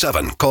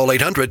 24/7. Call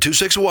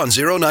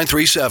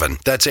 800-261-0937.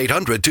 That's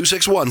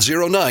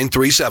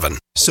 800-261-0937.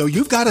 So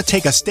you've got to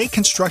take a state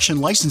construction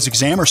license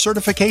exam or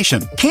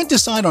certification. Can't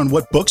decide on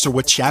what books or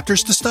what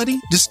chapters to study?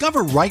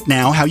 Discover right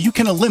now how you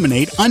can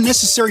eliminate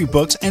unnecessary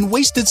books and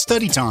wasted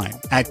study time.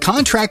 At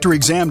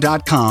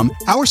contractorexam.com,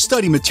 our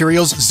study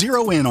materials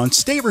zero in on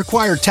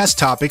state-required test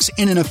topics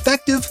in an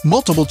effective,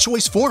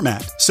 multiple-choice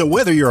format. So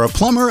whether you're a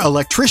plumber,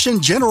 electrician,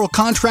 general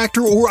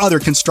contractor, or other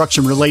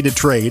construction-related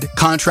trade,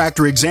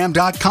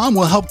 contractorexam.com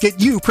will help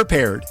get you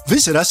prepared.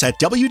 Visit us at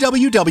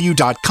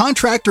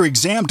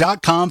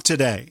www.contractorexam.com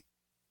today.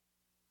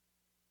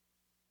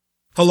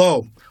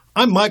 Hello,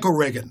 I'm Michael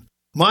Reagan.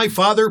 My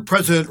father,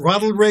 President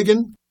Ronald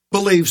Reagan,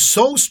 believed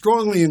so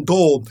strongly in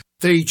gold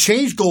that he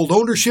changed gold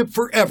ownership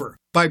forever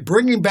by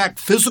bringing back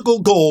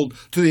physical gold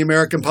to the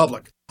American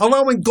public,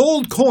 allowing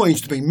gold coins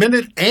to be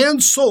minted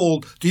and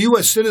sold to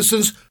U.S.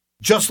 citizens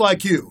just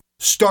like you,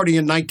 starting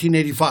in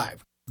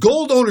 1985.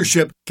 Gold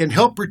ownership can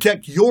help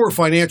protect your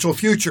financial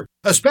future,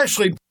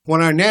 especially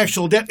when our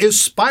national debt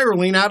is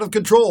spiraling out of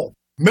control.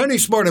 Many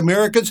smart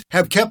Americans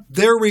have kept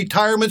their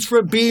retirements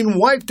from being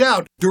wiped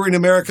out during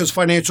America's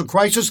financial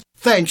crisis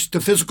thanks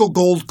to physical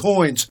gold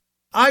coins.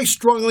 I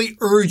strongly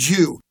urge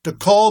you to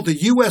call the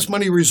U.S.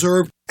 Money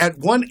Reserve at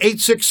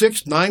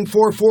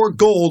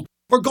 1-866-944-GOLD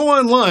or go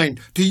online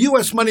to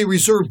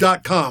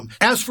usmoneyreserve.com.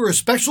 Ask for a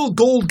special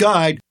gold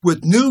guide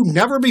with new,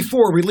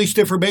 never-before-released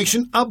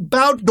information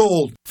about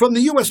gold from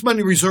the U.S.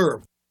 Money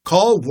Reserve.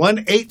 Call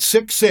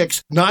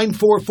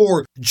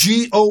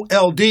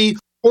 1-866-944-GOLD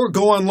or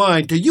go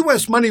online to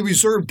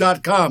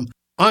usmoneyreserve.com.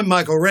 I'm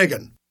Michael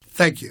Reagan.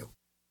 Thank you.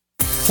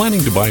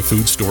 Planning to buy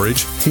food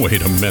storage?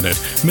 Wait a minute.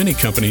 Many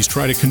companies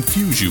try to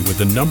confuse you with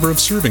the number of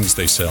servings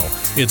they sell.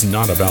 It's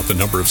not about the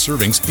number of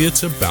servings,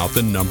 it's about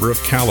the number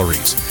of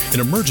calories. In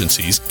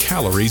emergencies,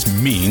 calories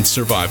mean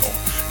survival.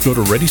 Go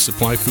to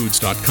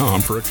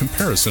ReadySupplyFoods.com for a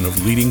comparison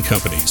of leading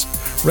companies.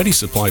 Ready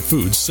Supply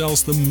Foods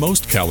sells the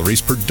most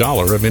calories per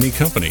dollar of any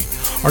company.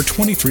 Our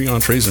 23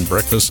 entrees and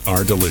breakfasts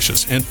are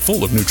delicious and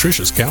full of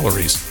nutritious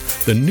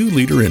calories. The new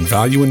leader in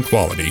value and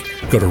quality.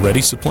 Go to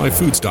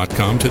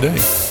ReadySupplyFoods.com today.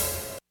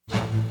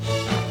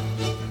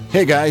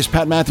 Hey guys,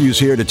 Pat Matthews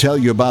here to tell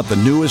you about the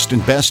newest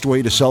and best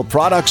way to sell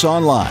products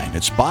online.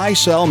 It's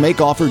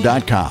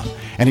buysellmakeoffer.com,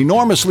 an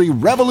enormously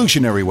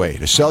revolutionary way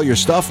to sell your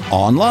stuff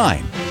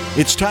online.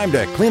 It's time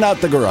to clean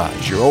out the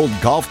garage, your old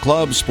golf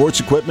clubs, sports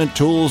equipment,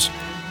 tools,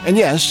 and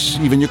yes,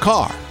 even your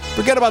car.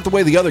 Forget about the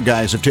way the other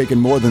guys have taken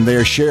more than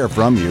their share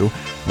from you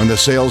when the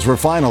sales were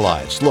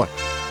finalized. Look,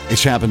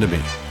 it's happened to me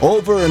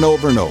over and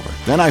over and over.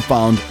 Then I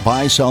found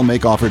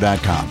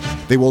buysellmakeoffer.com.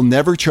 They will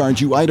never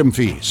charge you item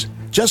fees.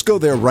 Just go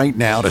there right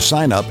now to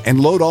sign up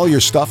and load all your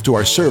stuff to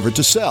our server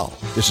to sell.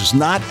 This is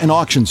not an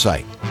auction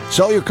site.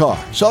 Sell your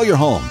car, sell your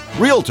home.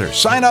 Realtor,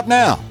 sign up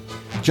now.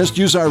 Just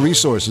use our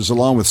resources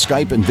along with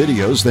Skype and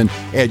videos, then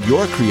add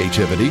your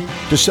creativity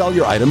to sell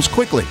your items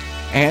quickly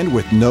and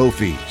with no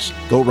fees.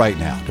 Go right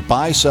now to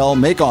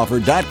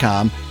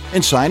buysellmakeoffer.com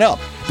and sign up.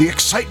 The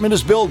excitement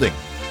is building.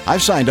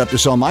 I've signed up to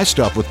sell my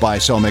stuff with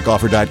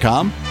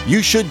buysellmakeoffer.com.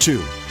 You should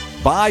too.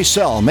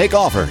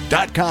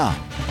 buysellmakeoffer.com.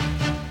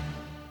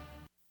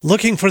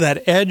 Looking for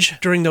that edge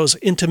during those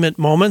intimate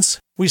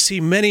moments? We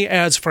see many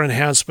ads for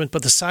enhancement,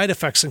 but the side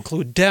effects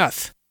include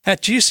death.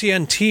 At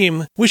GCN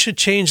Team, we should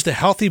change the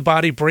Healthy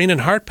Body, Brain, and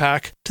Heart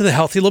Pack to the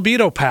Healthy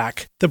Libido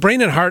Pack. The brain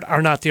and heart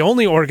are not the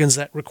only organs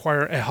that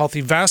require a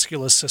healthy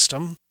vascular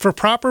system. For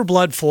proper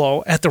blood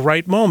flow at the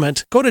right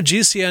moment, go to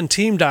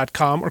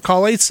GCNteam.com or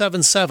call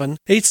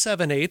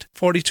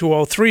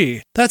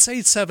 877-878-4203. That's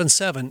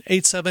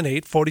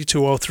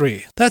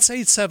 877-878-4203. That's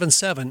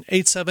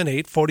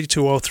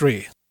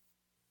 877-878-4203.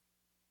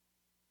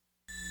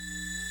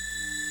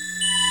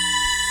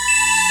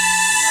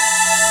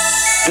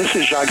 This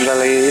is Jacques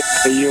Vallée.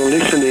 You're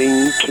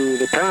listening to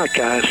the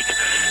Paracast,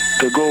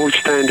 the gold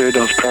standard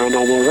of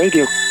paranormal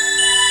radio.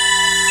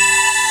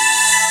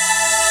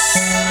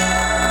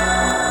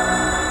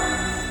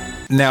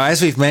 Now,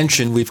 as we've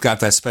mentioned, we've got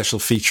that special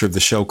feature of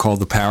the show called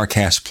the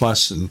Paracast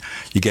Plus, and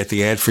you get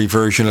the ad-free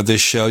version of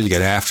this show. You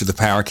get After the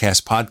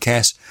Paracast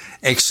podcast,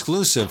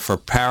 exclusive for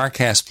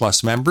Paracast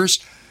Plus members.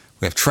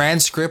 We have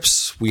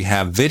transcripts, we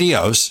have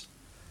videos,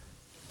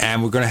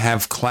 and we're going to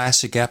have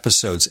classic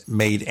episodes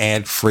made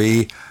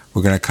ad-free.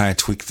 We're going to kind of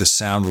tweak the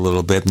sound a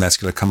little bit, and that's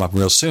going to come up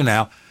real soon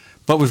now.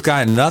 But we've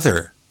got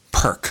another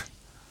perk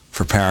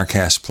for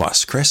Paracast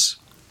Plus. Chris?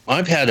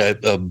 I've had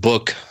a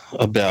book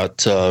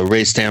about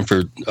Ray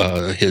Stanford,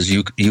 his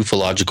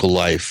ufological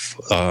life,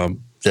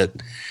 that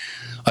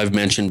I've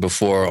mentioned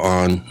before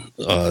on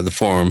the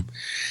forum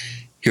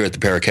here at the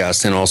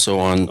Paracast and also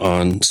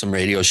on some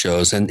radio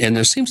shows. And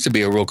there seems to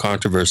be a real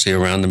controversy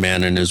around the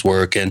man and his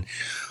work. And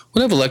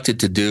what I've elected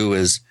to do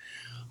is,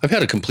 I've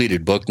had a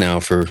completed book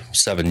now for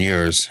 7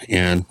 years,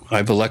 and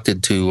I've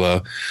elected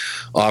to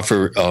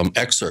offer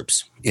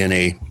excerpts in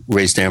a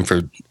Ray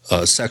Stanford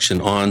section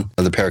on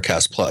the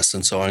Paracast Plus.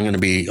 And so I'm going to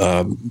be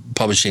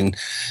publishing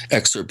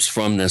excerpts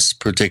from this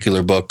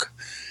particular book.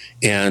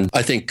 And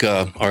I think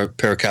our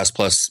Paracast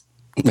Plus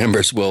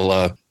members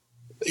will,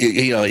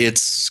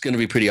 it's going to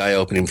be pretty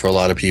eye-opening for a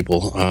lot of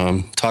people.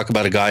 Talk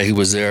about a guy who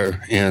was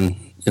there in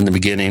the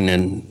beginning,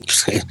 and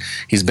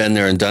he's been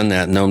there and done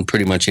that, known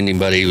pretty much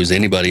anybody who's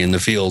anybody in the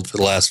field for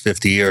the last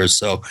 50 years.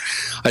 So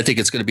I think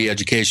it's going to be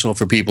educational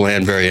for people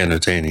and very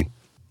entertaining.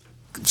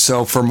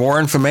 So for more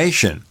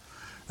information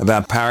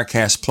about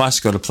Paracast Plus,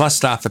 go to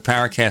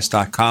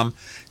plus.theparacast.com,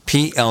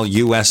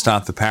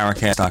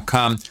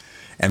 plus.theparacast.com,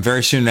 and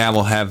very soon now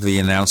we'll have the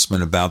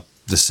announcement about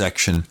the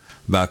section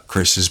about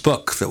Chris's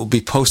book that will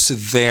be posted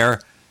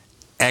there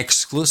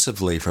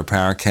exclusively for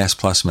Paracast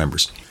Plus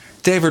members.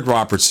 David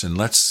Robertson,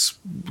 let's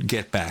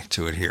get back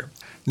to it here.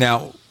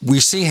 Now, we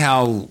see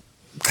how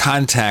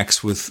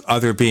contacts with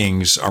other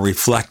beings are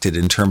reflected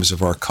in terms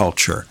of our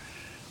culture.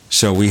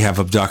 So we have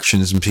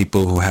abductions, and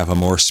people who have a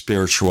more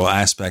spiritual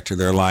aspect to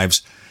their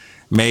lives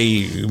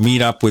may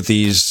meet up with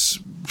these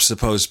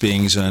supposed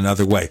beings in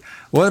another way.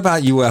 What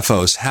about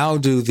UFOs? How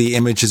do the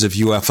images of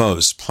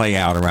UFOs play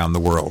out around the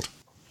world?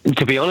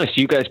 To be honest,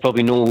 you guys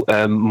probably know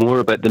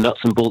more about the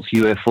nuts and bolts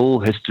UFO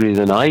history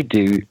than I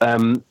do.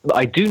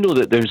 I do know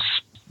that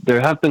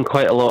there have been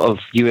quite a lot of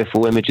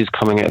UFO images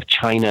coming out of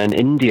China and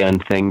India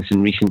and things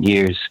in recent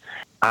years.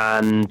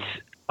 And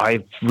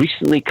I've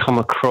recently come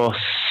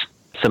across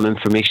some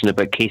information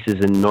about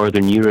cases in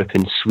Northern Europe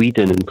and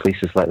Sweden and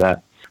places like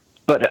that.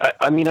 But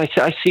I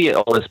see it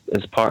all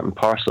as part and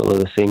parcel of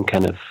the same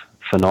kind of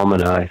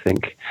phenomena, I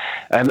think.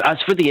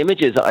 As for the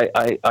images,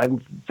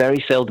 I'm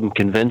very seldom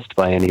convinced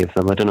by any of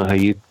them. I don't know how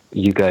you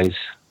guys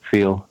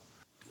feel.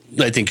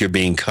 I think you're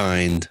being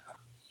kind.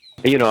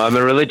 I'm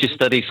a religious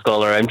studies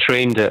scholar. I'm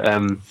trained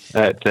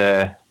at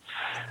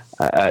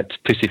at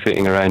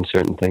pussyfooting around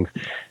certain things.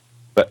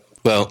 But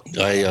well,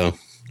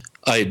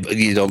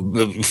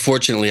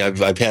 fortunately,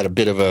 I've had a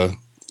bit of a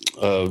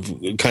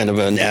kind of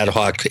an ad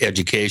hoc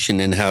education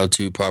in how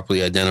to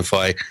properly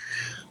identify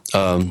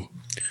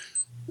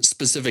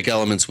specific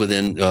elements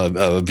within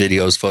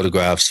videos,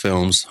 photographs,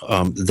 films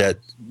that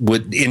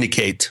would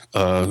indicate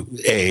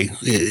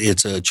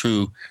it's a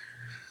true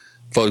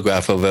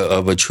photograph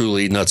of a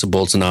truly nuts and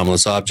bolts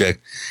anomalous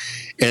object,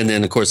 and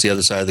then of course the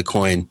other side of the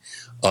coin,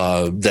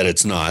 that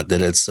it's not,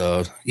 that it's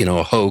a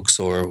hoax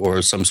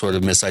or some sort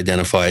of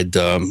misidentified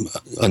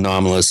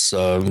anomalous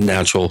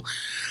natural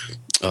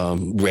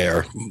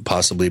rare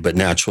possibly but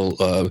natural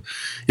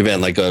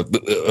event. Like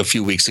a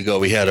few weeks ago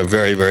we had a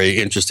very, very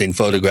interesting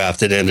photograph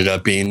that ended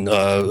up being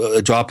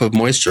a drop of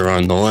moisture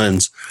on the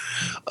lens.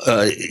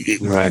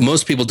 Right.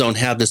 Most people don't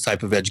have this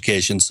type of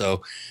education,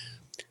 so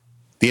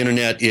the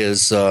internet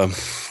is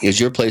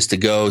your place to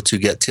go to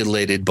get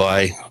titillated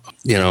by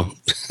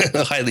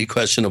highly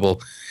questionable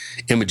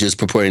images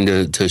purporting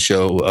to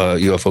show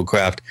UFO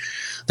craft.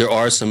 There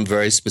are some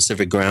very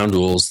specific ground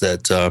rules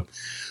that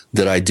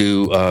I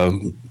do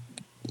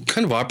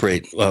kind of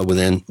operate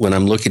within when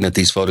I'm looking at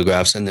these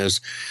photographs, and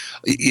there's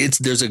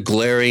a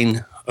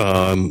glaring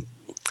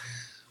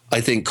I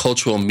think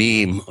cultural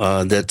meme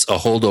that's a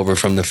holdover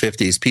from the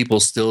 50s. People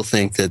still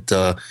think that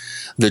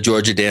the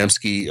George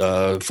Adamski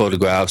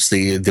photographs,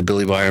 the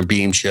Billy Byron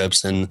beam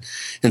ships, and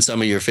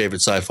some of your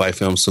favorite sci-fi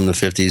films from the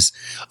 50s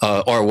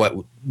are what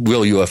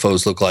real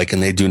UFOs look like,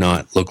 and they do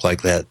not look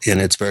like that. And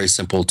it's very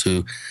simple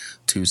to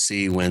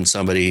see when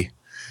somebody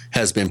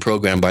has been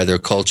programmed by their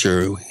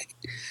culture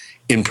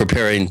in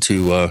preparing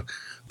to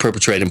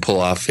perpetrate and pull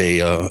off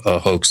a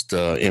hoaxed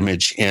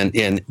image.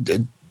 And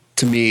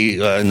to me,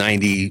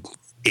 98%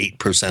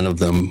 of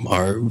them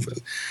are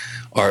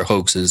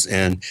hoaxes,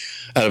 and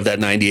out of that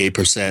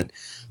 98%,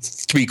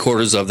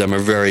 3/4 of them are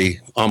very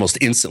almost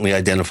instantly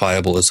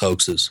identifiable as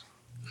hoaxes.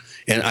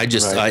 And I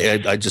just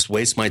I just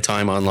waste my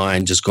time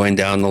online just going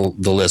down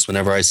the list.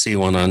 Whenever I see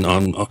one on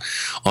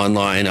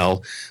online,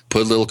 I'll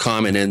put a little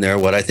comment in there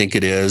what I think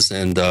it is,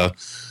 and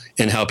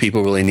how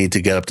people really need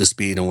to get up to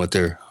speed on what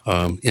they're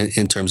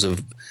in terms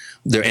of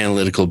their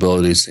analytical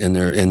abilities and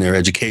their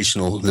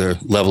educational, their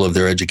level of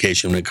their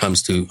education when it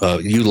comes to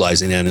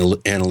utilizing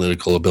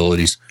analytical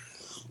abilities.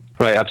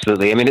 Right,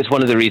 absolutely. I mean, it's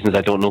one of the reasons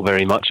I don't know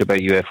very much about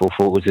UFO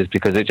photos is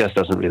because it just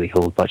doesn't really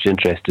hold much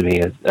interest to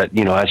me.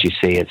 As you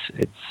say, it's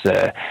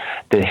the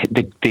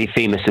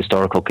famous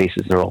historical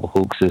cases are all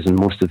hoaxes, and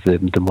most of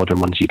the modern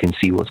ones you can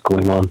see what's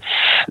going on.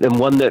 And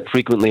one that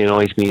frequently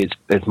annoys me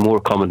is more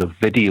common of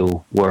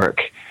video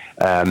work.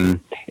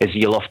 Is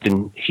you'll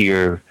often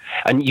hear,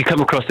 and you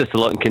come across this a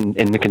lot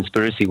in the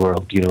conspiracy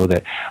world,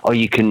 that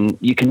you can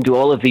do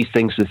all of these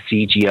things with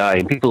CGI,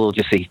 and people will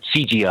just say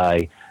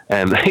CGI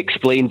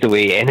explains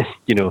away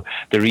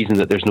the reason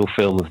that there's no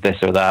film of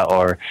this or that,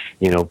 or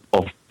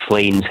of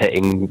planes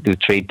hitting the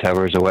trade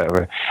towers or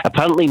whatever.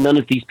 Apparently none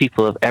of these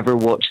people have ever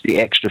watched the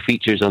extra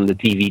features on the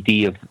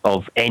DVD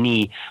of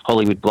any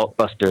Hollywood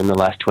blockbuster in the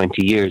last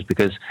 20 years,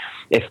 because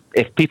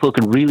if people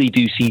can really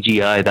do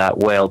CGI that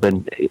well,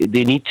 then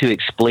they need to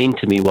explain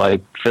to me why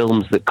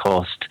films that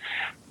cost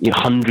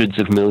hundreds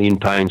of £1 million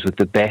with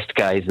the best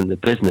guys in the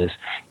business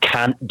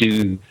can't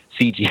do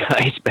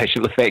CGI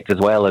special effects as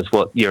well as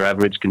what your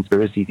average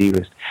conspiracy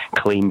theorist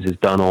claims is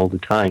done all the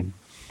time.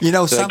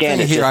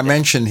 I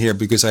mentioned here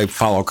because I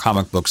follow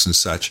comic books and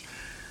such.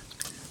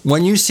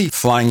 When you see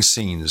flying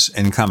scenes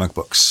in comic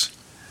books,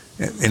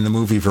 in the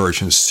movie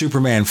versions,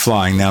 Superman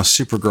flying, now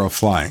Supergirl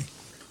flying,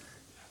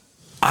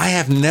 I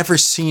have never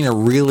seen a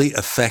really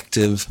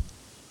effective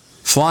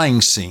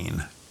flying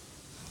scene,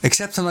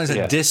 except sometimes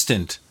a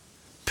distant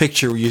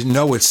picture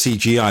where it's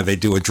CGI, they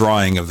do a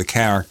drawing of the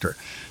character.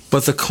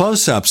 But the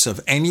close-ups of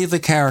any of the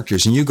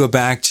characters, and you go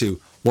back to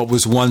what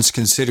was once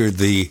considered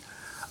the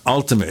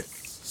ultimate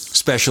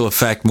special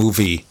effect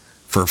movie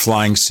for a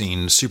flying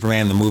scene,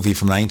 Superman the movie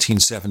from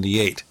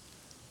 1978,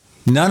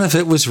 none of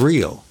it was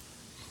real.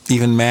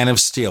 Even Man of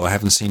Steel, I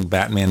haven't seen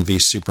Batman v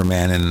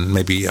Superman, and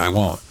maybe I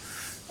won't.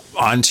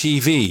 On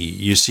TV,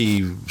 you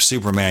see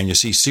Superman, you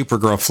see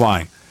Supergirl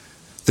flying.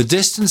 The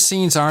distance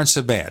scenes aren't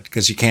so bad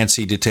because you can't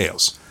see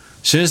details.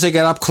 As soon as they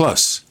get up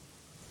close,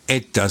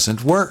 it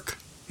doesn't work.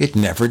 It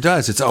never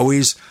does. It's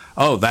always,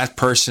 that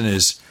person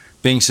is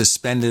being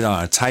suspended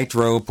on a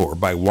tightrope or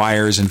by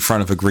wires in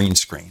front of a green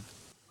screen.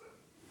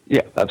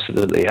 Yeah,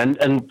 absolutely. And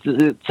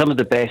some of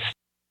the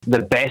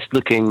best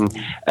looking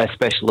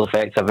special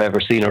effects I've ever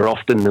seen are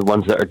often the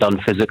ones that are done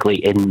physically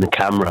in the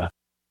camera,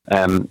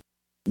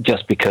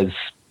 just because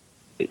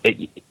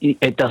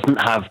it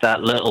doesn't have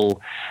that little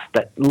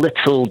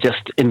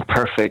just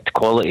imperfect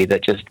quality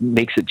that just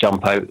makes it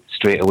jump out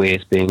straight away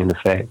as being an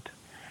effect.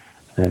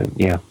 But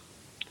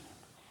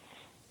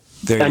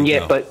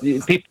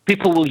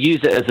people will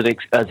use it as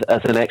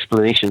an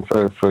explanation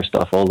for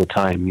stuff all the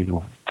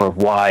time. For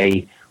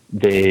why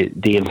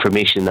the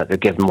information that they're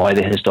given, why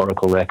the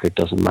historical record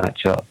doesn't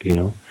match up.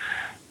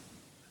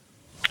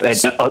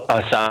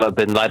 Osama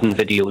bin Laden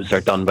videos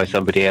are done by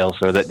somebody else,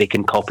 or that they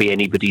can copy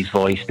anybody's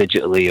voice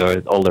digitally,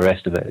 or all the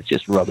rest of it. It's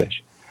just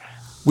rubbish.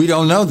 We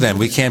don't know then.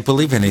 We can't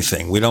believe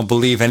anything. We don't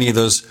believe any of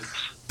those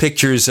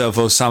pictures of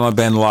Osama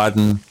bin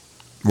Laden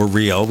were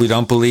real. We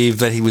don't believe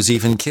that he was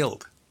even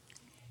killed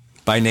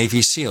by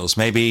Navy SEALs.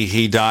 Maybe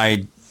he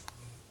died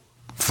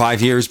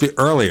 5 years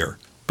earlier,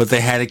 but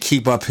they had to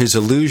keep up his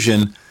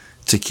illusion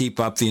to keep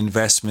up the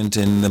investment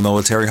in the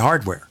military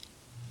hardware.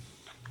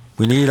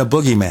 We need a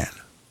boogeyman.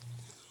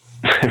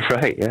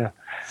 Right, yeah.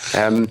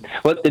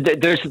 Well,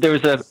 there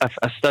was a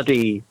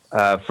study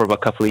from a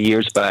couple of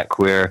years back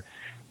where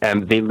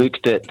they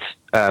looked at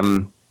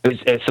some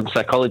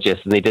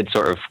psychologists, and they did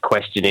sort of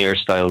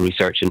questionnaire-style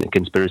research into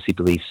conspiracy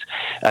beliefs.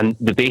 And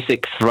the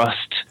basic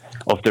thrust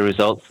of the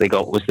results they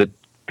got was that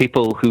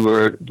people who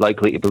were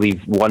likely to believe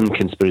one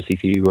conspiracy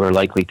theory were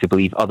likely to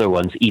believe other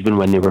ones, even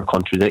when they were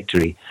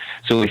contradictory.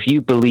 So if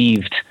you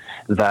believed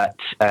that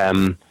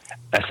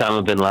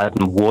Osama bin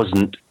Laden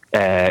wasn't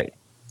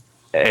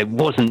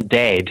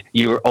dead,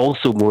 you were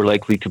also more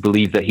likely to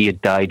believe that he had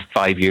died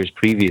 5 years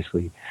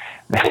previously.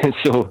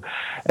 So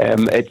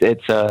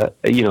it's a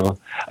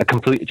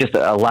complete, just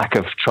a lack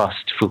of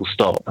trust, full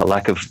stop, a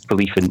lack of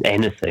belief in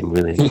anything,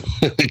 really.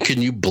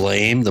 Can you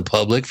blame the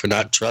public for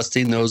not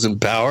trusting those in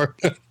power?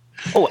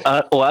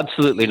 Oh,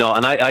 absolutely not.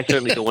 And I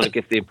certainly don't want to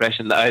give the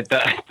impression that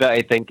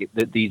I think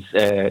that the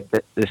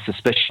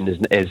suspicion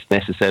is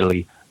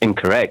necessarily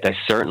incorrect. I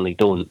certainly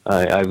don't.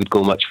 I would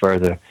go much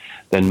further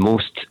than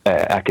most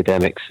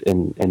academics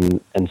and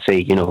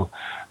say,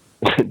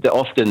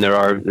 often there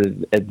are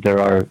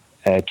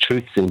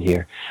truths in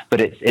here,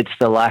 but it's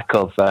the lack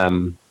of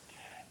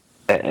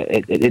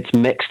it's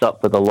mixed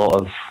up with a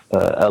lot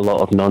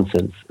of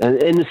nonsense,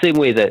 in the same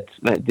way that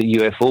the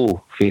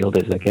UFO field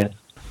is, I guess.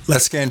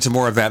 Let's get into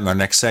more of that in our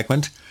next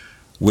segment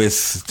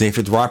with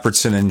David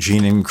Robertson and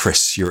Gene and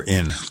Chris. You're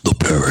in the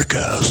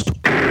Paracast.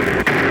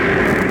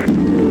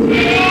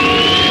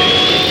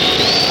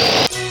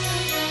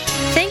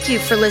 Thank you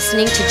for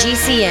listening to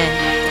GCN.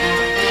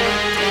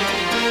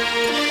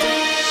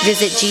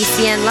 Visit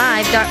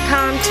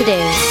GCNlive.com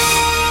today.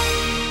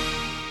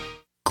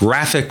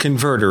 Graphic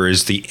Converter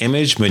is the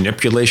image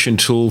manipulation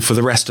tool for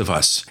the rest of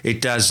us. It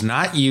does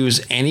not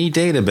use any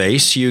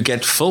database. You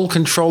get full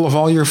control of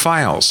all your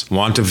files.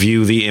 Want to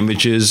view the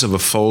images of a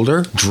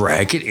folder?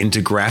 Drag it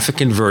into Graphic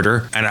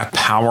Converter and a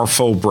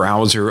powerful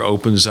browser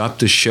opens up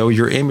to show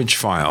your image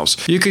files.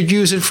 You could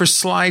use it for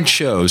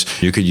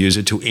slideshows. You could use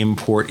it to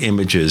import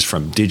images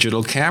from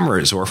digital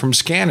cameras or from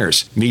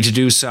scanners. Need to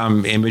do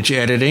some image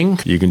editing?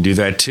 You can do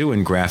that too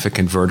in Graphic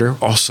Converter.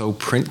 Also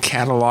print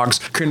catalogs.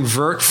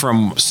 Convert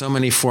from so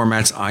many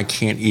formats I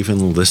can't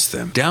even list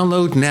them.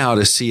 Download now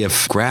to see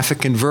if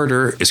Graphic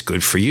Converter is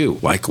good for you,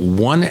 like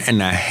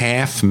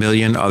 1.5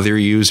 million other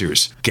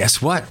users.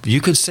 Guess what? You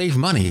could save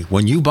money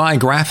when you buy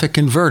Graphic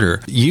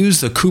Converter.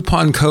 Use the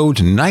coupon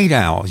code Night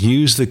Owl.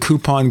 Use the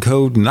coupon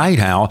code Night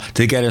Owl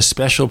to get a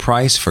special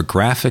price for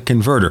Graphic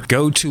Converter.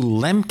 Go to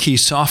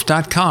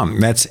lemkesoft.com.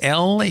 That's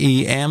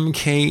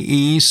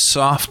LEMKE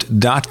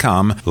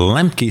soft.com.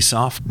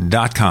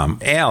 lemkesoft.com.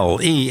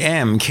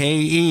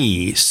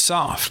 LEMKE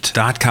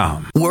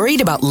soft.com. Worried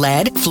about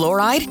lead,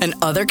 fluoride, and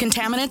other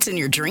contaminants in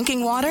your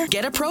drinking water?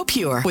 Get a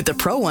ProPure with the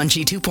Pro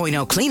 1G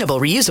 2.0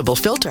 cleanable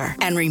reusable filter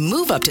and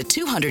remove up to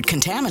 200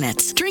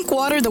 contaminants. Drink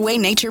water the way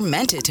nature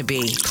meant it to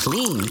be.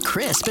 Clean,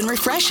 crisp, and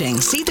refreshing.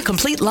 See the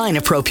complete line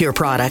of ProPure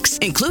products,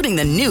 including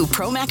the new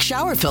ProMax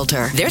shower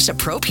filter. There's a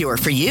ProPure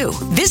for you.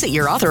 Visit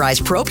your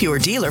authorized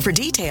ProPure dealer for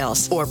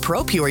details or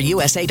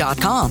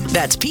ProPureUSA.com.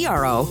 That's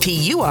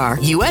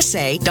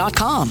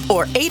ProPureUSA.com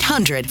or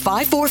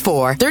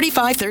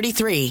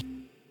 800-544-3533.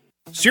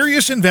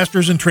 Serious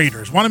investors and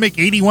traders want to make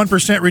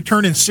 81%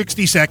 return in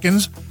 60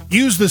 seconds?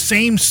 Use the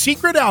same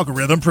secret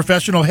algorithm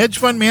professional hedge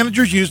fund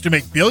managers use to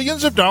make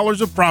billions of dollars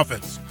of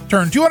profits.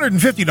 Turn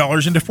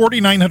 $250 into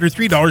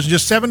 $4,903 in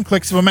just 7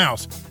 clicks of a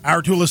mouse.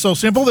 Our tool is so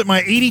simple that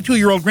my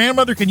 82-year-old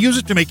grandmother can use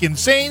it to make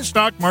insane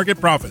stock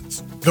market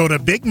profits. Go to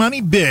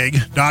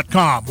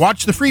bigmoneybig.com.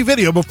 Watch the free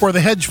video before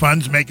the hedge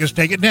funds make us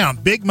take it down.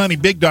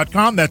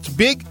 bigmoneybig.com. That's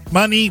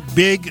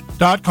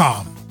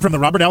bigmoneybig.com. From the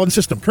Robert Allen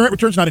System. Current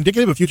returns not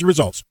indicative of future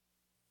results.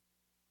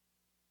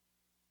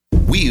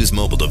 We use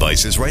mobile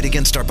devices right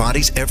against our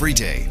bodies every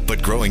day,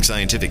 but growing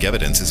scientific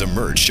evidence has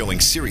emerged showing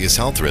serious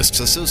health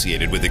risks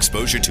associated with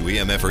exposure to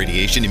EMF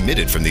radiation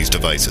emitted from these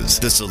devices.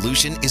 The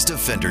solution is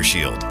Defender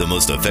Shield, the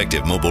most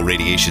effective mobile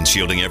radiation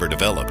shielding ever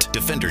developed.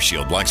 Defender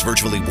Shield blocks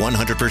virtually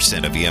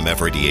 100% of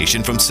EMF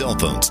radiation from cell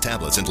phones,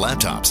 tablets, and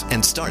laptops,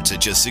 and starts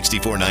at just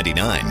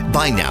 $64.99.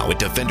 Buy now at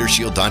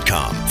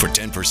DefenderShield.com. For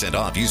 10%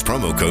 off, use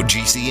promo code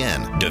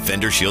GCN.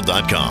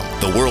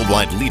 DefenderShield.com, the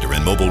worldwide leader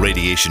in mobile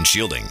radiation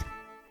shielding.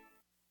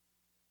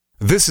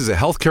 This is a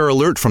healthcare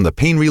alert from the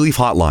Pain Relief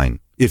Hotline.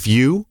 If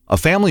you, a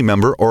family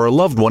member, or a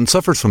loved one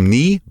suffers from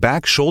knee,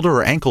 back, shoulder,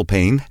 or ankle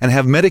pain and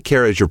have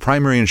Medicare as your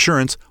primary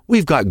insurance,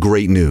 we've got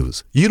great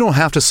news. You don't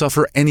have to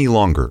suffer any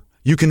longer.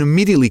 You can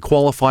immediately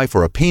qualify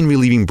for a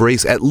pain-relieving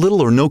brace at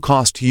little or no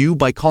cost to you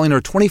by calling our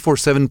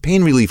 24/7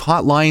 pain relief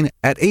hotline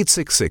at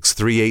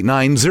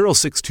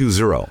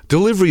 866-389-0620.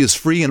 Delivery is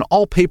free and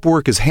all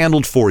paperwork is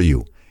handled for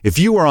you. If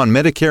you are on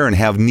Medicare and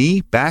have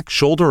knee, back,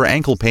 shoulder, or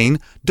ankle pain,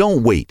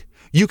 don't wait.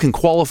 You can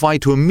qualify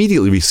to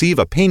immediately receive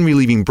a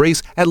pain-relieving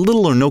brace at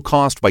little or no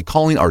cost by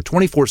calling our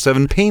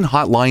 24/7 pain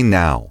hotline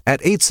now at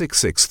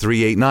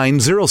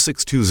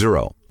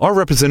 866-389-0620. Our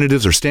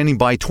representatives are standing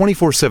by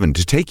 24/7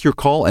 to take your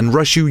call and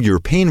rush you your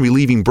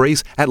pain-relieving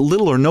brace at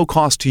little or no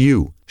cost to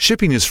you.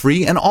 Shipping is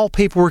free and all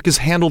paperwork is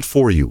handled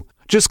for you.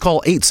 Just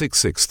call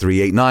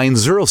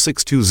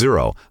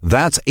 866-389-0620.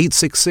 That's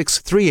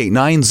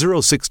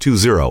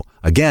 866-389-0620.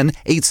 Again,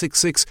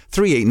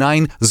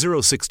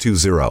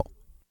 866-389-0620.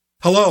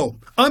 Hello,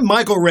 I'm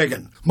Michael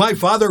Reagan. My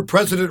father,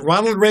 President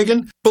Ronald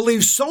Reagan,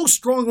 believed so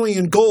strongly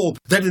in gold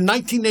that in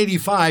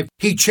 1985,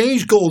 he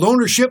changed gold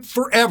ownership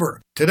forever.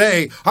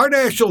 Today, our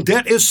national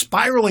debt is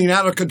spiraling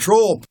out of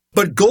control,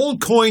 but gold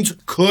coins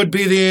could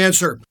be the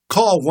answer.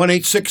 Call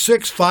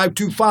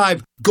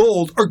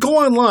 1-866-525-GOLD or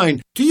go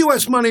online to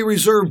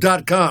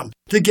usmoneyreserve.com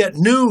to get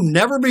new,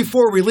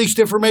 never-before-released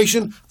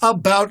information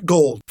about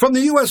gold. From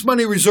the U.S.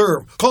 Money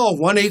Reserve, call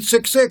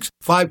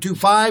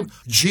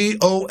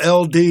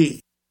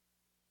 1-866-525-GOLD.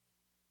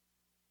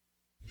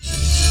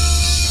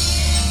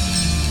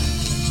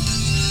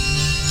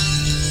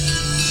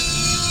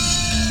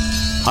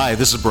 Hi,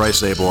 this is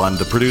Bryce Abel. I'm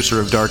the producer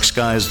of Dark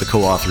Skies, the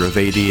co-author of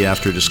AD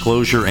After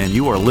Disclosure, and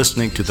you are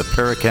listening to the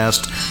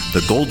Paracast,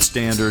 the gold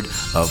standard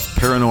of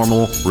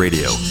paranormal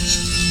radio.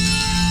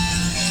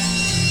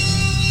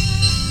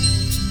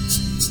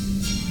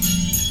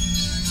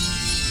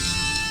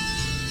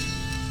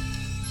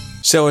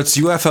 So it's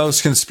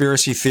UFOs,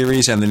 conspiracy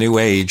theories, and the New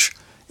Age.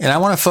 And I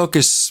want to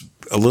focus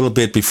a little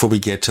bit before we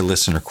get to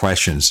listener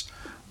questions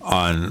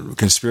on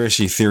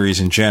conspiracy theories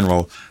in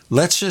general.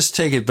 Let's just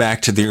take it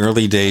back to the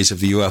early days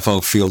of the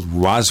UFO field,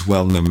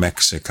 Roswell, New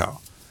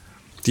Mexico.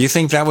 Do you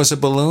think that was a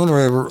balloon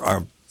or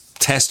a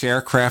test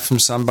aircraft from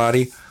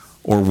somebody,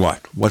 or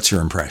what? What's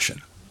your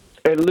impression?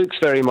 It looks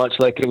very much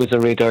like it was a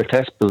radar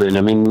test balloon.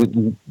 I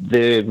mean,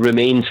 the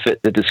remains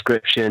fit the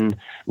description.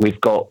 We've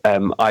got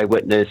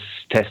eyewitness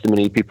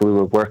testimony, people who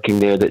were working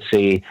there that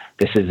say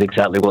this is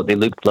exactly what they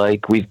looked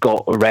like. We've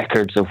got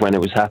records of when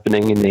it was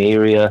happening in the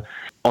area.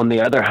 On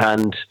the other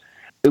hand,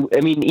 I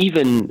mean,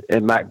 even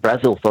Mac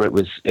Brazel thought it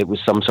was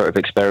some sort of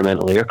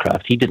experimental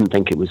aircraft. He didn't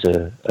think it was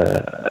a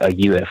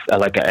UFO,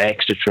 like an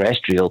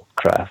extraterrestrial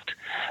craft.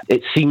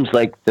 It seems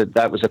like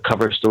that was a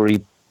cover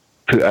story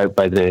put out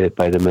by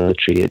the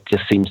military. It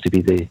just seems to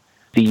be the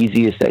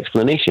easiest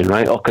explanation,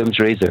 right? Occam's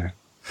razor.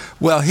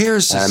 Well,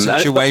 here's the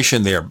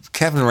situation there.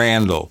 Kevin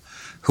Randall,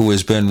 who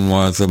has been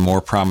one of the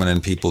more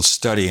prominent people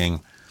studying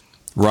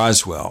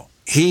Roswell,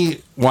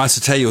 he wants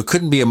to tell you it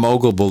couldn't be a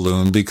mogul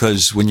balloon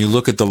because when you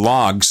look at the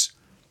logs,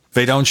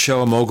 they don't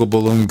show a mogul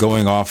balloon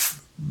going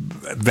off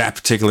that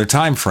particular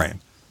time frame.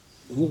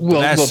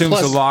 Well, that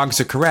assumes the logs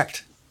are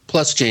correct.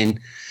 Plus, Gene,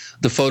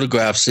 the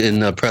photographs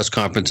in the press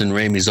conference in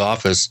Ramey's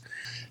office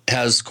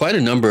has quite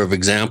a number of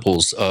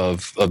examples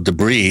of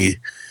debris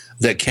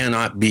that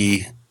cannot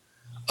be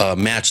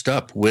matched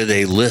up with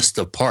a list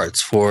of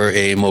parts for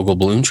a mogul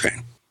balloon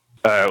train.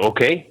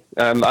 Okay.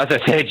 As I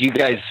said, you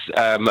guys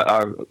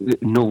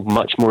know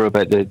much more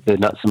about the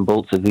nuts and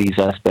bolts of these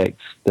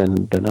aspects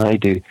than I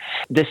do.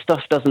 This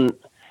stuff doesn't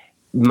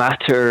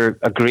matter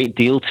a great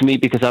deal to me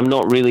because I'm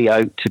not really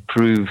out to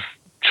prove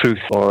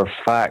truth or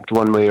fact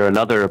one way or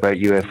another about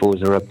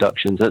UFOs or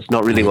abductions. That's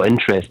not really what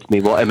interests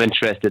me. What I'm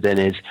interested in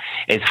is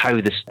how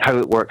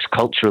it works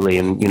culturally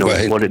and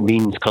what it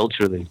means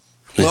culturally.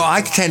 Well,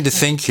 I tend to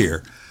think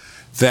here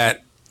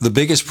that the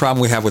biggest problem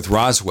we have with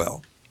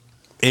Roswell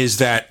is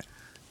that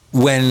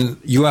when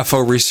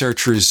UFO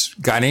researchers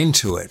got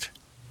into it,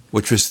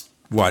 which was,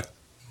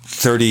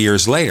 30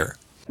 years later,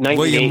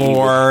 William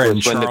Moore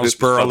and Charles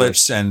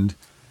Berlitz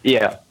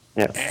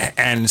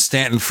and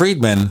Stanton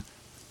Friedman,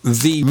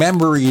 the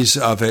memories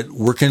of it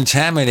were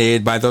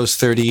contaminated by those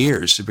 30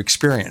 years of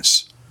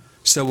experience.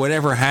 So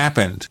whatever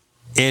happened,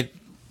 it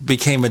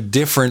became a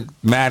different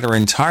matter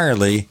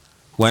entirely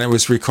when it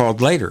was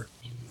recalled later.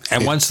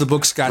 And once the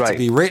books got to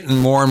be written,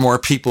 more and more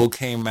people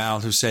came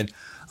out who said,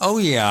 oh,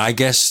 yeah, I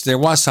guess there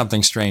was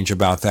something strange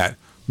about that.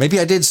 Maybe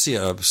I did see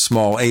a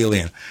small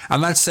alien.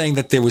 I'm not saying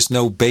that there was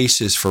no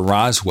basis for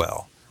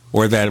Roswell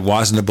or that it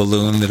wasn't a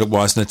balloon, that it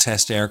wasn't a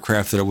test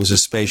aircraft, that it was a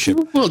spaceship.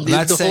 Well, I'm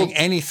not saying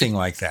anything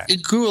like that.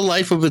 It grew a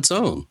life of its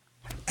own.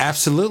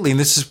 Absolutely. And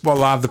this is a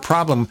lot of the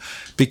problem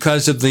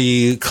because of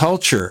the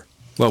culture.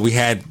 Well, we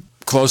had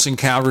Close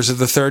Encounters of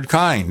the Third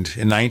Kind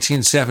in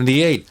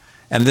 1978.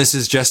 And this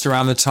is just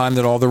around the time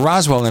that all the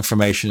Roswell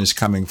information is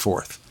coming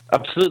forth.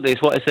 Absolutely.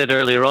 It's what I said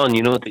earlier on.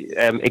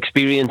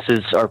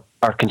 Experiences are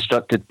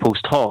constructed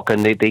post hoc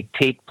and they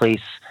take place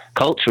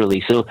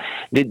culturally. So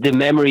the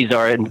memories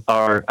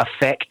are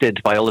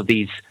affected by all of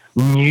these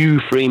new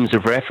frames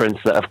of reference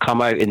that have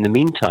come out in the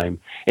meantime.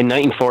 In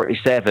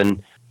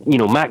 1947,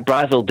 Mac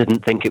Brazel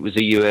didn't think it was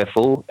a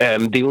UFO.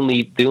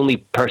 The only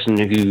person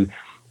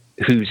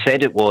who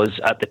said it was,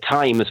 at the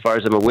time, as far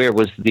as I'm aware,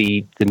 was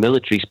the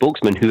military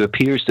spokesman who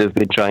appears to have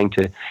been trying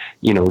to,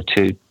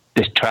 to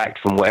distract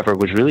from whatever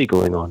was really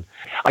going on.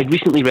 I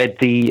recently read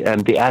the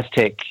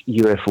Aztec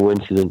UFO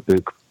incident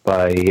book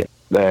by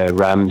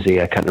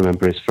Ramsey. I can't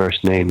remember his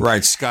first name.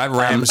 Right, Scott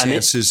Ramsey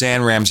and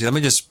Suzanne Ramsey. Let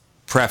me just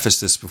preface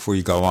this before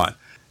you go on.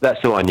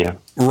 That's the one, yeah.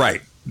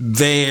 Right.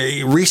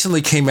 They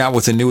recently came out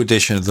with a new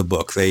edition of the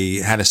book. They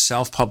had a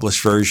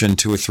self-published version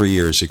 2 or 3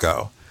 years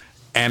ago.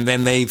 And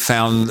then they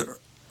found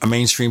a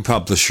mainstream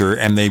publisher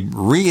and they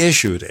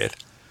reissued it.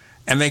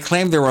 And they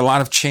claimed there were a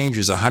lot of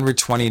changes,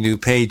 120 new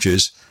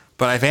pages.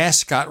 But I've asked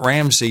Scott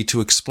Ramsey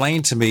to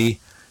explain to me,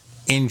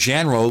 in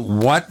general,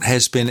 what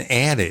has been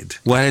added,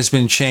 what has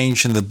been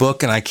changed in the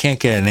book, and I can't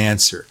get an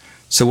answer.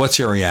 So what's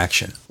your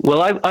reaction?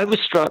 Well, I was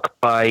struck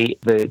by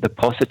the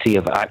paucity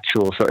of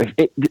actual sort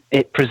of,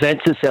 it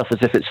presents itself as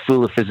if it's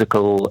full of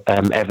physical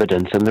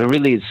evidence, and there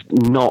really is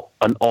not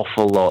an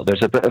awful lot.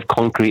 There's a bit of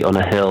concrete on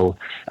a hill,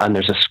 and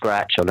there's a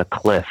scratch on a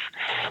cliff.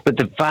 But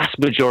the vast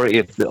majority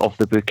of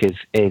the book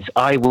is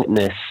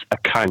eyewitness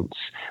accounts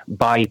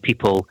by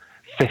people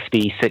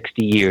 50,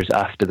 60 years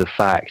after the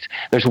fact.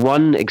 There's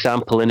one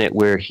example in it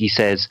where he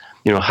says,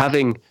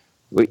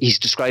 he's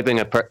describing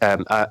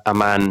a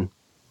man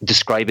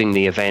describing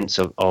the events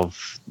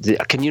of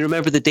can you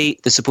remember the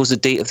supposed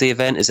date of the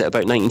event? Is it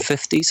about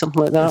 1950,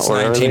 something like that? It's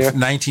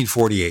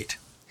 1948.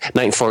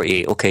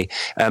 1948, okay.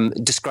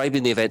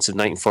 Describing the events of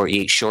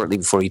 1948 shortly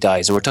before he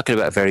dies. And we're talking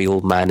about a very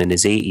old man in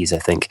his 80s, I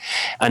think.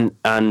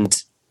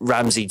 And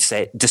Ramsey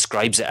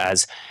describes it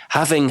as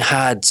having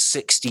had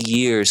 60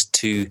 years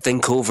to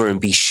think over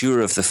and be sure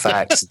of the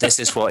facts. This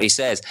is what he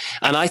says.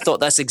 And I thought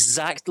that's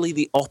exactly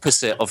the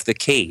opposite of the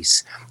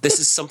case. This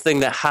is something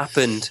that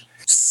happened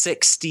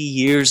 60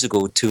 years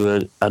ago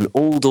to an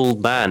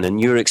old man, and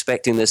you're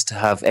expecting this to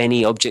have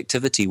any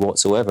objectivity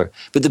whatsoever.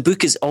 But the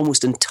book is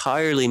almost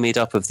entirely made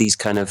up of these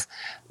kind of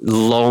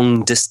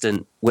long,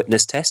 distant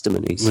witness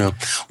testimonies. Yeah.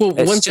 Well,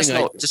 it's one just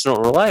thing just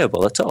not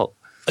reliable at all.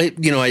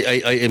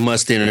 I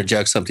must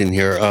interject something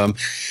here.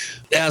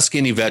 Ask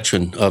any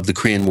veteran of the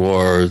Korean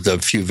War, or the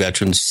few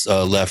veterans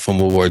left from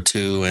World War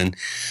II, and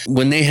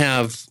when they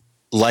have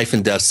life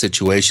and death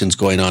situations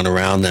going on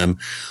around them,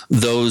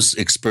 those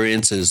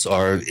experiences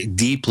are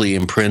deeply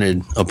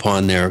imprinted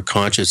upon their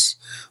conscious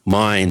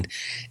mind,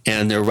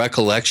 and their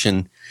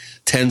recollection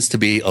tends to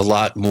be a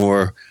lot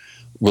more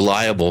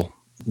reliable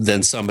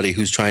than somebody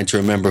who's trying to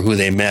remember who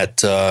they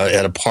met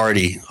at a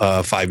party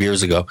 5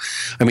 years ago.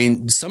 I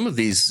mean, some of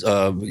these,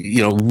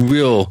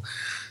 real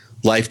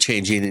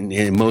life-changing and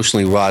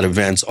emotionally wrought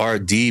events are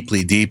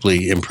deeply,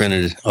 deeply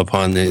imprinted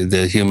upon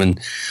the human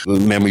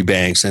memory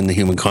banks and the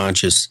human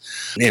conscious.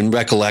 And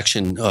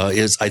recollection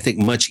is, I think,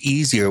 much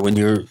easier when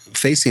you're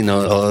facing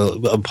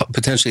a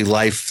potentially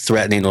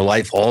life-threatening or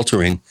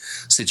life-altering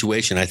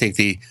situation. I think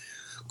the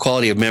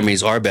quality of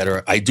memories are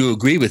better. I do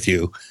agree with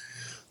you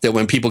that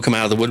when people come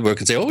out of the woodwork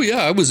and say, "Oh yeah,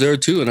 I was there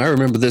too, and I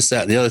remember this,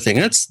 that, and the other thing,"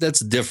 that's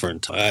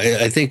different.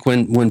 I think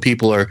when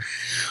people are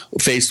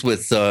faced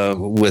with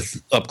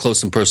up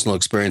close and personal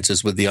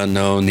experiences with the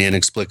unknown, the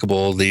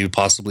inexplicable, the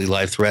possibly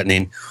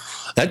life-threatening,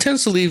 that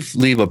tends to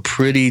leave a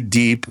pretty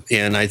deep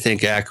and I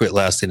think accurate,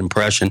 lasting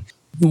impression,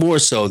 more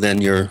so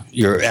than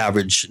your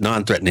average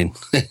non-threatening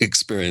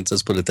experience.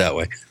 Let's put it that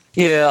way.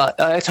 Yeah,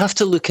 I'd have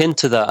to look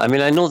into that. I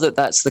mean, I know that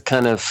that's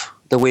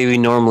the way we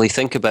normally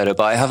think about it,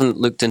 but I haven't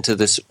looked into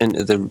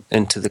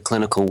the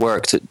clinical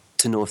work to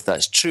know if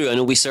that's true. I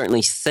know we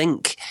certainly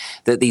think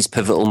that these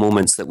pivotal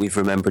moments that we've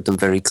remembered them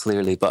very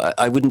clearly, but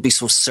I wouldn't be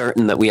so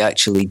certain that we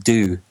actually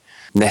do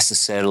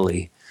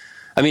necessarily.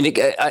 I mean,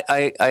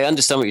 I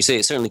understand what you say.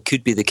 It certainly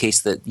could be the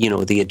case that,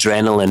 the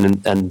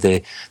adrenaline and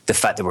the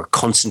fact that we're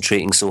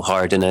concentrating so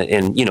hard to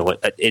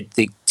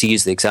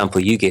use the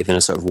example you gave in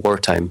a sort of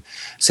wartime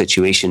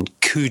situation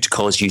could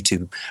cause you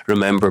to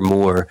remember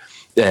more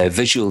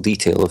visual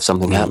detail of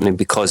something happening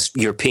because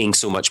you're paying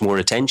so much more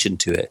attention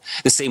to it.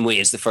 The same way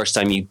as the first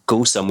time you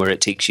go somewhere,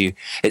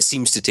 it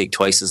seems to take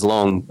twice as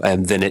long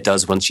than it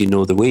does once you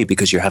know the way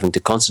because you're having to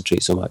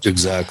concentrate so much.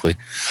 Exactly.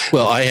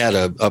 Well, I had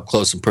a up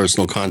close and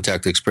personal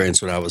contact experience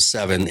when I was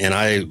 7, and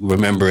I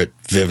remember it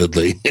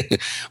vividly.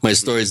 My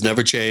story's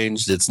never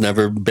changed. It's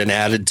never been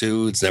added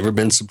to. It's never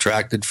been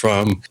subtracted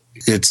from.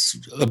 It's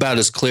about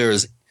as clear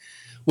as.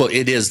 Well,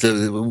 it is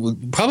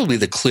probably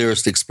the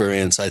clearest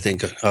experience, I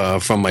think,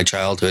 from my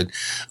childhood.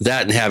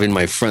 That and having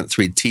my front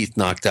 3 teeth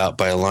knocked out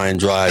by a line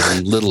drive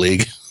in Little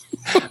League.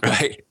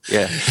 Right,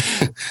 yeah.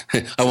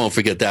 I won't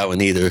forget that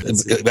one either.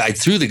 I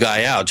threw the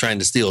guy out trying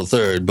to steal a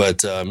third,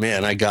 but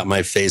man, I got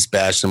my face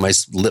bashed and my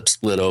lip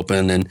split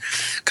open, and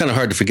kind of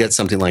hard to forget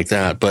something like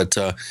that. But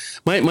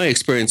my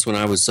experience when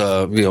I was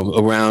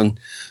around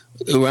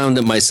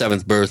my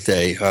 7th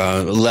birthday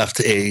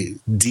left a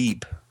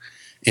deep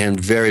and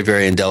very,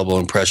 very indelible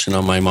impression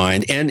on my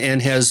mind, and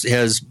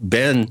has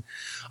been,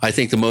 I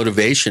think, the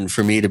motivation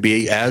for me to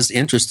be as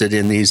interested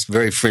in these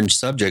very fringe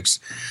subjects,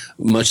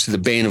 much to the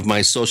bane of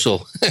my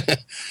social,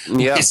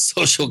 my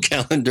social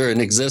calendar and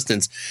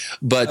existence.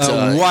 But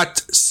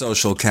what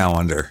social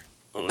calendar?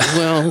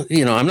 Well,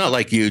 I'm not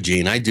like you,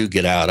 Gene. I do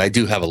get out. I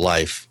do have a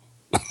life.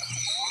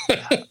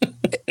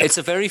 It's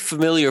a very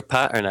familiar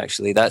pattern,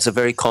 actually. That's a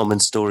very common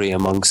story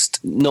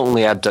amongst not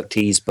only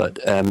abductees, but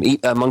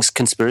amongst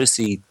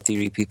conspiracy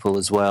theory people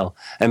as well.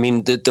 I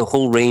mean, the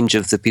whole range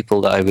of the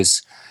people that I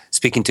was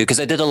speaking to, because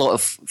I did a lot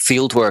of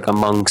field work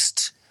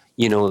amongst,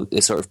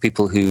 the sort of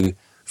people who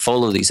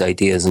follow these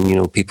ideas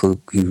and, people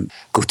who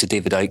go to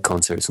David Icke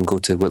concerts and go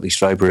to Whitley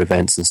Strieber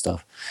events and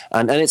stuff.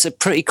 And it's a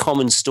pretty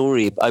common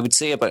story. I would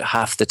say about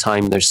half the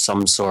time there's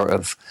some sort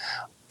of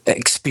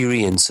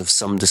experience of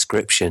some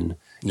description.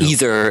 Yeah.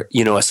 Either,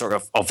 a sort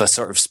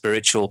of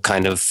spiritual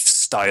kind of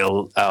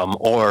style,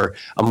 or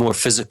a more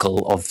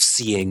physical of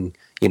seeing,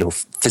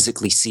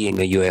 physically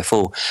seeing a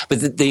UFO.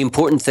 But the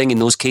important thing in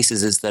those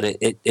cases is that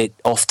it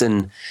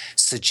often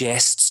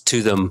suggests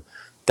to them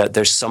that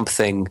there's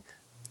something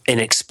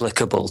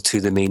inexplicable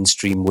to the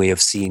mainstream way of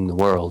seeing the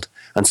world.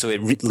 And so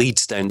it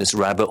leads down this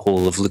rabbit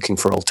hole of looking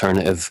for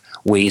alternative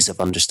ways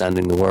of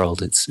understanding the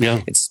world. It's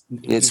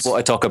what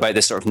I talk about,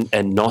 this sort of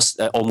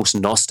almost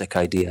Gnostic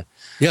idea.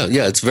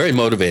 Yeah, it's very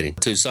motivating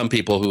to some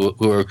people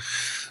who are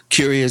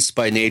curious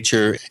by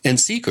nature and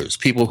seekers,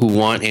 people who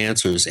want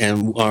answers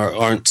and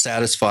aren't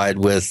satisfied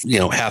with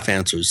half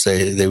answers.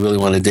 They really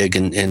want to dig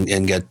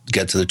and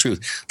get to the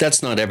truth.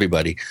 That's not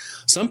everybody.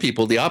 Some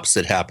people, the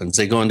opposite happens.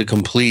 They go into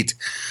complete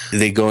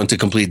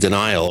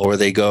denial, or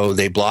they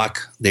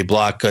block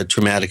a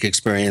traumatic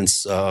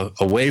experience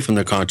away from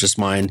their conscious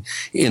mind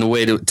in a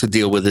way to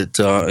deal with it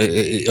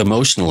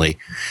emotionally.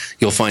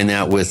 You'll find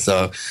that with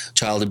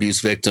child abuse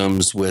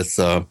victims, with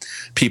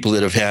people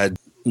that have had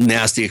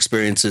nasty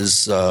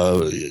experiences,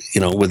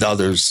 with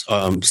others.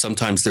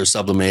 Sometimes they're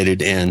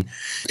sublimated and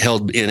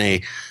held in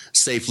a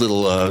safe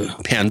little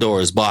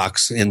Pandora's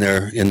box in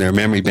their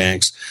memory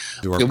banks.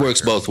 It works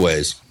both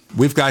ways.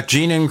 We've got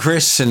Gene and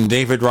Chris and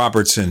David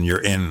Robertson.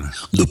 You're in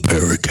the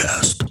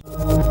Paracast.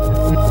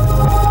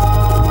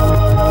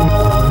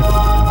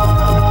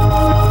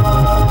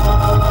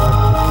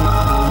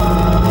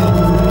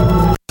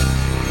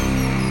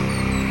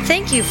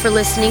 Thank you for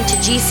listening to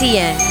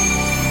GCN.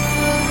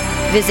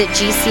 Visit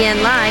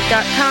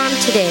GCNlive.com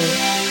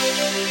today.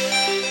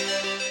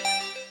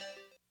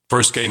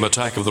 First came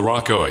Attack of the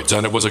Rockoids,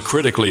 and it was a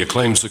critically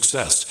acclaimed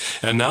success.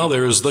 And now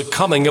there's The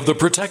Coming of the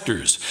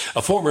Protectors.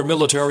 A former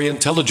military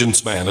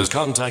intelligence man is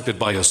contacted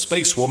by a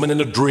space woman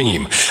in a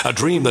dream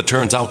that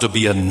turns out to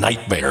be a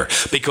nightmare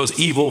because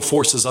evil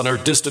forces on her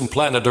distant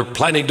planet are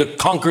planning to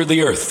conquer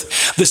the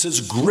Earth. This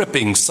is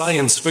gripping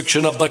science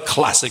fiction of the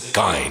classic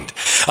kind.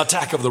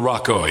 Attack of the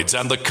Rockoids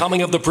and The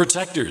Coming of the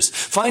Protectors.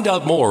 Find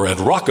out more at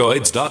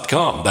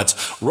rockoids.com. That's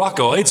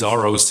Rockoids,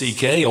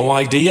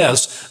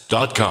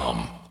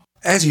 ROCKOIDS.com.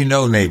 As you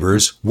know,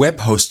 neighbors,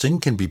 web hosting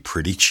can be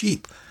pretty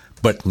cheap,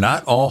 but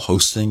not all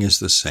hosting is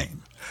the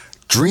same.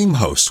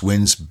 DreamHost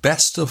wins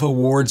Best of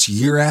Awards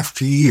year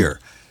after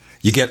year.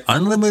 You get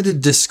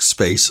unlimited disk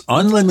space,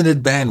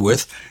 unlimited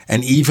bandwidth,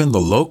 and even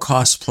the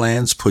low-cost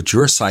plans put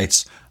your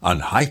sites on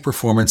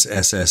high-performance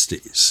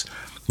SSDs.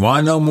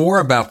 Want to know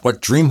more about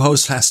what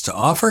DreamHost has to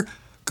offer?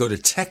 Go to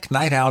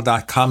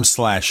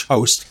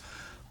technightowl.com/host.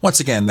 Once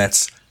again,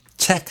 that's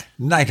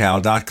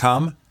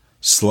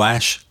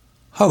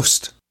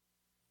technightowl.com/host.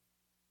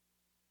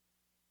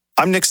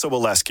 I'm Nick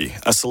Soboleski,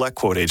 a Select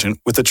Quote agent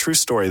with a true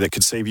story that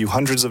could save you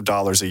hundreds of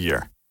dollars a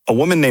year. A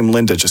woman named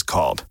Linda just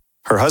called.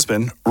 Her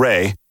husband,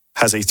 Ray,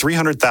 has a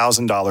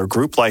 $300,000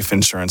 group life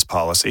insurance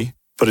policy,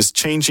 but is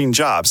changing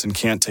jobs and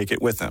can't take it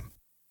with him.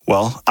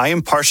 Well, I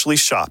impartially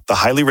shopped the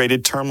highly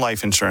rated term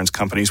life insurance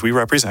companies we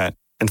represent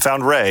and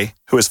found Ray,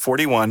 who is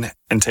 41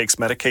 and takes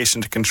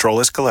medication to control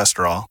his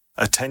cholesterol,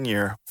 a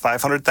 10-year,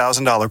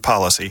 $500,000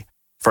 policy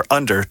for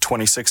under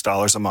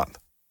 $26 a month.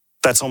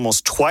 That's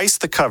almost twice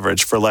the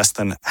coverage for less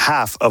than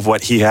half of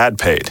what he had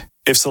paid.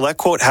 If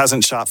SelectQuote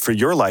hasn't shopped for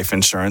your life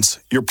insurance,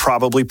 you're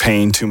probably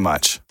paying too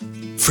much.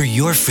 For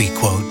your free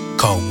quote,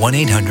 call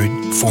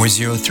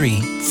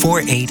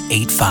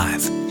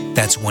 1-800-403-4885.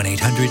 That's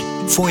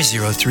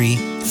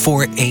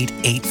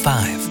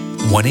 1-800-403-4885.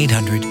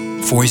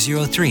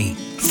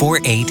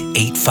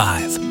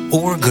 1-800-403-4885.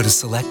 Or go to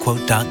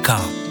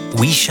SelectQuote.com.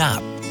 We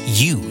shop,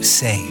 you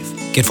save.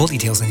 Get full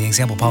details in the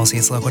example policy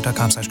at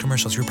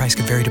SelectQuote.com/commercials. Your price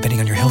could vary depending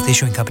on your health,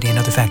 issuing company, and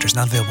other factors.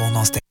 Not available in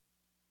all states.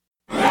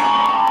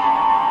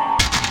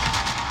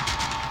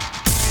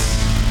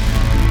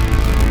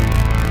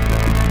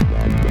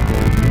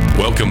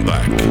 Welcome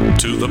back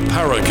to the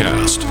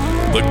Paracast,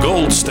 the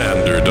gold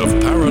standard of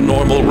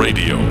paranormal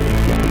radio.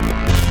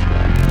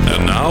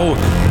 And now,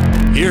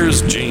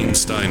 here's Gene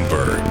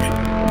Steinberg.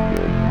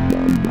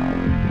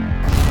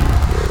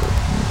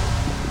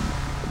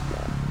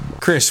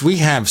 Chris, we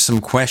have some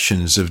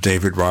questions of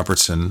David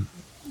Robertson,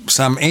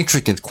 some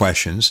intricate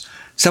questions,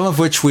 some of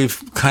which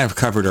we've kind of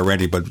covered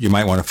already, but you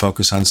might want to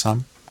focus on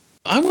some.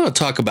 I want to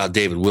talk about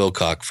David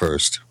Wilcock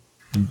first.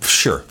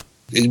 Sure.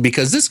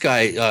 Because this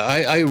guy,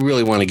 I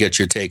really want to get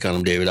your take on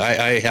him, David.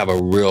 I have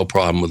a real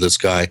problem with this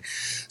guy,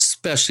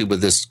 especially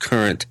with this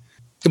current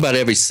About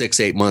every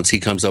 6-8 months, he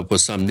comes up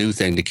with some new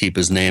thing to keep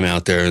his name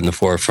out there in the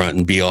forefront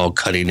and be all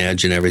cutting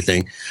edge and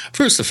everything.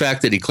 First, the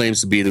fact that he claims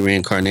to be the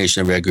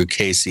reincarnation of Edgar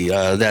Casey,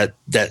 that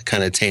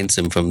kind of taints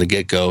him from the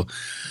get-go.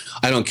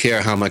 I don't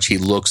care how much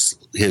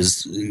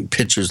his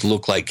pictures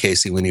look like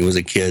Casey when he was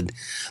a kid.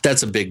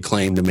 That's a big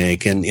claim to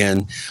make.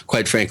 And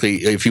quite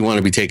frankly, if you want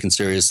to be taken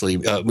seriously,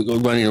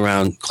 running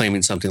around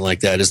claiming something like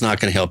that is not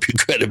going to help your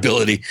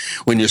credibility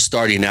when you're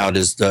starting out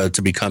as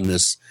to become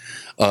this,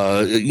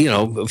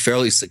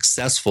 fairly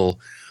successful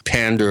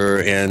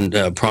pander and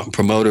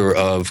promoter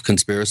of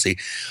conspiracy.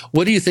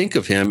 What do you think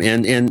of him?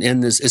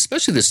 And this,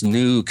 especially this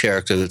new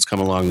character that's come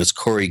along, this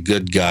Corey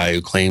Good guy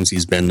who claims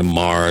he's been to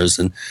Mars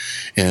and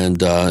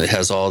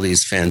has all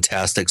these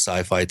fantastic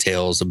sci-fi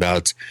tales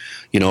about,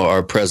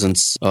 our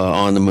presence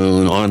on the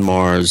moon, on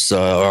Mars,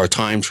 our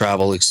time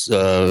travel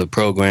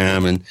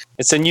program. And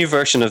it's a new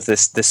version of the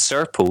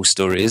Serpo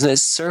story, isn't it?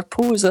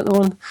 Serpo, is that the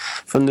one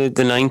from the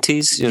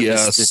 90s?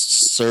 Yes,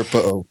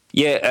 Serpo.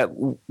 Yeah,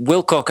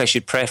 Wilcock, I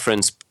should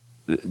preference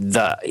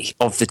that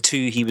of the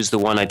two, he was the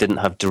one I didn't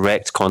have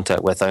direct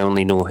contact with. I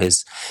only know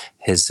his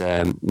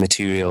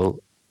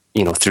material,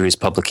 through his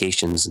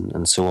publications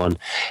and so on.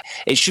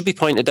 It should be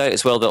pointed out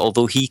as well that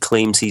although he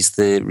claims he's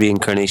the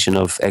reincarnation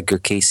of Edgar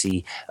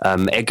Casey,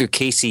 Edgar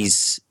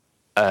Casey's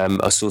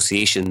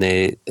association,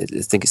 I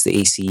think it's the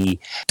ACE,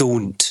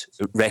 don't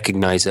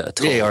recognize it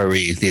at all. ARE.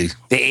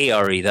 The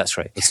ARE, that's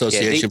right.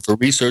 Association for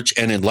Research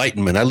and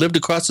Enlightenment. I lived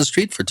across the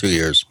street for 2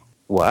 years.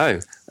 Wow.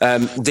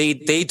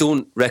 They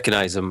don't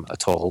recognize him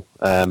at all,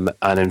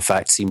 and in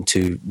fact seem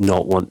to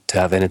not want to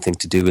have anything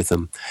to do with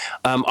him.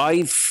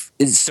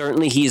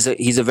 Certainly he's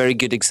a very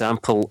good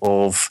example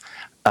of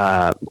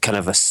kind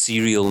of a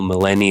serial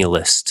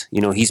millennialist.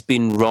 He's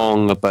been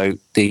wrong about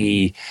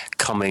the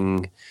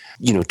coming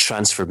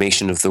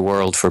transformation of the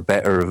world for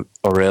better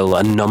or ill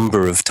a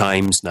number of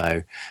times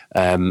now,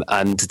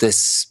 and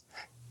this.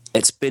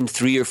 It's been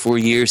 3 or 4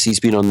 years he's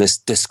been on this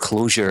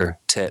disclosure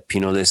tip,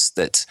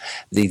 that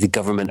the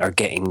government are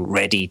getting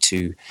ready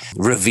to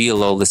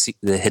reveal all the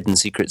hidden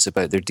secrets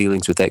about their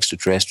dealings with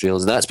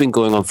extraterrestrials. And that's been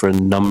going on for a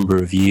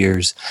number of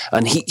years.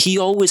 And he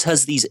always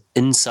has these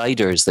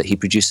insiders that he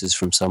produces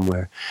from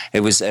somewhere.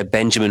 It was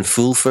Benjamin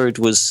Fulford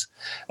was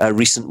a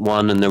recent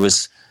one, and there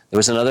was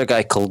another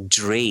guy called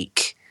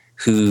Drake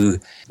who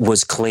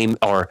was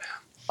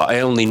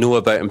I only know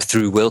about him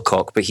through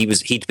Wilcock, but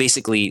he'd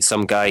basically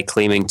some guy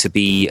claiming to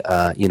be,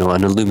 an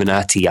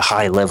Illuminati, a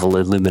high-level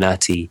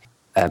Illuminati,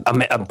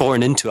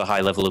 born into a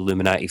high-level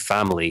Illuminati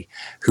family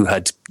who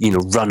had,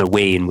 run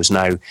away and was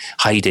now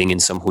hiding in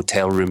some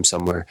hotel room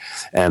somewhere,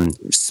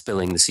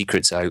 spilling the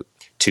secrets out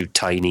to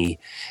tiny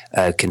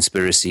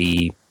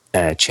conspiracy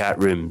chat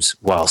rooms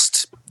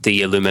whilst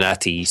the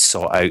Illuminati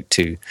sought out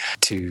to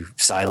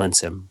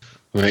silence him.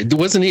 Right.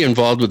 Wasn't he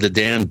involved with the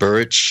Dan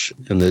Burrich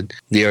and the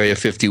Area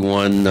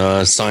 51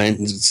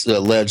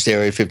 alleged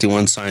Area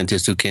 51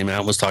 scientist who came out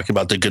and was talking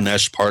about the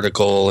Ganesh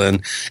particle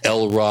and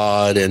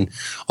L-Rod and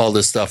all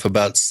this stuff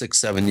about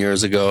 6-7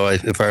 years ago,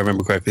 if I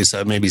remember correctly,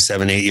 so maybe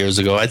 7-8 years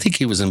ago. I think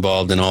he was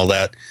involved in all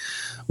that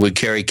with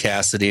Kerry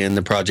Cassidy and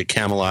the Project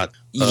Camelot.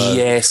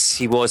 Yes,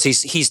 he was.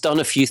 He's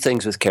done a few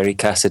things with Kerry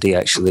Cassidy,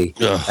 actually.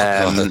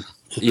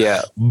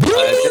 Yeah.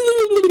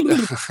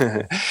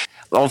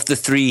 Of the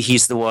three,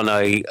 he's the one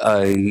I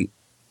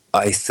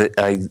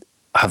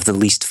have the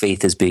least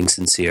faith as being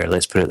sincere.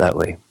 Let's put it that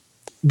way.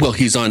 Well,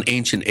 he's on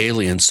Ancient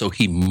Aliens, so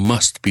he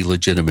must be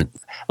legitimate.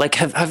 Like,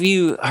 have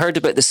you heard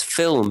about this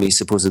film he's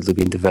supposedly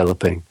been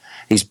developing?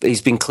 He's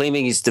been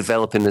claiming he's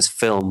developing this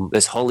film,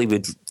 this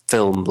Hollywood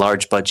film,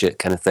 large budget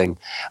kind of thing,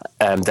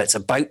 that's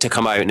about to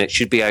come out, and it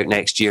should be out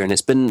next year. And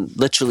it's been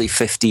literally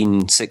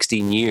 15,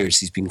 16 years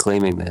he's been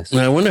claiming this.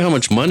 I wonder how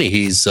much money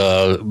he's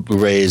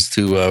raised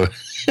to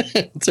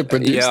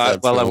produce that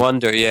film. I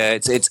wonder. Yeah,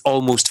 it's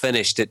almost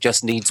finished. It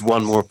just needs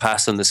one more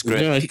pass on the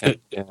script.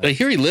 I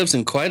hear he lives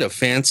in quite a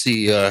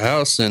fancy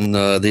house in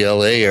the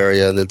LA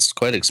area that's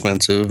quite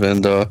expensive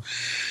and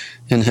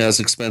has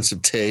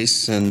expensive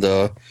tastes. And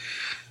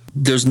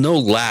there's no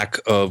lack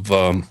of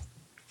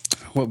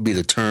what would be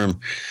the term?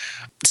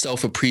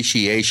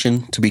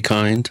 Self-appreciation, to be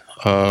kind.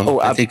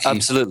 I think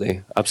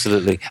absolutely.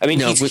 I mean,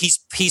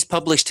 he's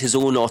published his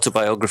own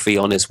autobiography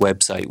on his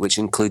website, which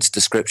includes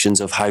descriptions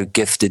of how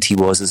gifted he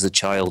was as a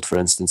child, for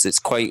instance. It's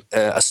quite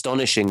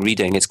astonishing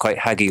reading. It's quite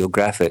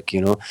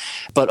hagiographic,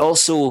 But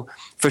also,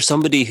 for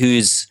somebody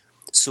who's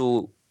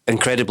so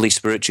incredibly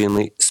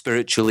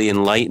spiritually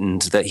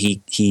enlightened that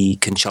he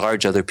can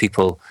charge other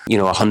people,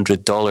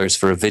 $100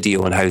 for a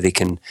video on how they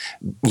can,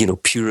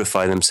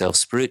 purify themselves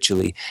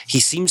spiritually. He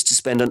seems to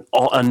spend an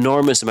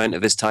enormous amount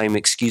of his time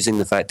excusing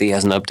the fact that he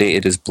hasn't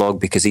updated his blog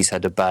because he's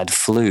had a bad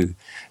flu.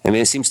 I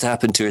mean, it seems to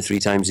happen 2 or 3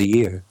 times a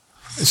year.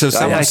 So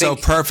someone so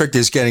perfect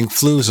is getting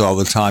flus all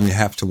the time. You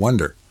have to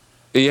wonder.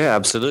 Yeah,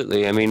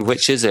 absolutely. I mean,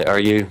 which is it? Are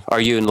you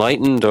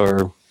enlightened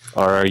or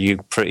are you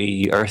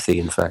pretty earthy,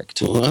 in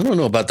fact? Well, I don't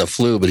know about the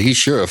flu, but he's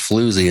sure a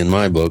floozy in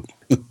my book.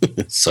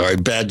 Sorry,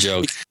 bad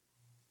joke.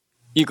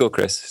 You go,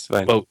 Chris. It's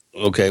fine. Oh,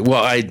 okay.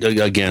 Well, I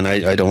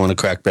don't want to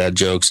crack bad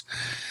jokes.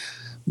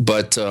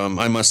 But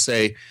I must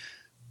say,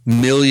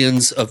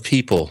 millions of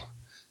people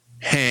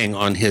hang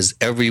on his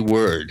every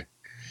word.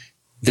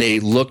 They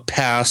look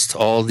past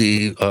all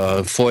the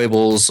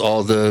foibles,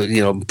 all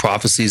the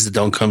prophecies that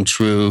don't come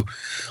true,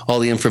 all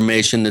the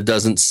information that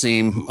doesn't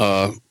seem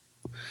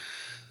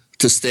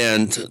to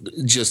stand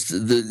just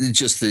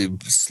the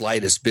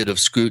slightest bit of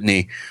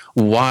scrutiny.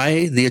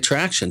 Why the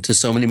attraction to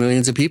so many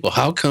millions of people?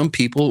 How come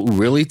people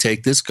really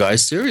take this guy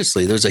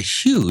seriously? There's a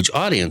huge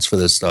audience for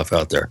this stuff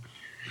out there.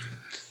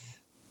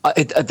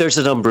 There's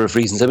a number of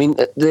reasons. I mean,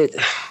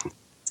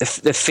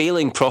 the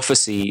failing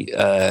prophecy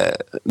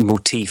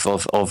motif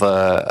of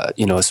a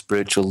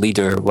spiritual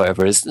leader or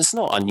whatever it's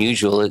not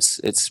unusual.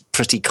 It's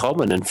pretty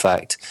common, in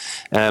fact.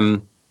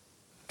 There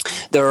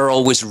are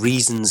always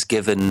reasons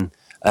given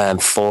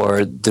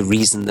for the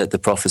reason that the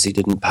prophecy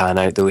didn't pan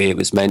out the way it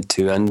was meant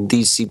to, and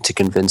these seem to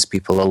convince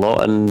people a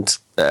lot, and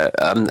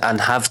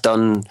have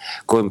done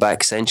going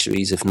back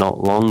centuries, if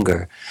not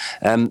longer.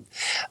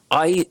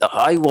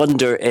 I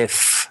wonder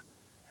if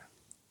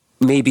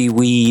maybe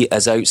we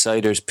as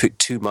outsiders put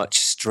too much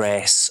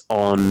stress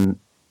on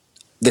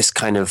this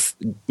kind of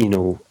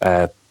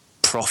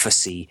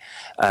prophecy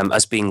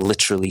as being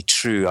literally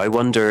true. I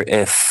wonder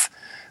if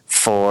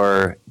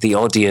for the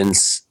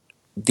audience,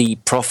 the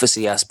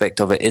prophecy aspect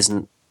of it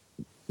isn't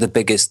the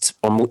biggest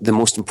or the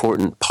most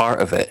important part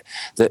of it.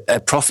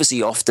 That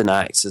prophecy often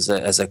acts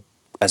as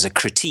a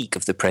critique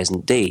of the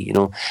present day.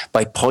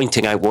 By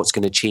pointing out what's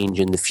going to change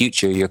in the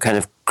future, you're kind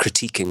of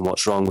critiquing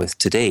what's wrong with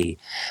today.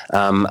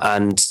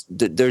 And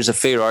there's a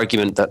fair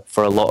argument that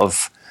for a lot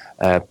of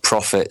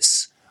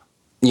prophets,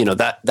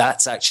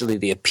 that's actually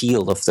the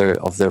appeal of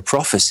their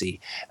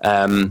prophecy.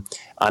 And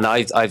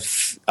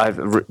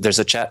there's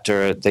a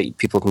chapter that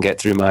people can get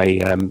through my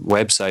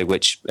website,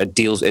 which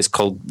is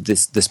called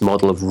this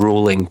model of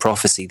rolling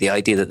prophecy, the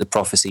idea that the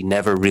prophecy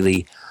never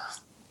really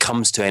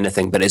comes to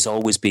anything, but is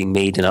always being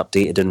made and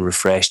updated and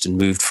refreshed and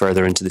moved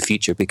further into the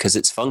future, because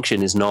its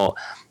function is not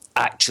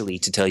actually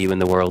to tell you in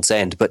the world's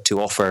end, but to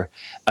offer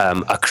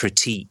a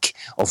critique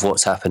of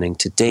what's happening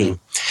today.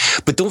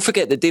 But don't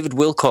forget that David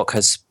Wilcock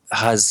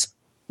has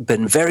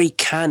been very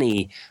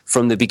canny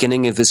from the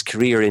beginning of his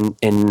career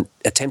in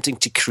attempting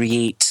to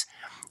create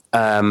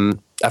a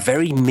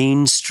very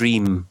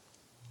mainstream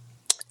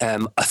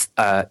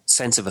a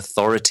sense of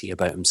authority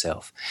about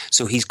himself.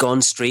 So he's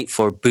gone straight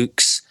for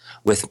books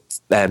with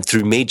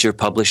through major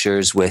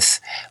publishers with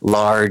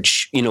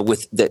large,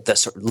 with that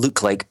sort of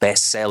look like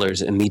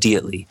bestsellers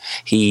immediately.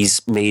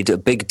 He's made a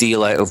big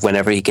deal out of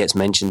whenever he gets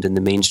mentioned in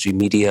the mainstream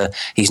media.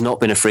 He's not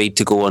been afraid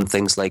to go on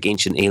things like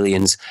Ancient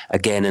Aliens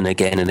again and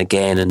again and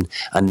again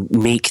and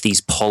make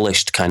these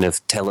polished kind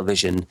of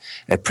television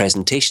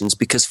presentations,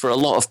 because for a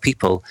lot of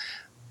people,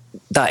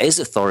 that is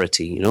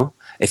authority,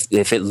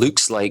 If it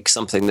looks like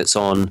something that's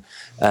on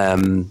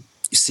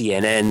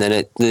CNN,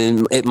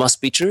 then it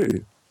must be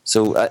true.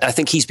 So I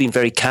think he's been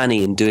very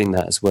canny in doing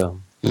that as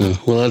well. Yeah,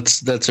 well,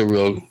 that's a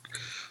real,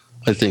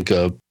 I think,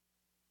 a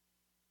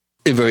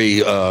very,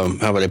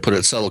 how would I put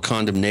it, subtle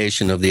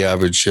condemnation of the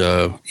average,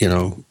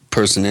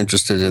 person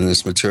interested in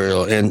this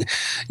material. And,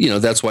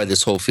 that's why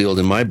this whole field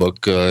in my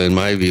book, in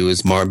my view,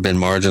 has been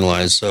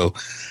marginalized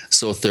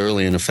so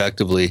thoroughly and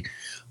effectively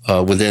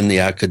within the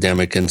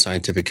academic and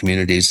scientific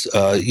communities.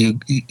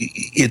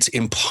 It's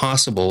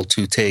impossible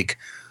to take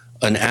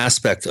an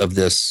aspect of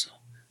this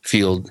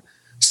field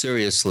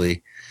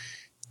seriously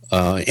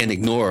and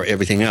ignore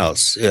everything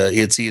else.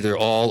 It's either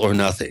all or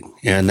nothing.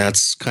 And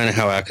that's kind of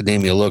how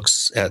academia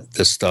looks at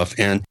this stuff.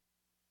 And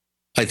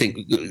I think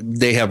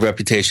they have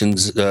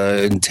reputations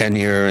and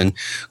tenure and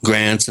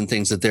grants and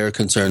things that they're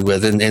concerned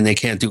with, and they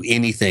can't do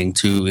anything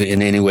to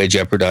in any way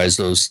jeopardize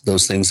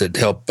those things that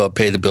help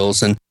pay the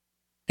bills and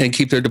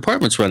keep their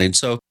departments running.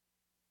 So,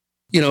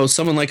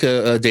 someone like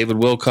a David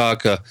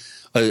Wilcock,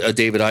 a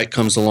David Icke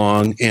comes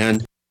along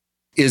and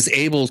is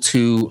able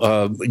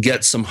to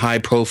get some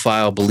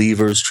high-profile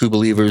believers, true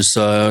believers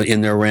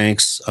in their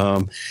ranks.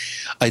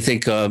 I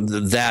think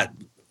that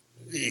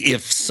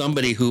if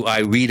somebody who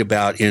I read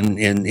about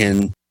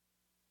in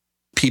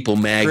People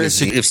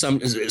magazine, if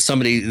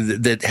somebody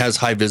that has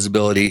high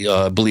visibility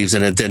believes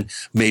in it, then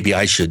maybe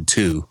I should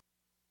too.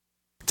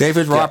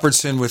 David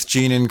Robertson with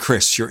Gene and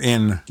Chris, you're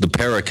in the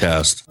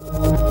Paracast.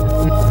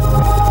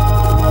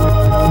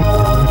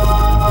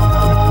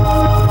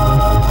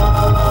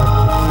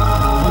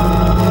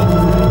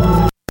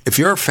 If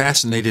you're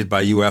fascinated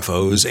by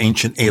UFOs,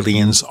 ancient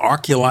aliens,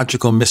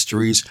 archaeological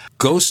mysteries,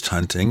 ghost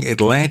hunting,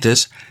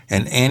 Atlantis,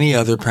 and any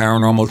other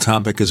paranormal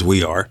topic as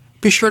we are,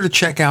 be sure to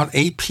check out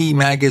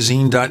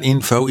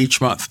apmagazine.info each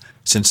month.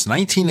 Since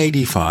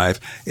 1985,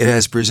 it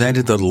has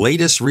presented the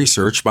latest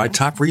research by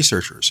top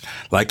researchers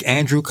like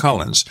Andrew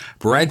Collins,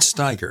 Brad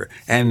Steiger,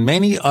 and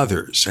many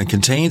others, and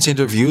contains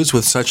interviews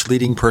with such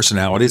leading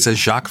personalities as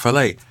Jacques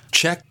Vallée.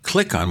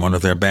 Click on one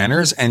of their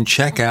banners and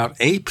check out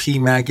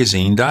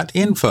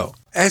apmagazine.info.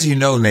 As you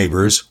know,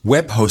 neighbors,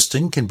 web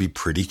hosting can be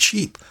pretty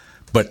cheap,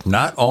 but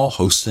not all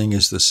hosting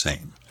is the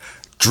same.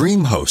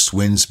 DreamHost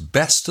wins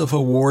Best of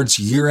Awards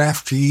year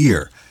after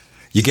year.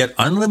 You get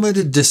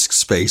unlimited disk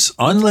space,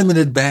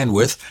 unlimited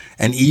bandwidth,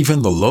 and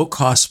even the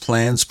low-cost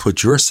plans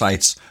put your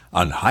sites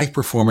on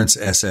high-performance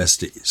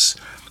SSDs.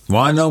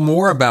 Want to know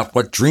more about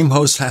what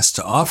DreamHost has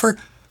to offer?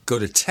 Go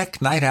to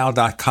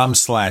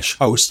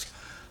technightowl.com/host.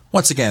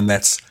 Once again,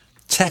 that's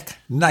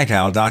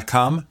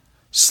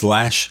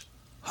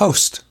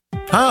technightowl.com/host.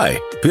 Hi,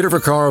 Peter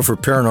Vaccaro for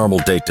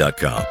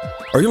ParanormalDate.com.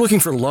 Are you looking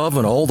for love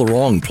in all the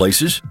wrong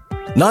places?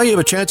 Now you have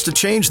a chance to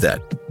change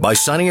that by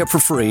signing up for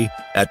free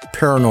at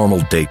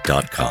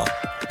ParanormalDate.com.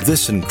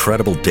 This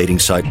incredible dating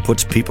site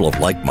puts people of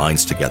like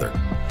minds together.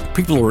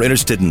 People who are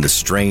interested in the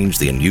strange,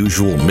 the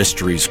unusual,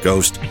 mysteries,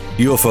 ghosts,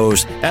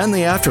 UFOs, and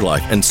the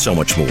afterlife, and so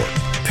much more.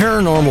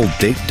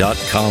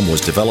 ParanormalDate.com was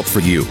developed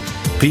for you,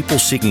 people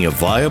seeking a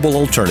viable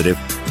alternative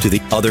to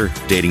the other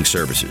dating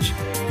services.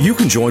 You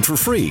can join for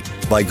free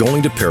by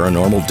going to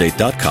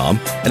ParanormalDate.com,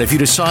 and if you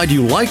decide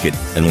you like it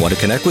and want to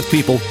connect with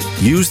people,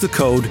 use the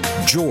code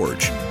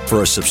GEORGE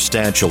for a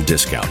substantial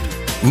discount.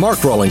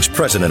 Mark Rawlings,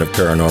 president of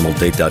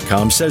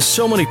ParanormalDate.com, says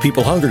so many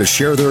people hunger to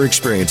share their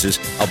experiences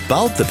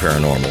about the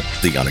paranormal,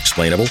 the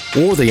unexplainable,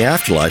 or the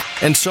afterlife,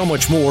 and so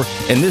much more,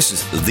 and this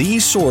is the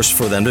source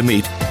for them to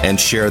meet and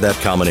share that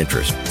common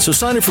interest. So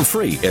sign up for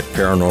free at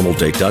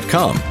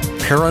ParanormalDate.com,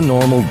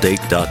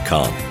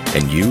 ParanormalDate.com,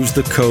 and use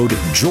the code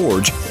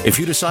GEORGE if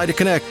you decide to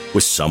connect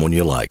with someone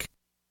you like.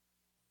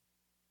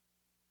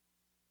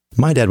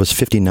 My dad was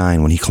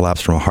 59 when he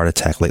collapsed from a heart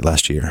attack late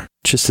last year.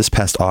 Just this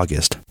past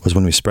August was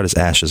when we spread his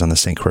ashes on the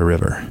St. Croix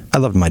River. I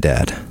loved my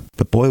dad,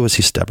 but boy was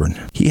he stubborn.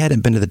 He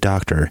hadn't been to the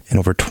doctor in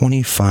over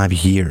 25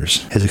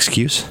 years. His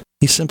excuse?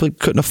 He simply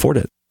couldn't afford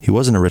it. He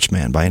wasn't a rich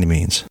man by any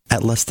means.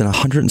 At less than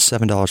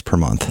 $107 per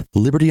month,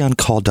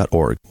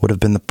 LibertyOnCall.org would have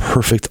been the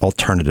perfect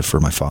alternative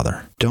for my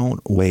father. Don't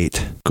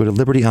wait. Go to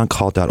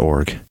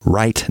LibertyOnCall.org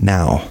right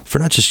now, for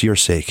not just your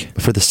sake,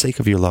 but for the sake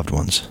of your loved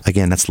ones.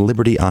 Again, that's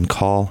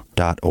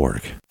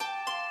LibertyOnCall.org.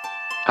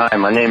 Hi,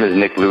 my name is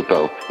Nick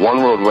Lupo.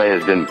 One World Whey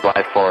has been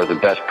by far the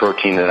best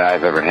protein that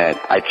I've ever had.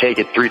 I take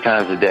it 3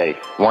 times a day.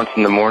 Once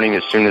in the morning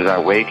as soon as I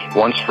wake,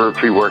 once for a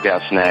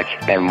pre-workout snack,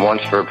 and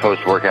once for a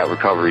post-workout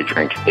recovery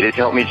drink. It has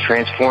helped me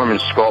transform and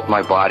sculpt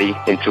my body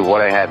into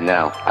what I have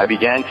now. I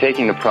began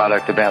taking the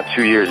product about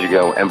 2 years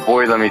ago, and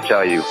boy, let me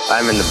tell you,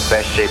 I'm in the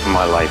best shape of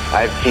my life.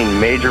 I've seen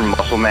major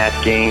muscle mass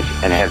gains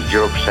and have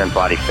 0%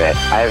 body fat.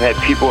 I have had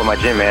people at my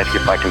gym ask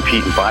if I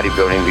compete in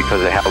bodybuilding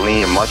because of how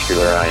lean and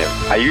muscular I am.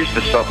 I used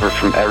to suffer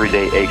from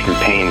everyday aches and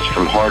pains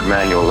from hard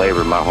manual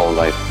labor my whole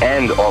life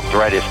and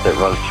arthritis that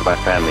runs through my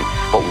family.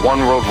 But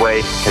One World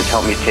Whey has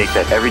helped me take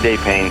that everyday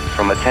pain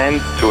from a 10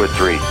 to a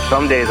 3.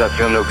 Some days I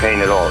feel no pain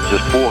at all,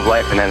 just full of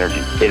life and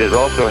energy. It has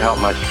also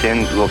helped my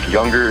skin look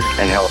younger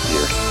and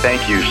healthier.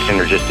 Thank you,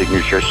 Synergistic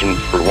Nutrition,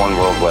 for One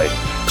World Whey.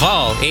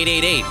 Call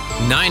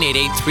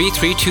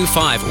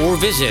 888-988-3325 or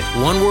visit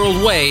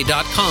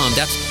oneworldwhey.com.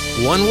 That's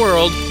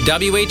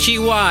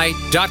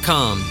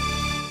oneworldwhey.com.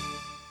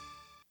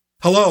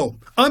 Hello,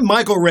 I'm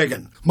Michael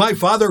Reagan. My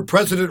father,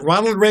 President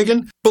Ronald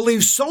Reagan,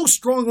 believed so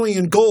strongly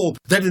in gold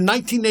that in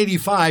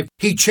 1985,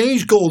 he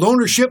changed gold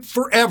ownership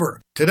forever.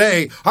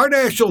 Today, our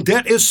national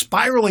debt is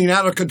spiraling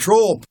out of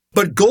control,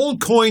 but gold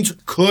coins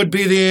could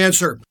be the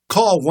answer.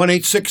 Call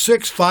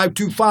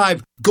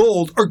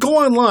 1-866-525-GOLD or go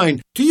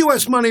online to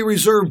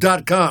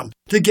usmoneyreserve.com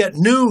to get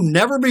new,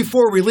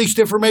 never-before-released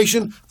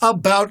information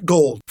about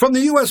gold. From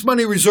the U.S.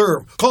 Money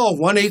Reserve, call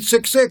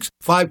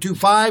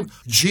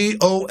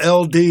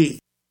 1-866-525-GOLD.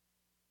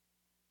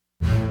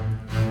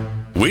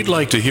 We'd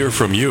like to hear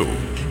from you.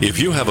 If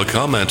you have a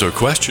comment or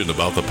question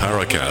about the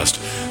Paracast,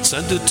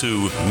 send it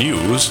to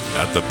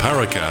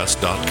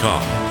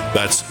news@theparacast.com.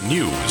 That's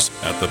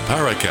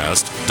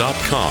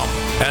news@theparacast.com.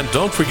 And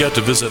don't forget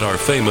to visit our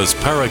famous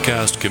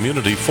Paracast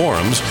community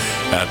forums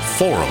at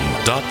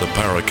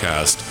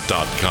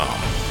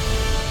forum.theparacast.com.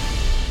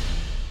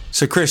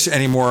 So, Chris,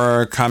 any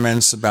more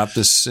comments about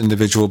this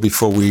individual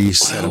before we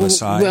set him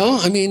aside? Well,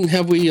 I mean,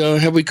 have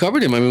we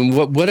covered him? I mean,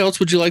 what else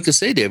would you like to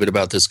say, David,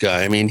 about this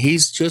guy? I mean,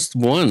 he's just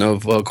one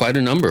of quite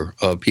a number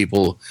of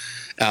people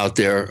out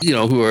there,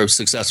 who are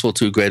successful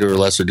to greater or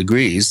lesser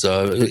degrees.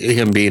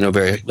 Him being a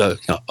very,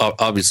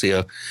 obviously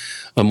a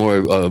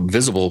more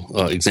visible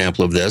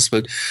example of this.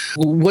 But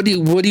what do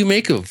you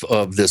make of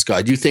this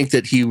guy? Do you think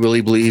that he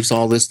really believes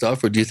all this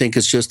stuff, or do you think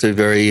it's just a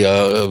very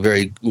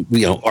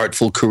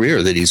artful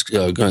career that he's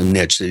a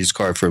niche that he's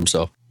carved for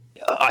himself?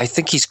 I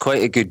think he's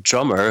quite a good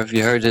drummer. Have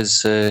you heard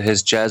his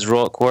jazz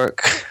rock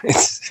work?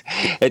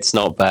 It's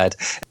not bad.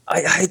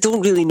 I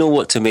don't really know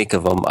what to make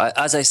of him.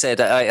 As I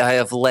said, I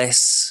have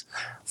less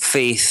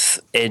faith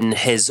in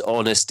his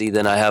honesty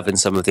than I have in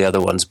some of the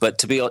other ones. But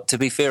to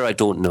be fair, I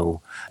don't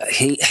know.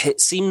 It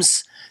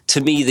seems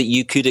to me that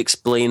you could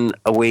explain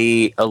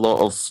away a lot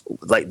of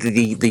like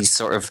the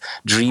sort of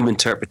dream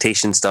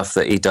interpretation stuff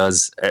that he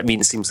does. I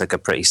mean, it seems like a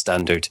pretty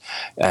standard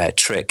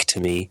trick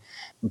to me,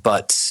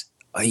 but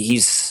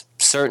he's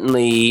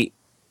certainly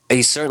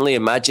He's certainly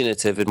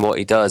imaginative in what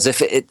he does.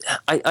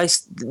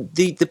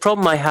 The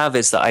problem I have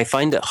is that I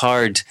find it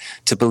hard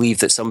to believe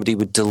that somebody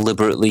would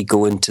deliberately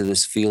go into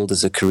this field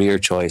as a career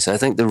choice. I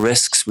think the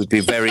risks would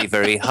be very,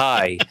 very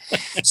high.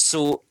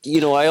 So,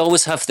 I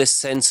always have this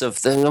sense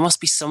of there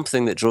must be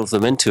something that drove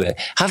them into it.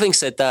 Having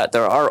said that,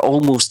 there are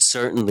almost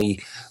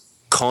certainly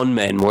con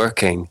men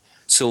working.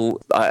 So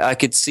I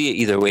could see it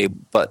either way,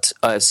 but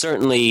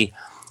certainly...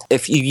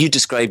 If you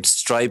described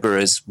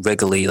Strieber as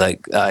wriggly,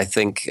 I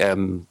think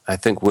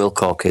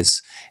Wilcock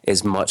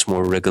is much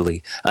more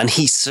wriggly, and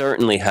he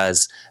certainly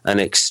has an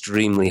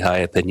extremely high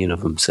opinion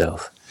of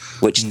himself,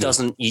 which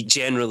doesn't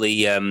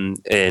generally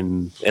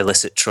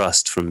elicit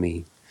trust from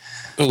me.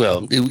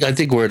 Well, I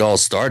think where it all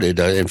started.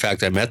 In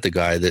fact, I met the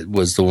guy that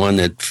was the one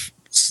that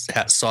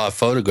saw a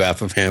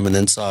photograph of him, and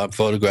then saw a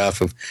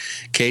photograph of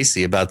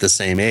Casey about the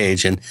same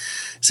age, and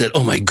said,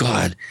 "Oh my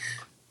God,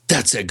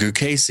 that's Edgar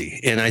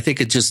Casey." And I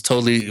think it just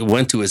totally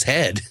went to his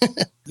head.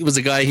 It was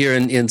a guy here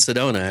in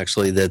Sedona,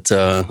 actually, that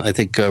I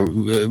think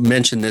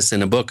mentioned this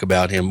in a book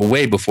about him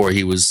way before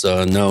he was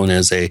known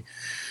as a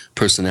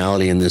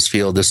personality in this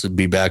field. This would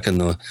be back in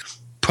the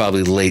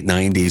probably late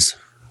 90s.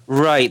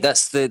 Right.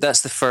 That's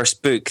the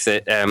first book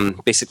that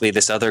basically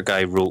this other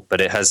guy wrote, but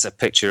it has a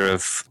picture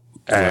of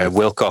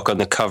Wilcock on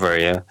the cover,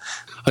 yeah.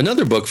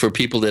 Another book for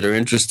people that are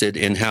interested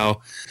in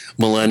how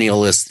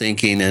millennialist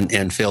thinking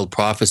and failed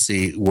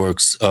prophecy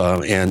works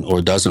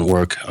or doesn't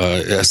work,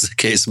 as the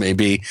case may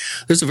be.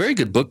 There's a very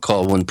good book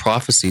called When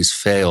Prophecies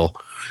Fail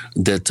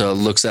that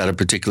looks at a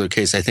particular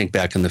case, I think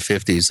back in the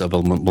 50s, of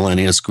a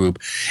millennialist group.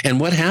 And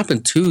what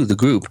happened to the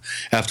group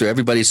after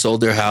everybody sold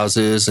their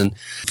houses and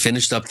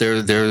finished up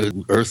their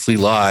earthly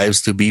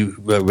lives to be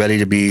ready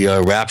to be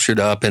raptured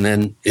up, and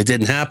then it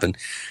didn't happen.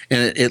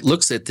 And it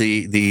looks at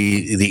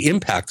the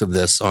impact of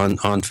this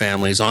on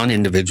families, on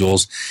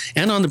individuals,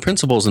 and on the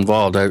principles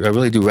involved. I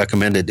really do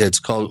recommend it. It's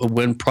called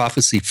When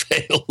Prophecy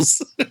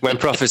Fails. When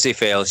Prophecy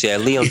Fails, yeah.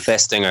 Leon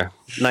Festinger,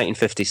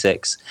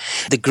 1956.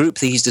 The group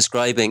that he's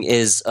describing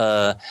is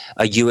a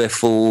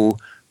UFO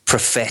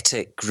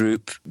prophetic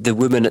group. The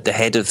woman at the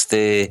head of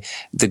the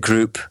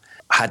group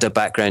had a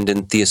background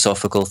in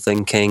theosophical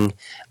thinking.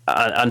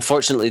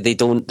 Unfortunately,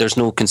 there's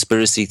no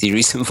conspiracy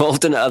theories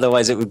involved in it.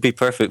 Otherwise, it would be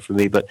perfect for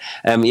me. But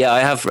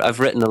I've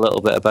written a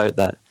little bit about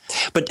that.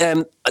 But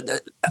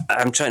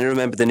I'm trying to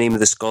remember the name of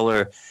the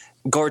scholar,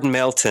 Gordon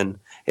Melton,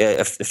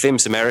 a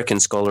famous American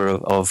scholar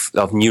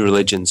of new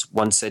religions,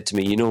 once said to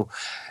me,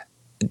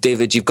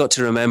 David, you've got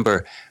to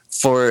remember,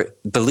 for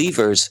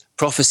believers,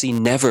 prophecy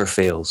never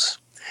fails.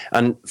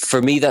 And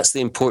for me, that's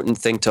the important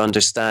thing to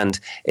understand,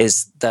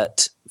 is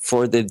that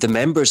for the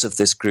members of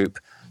this group,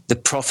 the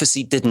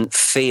prophecy didn't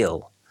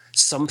fail.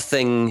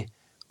 Something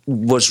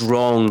was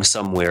wrong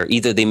somewhere.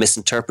 Either they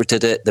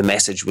misinterpreted it, the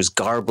message was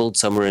garbled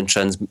somewhere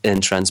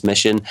in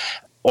transmission,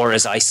 or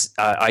as I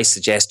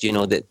suggest,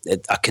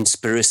 that a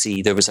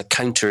conspiracy, there was a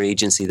counter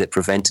agency that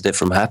prevented it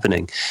from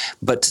happening.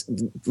 But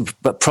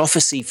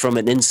prophecy from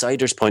an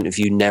insider's point of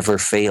view never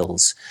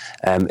fails.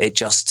 It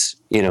just,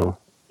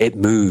 it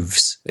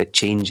moves, it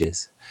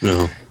changes.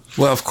 No.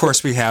 Well, of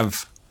course, we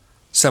have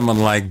someone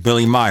like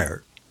Billy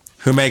Meyer,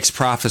 who makes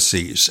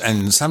prophecies,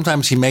 and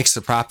sometimes he makes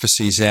the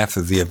prophecies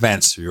after the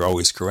events, so you're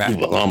always correct.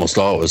 Well, almost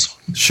always.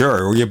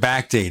 Sure, or you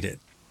backdate it.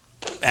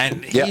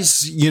 And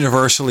he's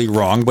universally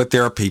wrong, but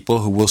there are people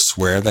who will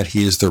swear that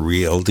he is the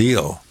real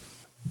deal.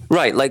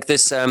 Right, like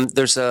this,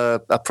 there's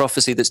a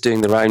prophecy that's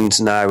doing the rounds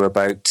now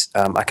about,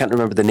 I can't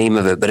remember the name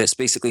of it, but it's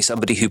basically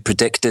somebody who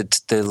predicted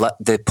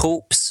the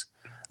popes,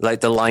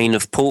 like the line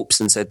of popes,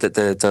 and said that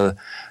the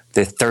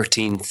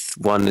 13th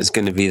one is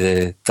going to be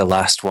the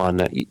last one.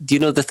 Do you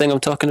know the thing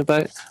I'm talking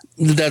about?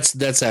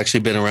 That's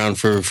actually been around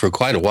for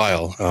quite a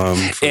while.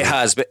 It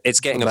has, but it's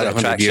getting a bit of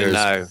traction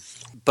now.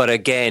 But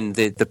again,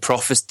 the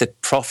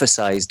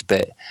prophesized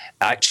bit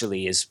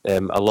actually is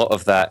a lot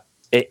of that.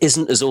 It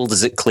isn't as old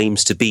as it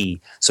claims to be.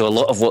 So a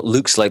lot of what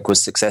looks like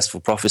was successful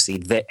prophecy,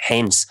 that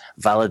hence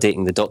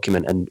validating the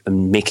document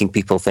and making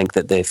people think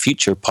that the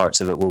future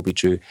parts of it will be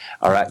true,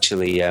 are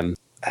actually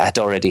had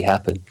already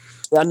happened.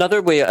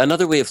 Another way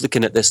of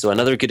looking at this, though,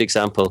 another good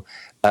example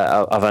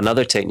of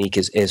another technique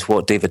is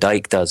what David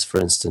Icke does,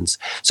 for instance.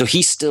 So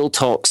he still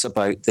talks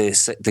about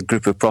the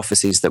group of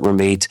prophecies that were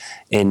made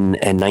in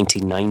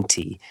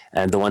 1990,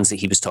 and the ones that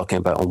he was talking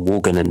about on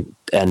Wogan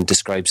and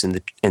describes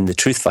in the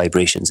Truth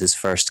Vibrations, his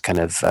first kind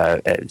of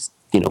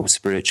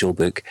spiritual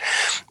book,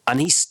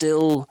 and he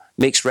still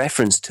makes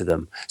reference to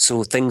them.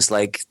 So things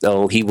like,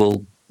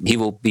 he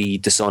will be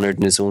dishonored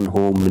in his own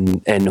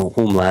home and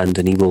homeland,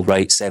 and he will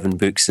write 7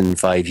 books in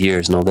 5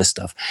 years and all this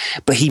stuff.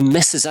 But he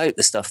misses out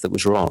the stuff that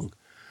was wrong.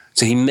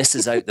 So he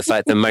misses out the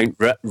fact that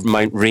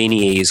Mount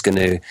Rainier is going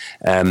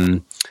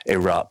to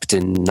erupt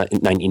in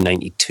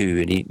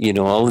 1992, and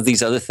all of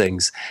these other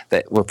things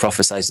that were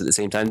prophesized at the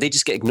same time. They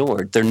just get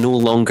ignored. They're no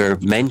longer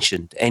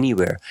mentioned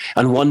anywhere.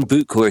 And one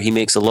book where he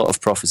makes a lot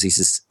of prophecies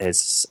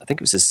is I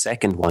think it was his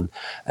second one,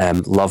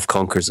 Love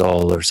Conquers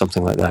All, or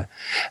something like that.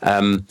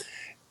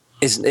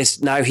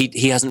 is now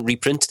he hasn't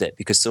reprinted it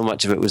because so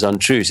much of it was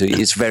untrue. So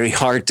it's very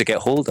hard to get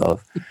hold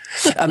of.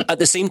 At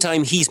the same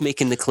time, he's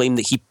making the claim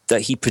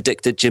that he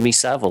predicted Jimmy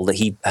Savile, that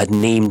he had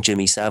named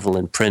Jimmy Savile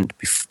in print,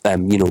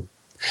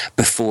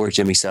 before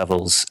Jimmy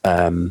Savile's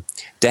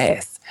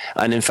death.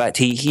 And in fact,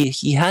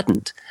 he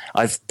hadn't.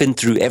 I've been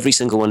through every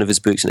single one of his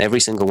books and every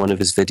single one of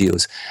his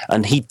videos,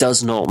 and he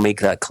does not make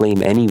that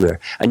claim anywhere.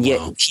 And yet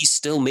he's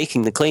still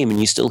making the claim, and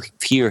you still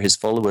hear his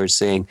followers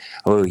saying,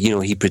 "Oh,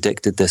 he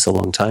predicted this a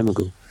long time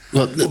ago."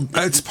 Well,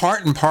 it's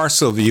part and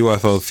parcel of the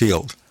UFO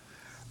field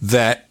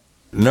that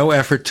no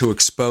effort to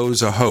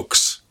expose a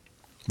hoax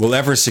will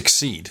ever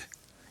succeed,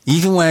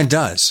 even when it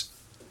does.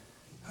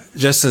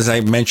 Just as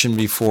I mentioned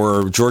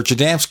before, George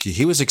Adamski,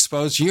 he was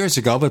exposed years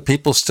ago, but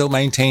people still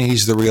maintain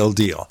he's the real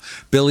deal.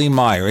 Billy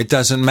Meyer, it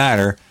doesn't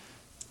matter.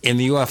 In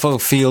the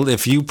UFO field,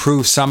 if you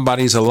prove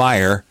somebody's a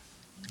liar,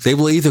 they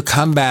will either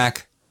come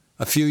back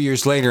a few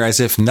years later as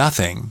if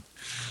nothing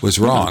was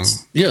wrong.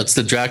 It's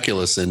the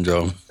Dracula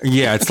syndrome.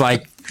 Yeah, it's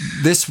like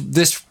this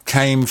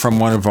came from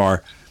one of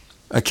our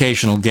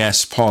occasional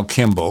guests, Paul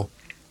Kimball,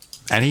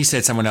 and he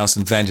said someone else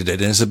invented it.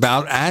 And it's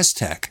about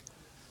Aztec,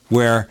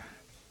 where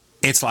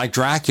it's like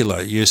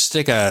Dracula. You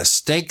stick a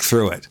stake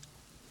through it,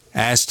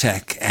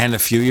 Aztec, and a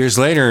few years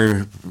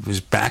later, it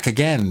was back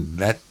again.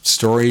 That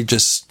story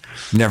just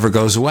never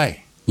goes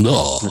away.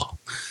 No.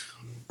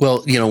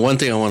 Well, one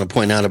thing I want to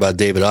point out about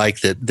David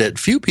Icke that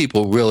few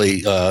people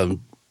really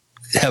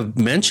have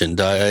mentioned.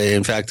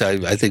 In fact,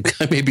 I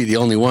think I may be the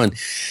only one.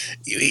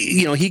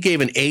 He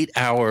gave an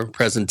 8-hour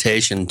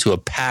presentation to a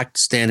packed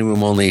standing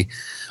room only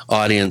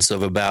audience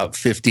of about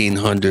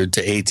 1,500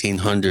 to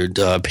 1,800,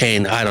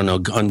 paying, I don't know,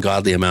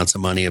 ungodly amounts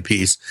of money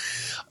apiece.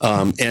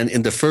 And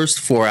in the first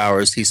 4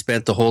 hours, he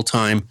spent the whole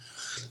time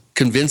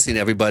convincing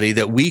everybody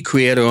that we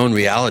create our own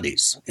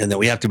realities and that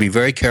we have to be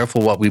very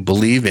careful what we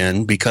believe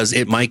in because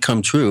it might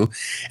come true.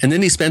 And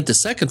then he spent the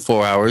second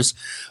 4 hours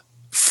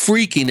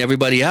freaking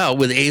everybody out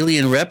with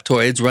alien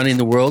reptoids running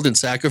the world and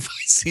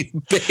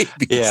sacrificing babies.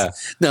 Yeah.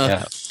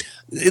 Now,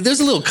 there's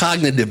a little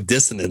cognitive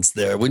dissonance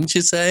there, wouldn't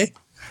you say?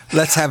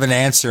 Let's have an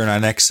answer in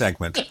our next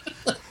segment.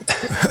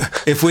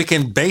 If we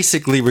can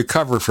basically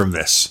recover from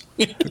this.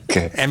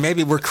 Okay. And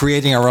maybe we're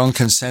creating our own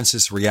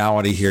consensus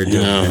reality here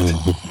doing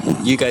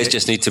it. You guys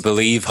just need to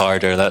believe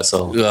harder, that's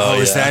all.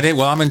 Is that it?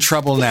 Well, I'm in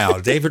trouble now.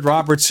 David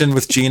Robertson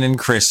with Gene and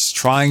Chris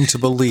trying to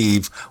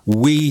believe.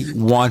 We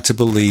want to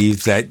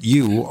believe that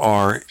you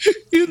are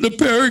in the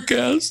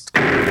Paracast.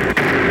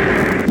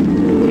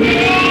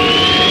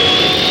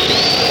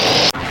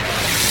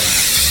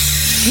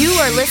 You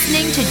are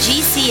listening to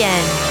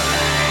GCN.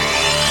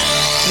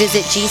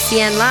 Visit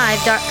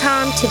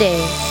GCNlive.com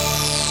today.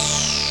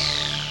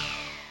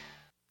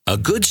 A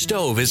good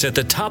stove is at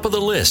the top of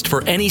the list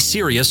for any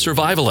serious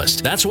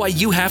survivalist. That's why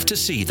you have to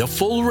see the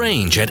full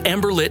range at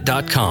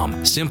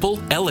emberlit.com.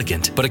 Simple,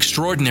 elegant, but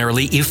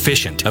extraordinarily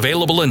efficient.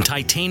 Available in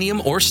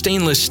titanium or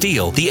stainless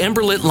steel, the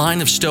Emberlit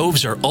line of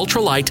stoves are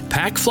ultralight,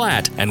 pack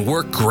flat, and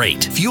work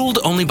great. Fueled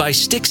only by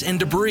sticks and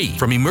debris.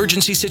 From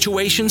emergency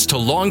situations to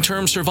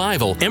long-term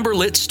survival,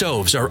 Emberlit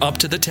stoves are up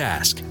to the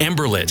task.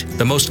 Emberlit,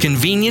 the most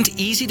convenient,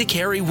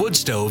 easy-to-carry wood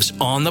stoves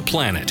on the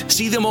planet.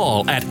 See them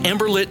all at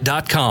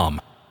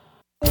emberlit.com.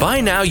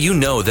 By now you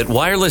know that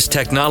wireless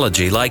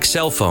technology like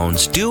cell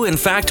phones do in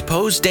fact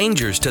pose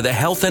dangers to the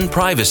health and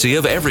privacy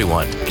of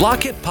everyone.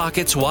 Blockit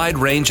Pocket's wide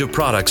range of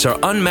products are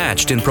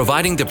unmatched in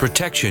providing the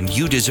protection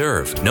you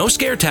deserve. No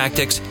scare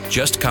tactics,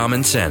 just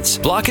common sense.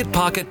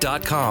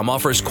 BlockitPocket.com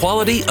offers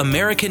quality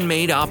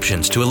American-made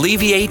options to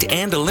alleviate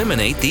and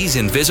eliminate these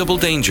invisible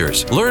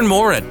dangers. Learn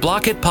more at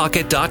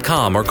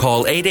BlockitPocket.com or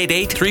call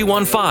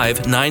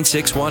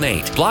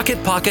 888-315-9618.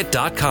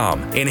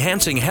 BlockitPocket.com,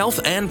 enhancing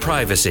health and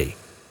privacy.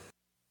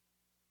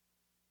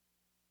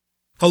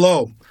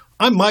 Hello,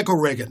 I'm Michael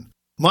Reagan.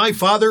 My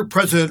father,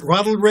 President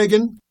Ronald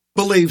Reagan,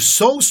 believed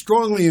so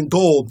strongly in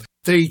gold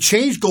that he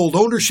changed gold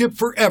ownership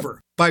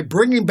forever by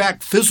bringing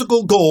back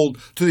physical gold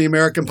to the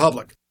American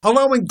public,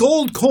 allowing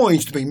gold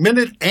coins to be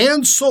minted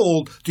and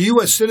sold to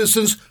U.S.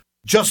 citizens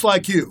just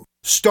like you,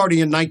 starting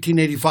in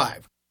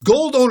 1985.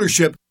 Gold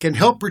ownership can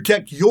help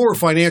protect your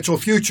financial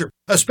future,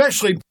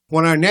 especially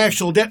when our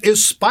national debt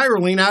is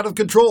spiraling out of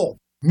control.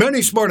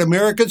 Many smart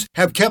Americans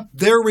have kept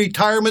their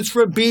retirements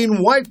from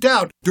being wiped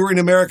out during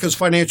America's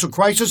financial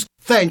crisis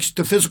thanks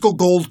to physical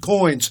gold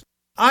coins.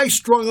 I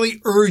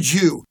strongly urge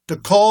you to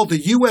call the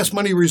U.S.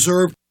 Money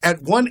Reserve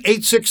at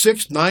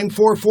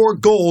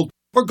 1-866-944-GOLD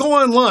or go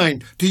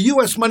online to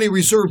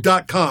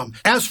usmoneyreserve.com.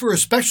 Ask for a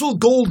special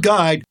gold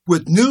guide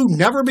with new,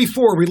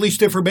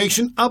 never-before-released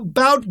information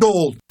about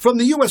gold from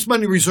the U.S.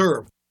 Money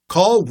Reserve.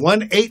 Call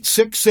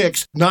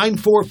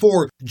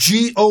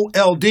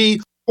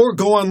 1-866-944-GOLD or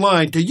go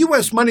online to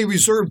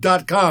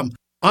usmoneyreserve.com.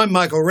 I'm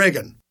Michael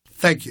Reagan.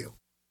 Thank you.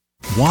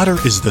 Water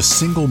is the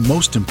single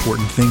most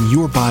important thing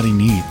your body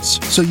needs,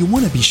 so you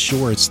want to be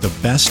sure it's the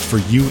best for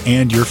you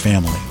and your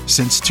family.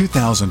 Since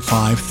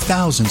 2005,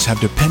 thousands have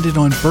depended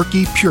on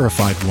Berkey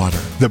purified water.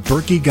 The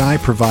Berkey Guy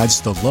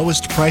provides the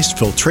lowest priced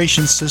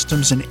filtration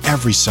systems in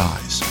every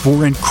size.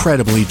 For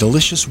incredibly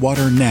delicious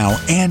water now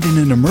and in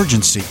an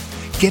emergency,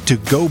 get to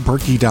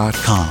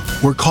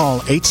GoBerkey.com or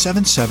call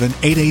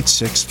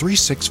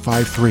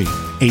 877-886-3653.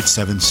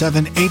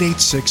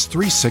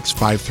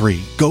 877-886-3653.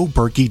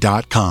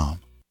 GoBerkey.com.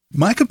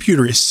 My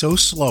computer is so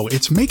slow,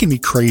 it's making me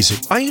crazy.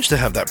 I used to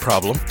have that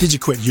problem. Did you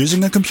quit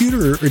using a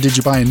computer or did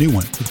you buy a new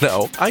one?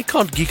 No, I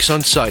called Geeks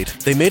On Site.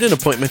 They made an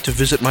appointment to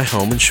visit my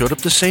home and showed up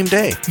the same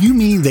day. You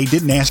mean they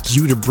didn't ask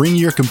you to bring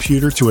your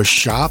computer to a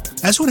shop?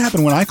 That's what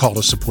happened when I called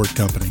a support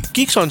company.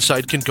 Geeks On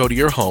Site can go to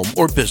your home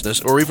or business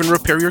or even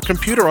repair your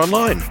computer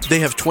online. They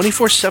have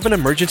 24/7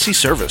 emergency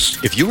service.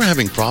 If you are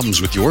having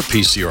problems with your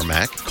PC or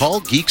Mac,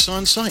 call Geeks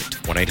On Site,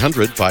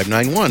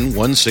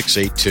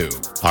 1-800-591-1682.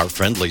 Our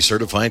friendly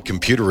certified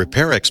computer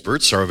repair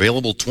experts are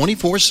available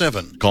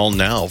 24/7. Call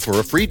now for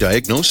a free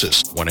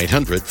diagnosis,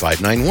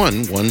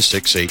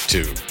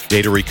 1-800-591-1682.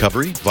 Data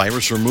recovery,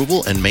 virus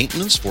removal, and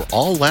maintenance for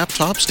all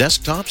laptops,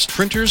 desktops,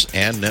 printers,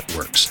 and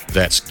networks.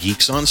 That's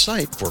Geeks On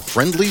Site for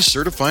friendly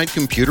certified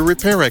computer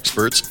repair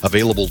experts,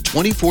 available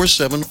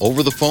 24/7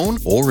 over the phone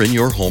or in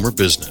your home or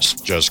business.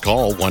 Just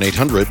call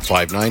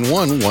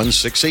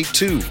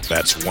 1-800-591-1682.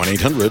 That's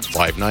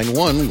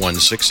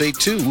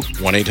 1-800-591-1682,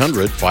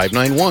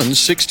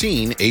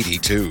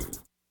 1-800-591-1682.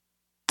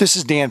 This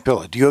is Dan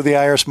Pilla. Do you owe the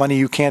IRS money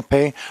you can't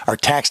pay? Are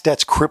tax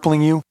debts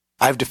crippling you?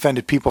 I've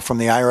defended people from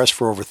the IRS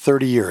for over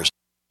 30 years.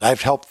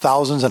 I've helped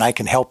thousands, and I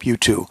can help you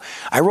too.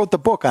 I wrote the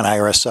book on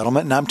IRS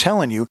settlement, and I'm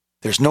telling you,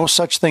 there's no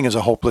such thing as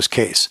a hopeless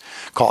case.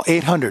 Call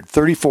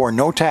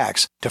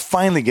 800-34-NO-TAX to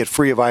finally get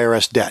free of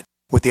IRS debt.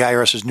 With the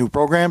IRS's new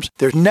programs,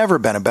 there's never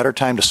been a better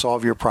time to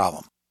solve your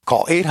problem.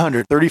 Call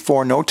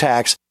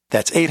 800-34-NO-TAX.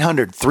 That's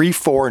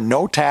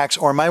 800-34-NO-TAX,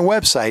 or my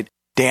website,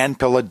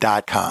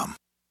 danpilla.com.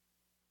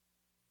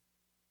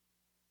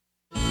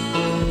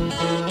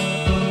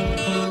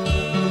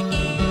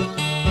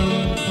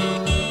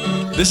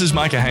 This is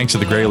Micah Hanks of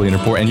the Gralien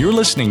Report, and you're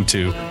listening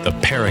to the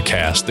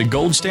Paracast, the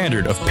gold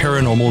standard of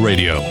paranormal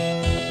radio.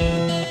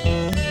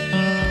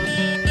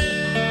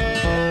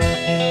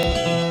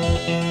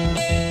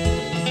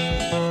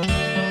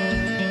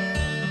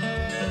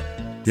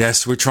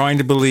 Yes, we're trying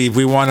to believe.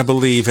 We want to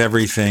believe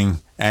everything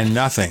and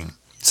nothing.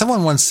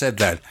 Someone once said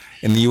that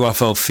in the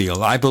UFO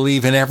field. I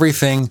believe in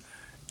everything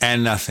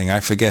and nothing. I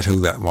forget who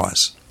that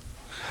was.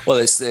 Well,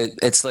 it's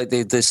like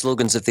the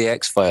slogans of the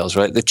X-Files,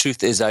 right? The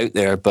truth is out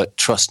there, but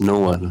trust no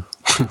one.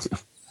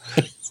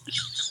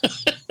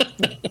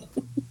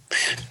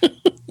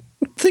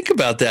 Think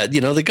about that.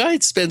 You know, the guy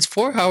spends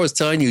 4 hours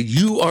telling you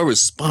you are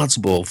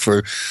responsible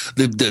for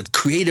the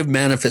creative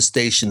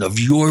manifestation of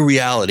your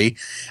reality.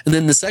 And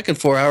then the second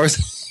 4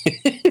 hours,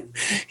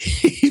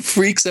 he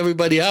freaks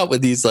everybody out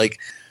with these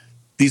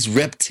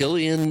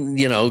reptilian,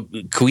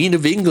 Queen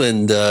of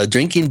England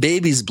drinking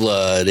baby's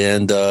blood.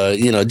 And, I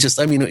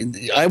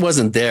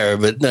wasn't there,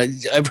 but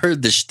I've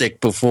heard the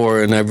shtick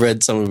before and I've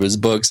read some of his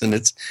books. And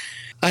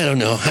I don't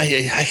know.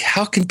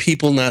 How can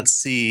people not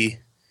see?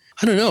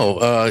 I don't know.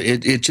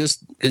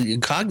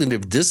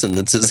 Cognitive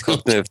dissonance is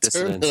cognitive a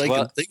term dissonance. that I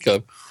can think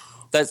of.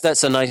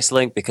 That's a nice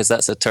link because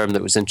that's a term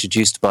that was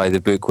introduced by the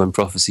book When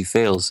Prophecy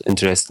Fails,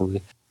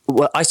 interestingly.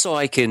 Well, I saw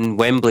Icke in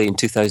Wembley in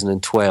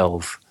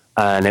 2012.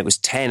 And it was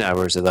 10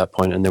 hours at that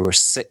point, and there were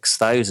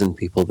 6,000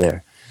 people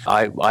there.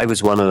 I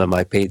was one of them.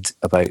 I paid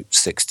about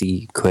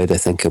 60 quid, I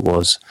think it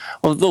was.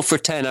 Although for a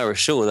 10-hour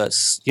show,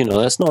 that's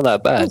not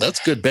that bad. Well,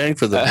 that's good bang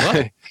for the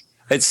buck.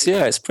 It's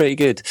pretty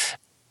good.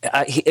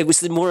 It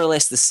was more or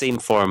less the same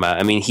format.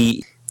 I mean,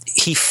 he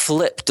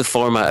flipped the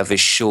format of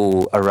his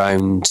show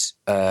around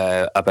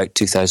about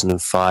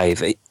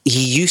 2005.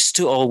 He used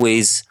to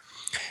always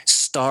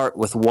start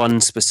with one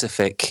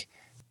specific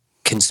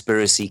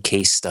conspiracy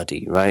case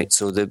study, right?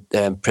 So the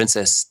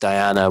Princess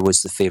Diana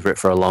was the favorite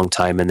for a long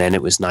time, and then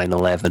it was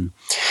 9/11,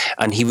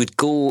 and he would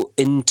go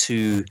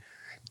into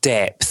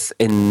depth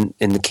in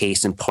the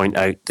case and point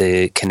out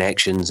the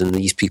connections and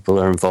these people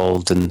are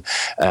involved and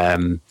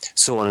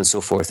so on and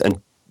so forth,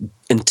 and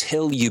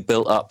until you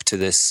built up to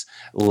this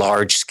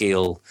large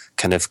scale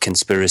kind of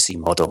conspiracy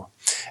model.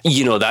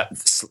 That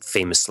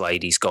famous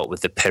slide he's got with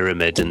the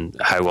pyramid and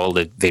how all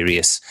the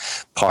various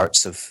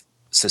parts of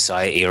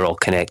society are all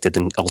connected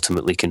and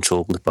ultimately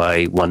controlled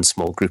by one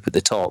small group at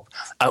the top,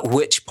 at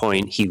which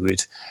point he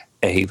would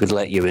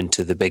let you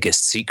into the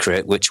biggest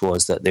secret, which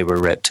was that they were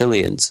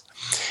reptilians.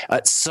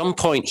 At some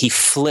point he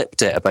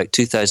flipped it about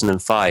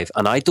 2005,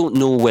 and I don't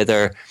know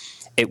whether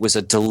it was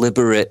a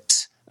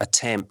deliberate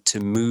attempt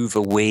to move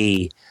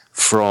away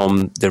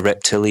from the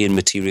reptilian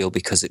material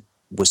because it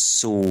was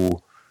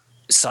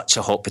such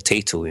a hot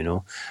potato,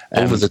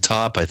 Over the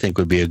top, I think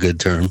would be a good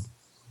term.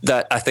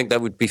 That I think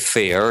that would be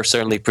fair, or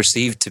certainly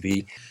perceived to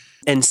be.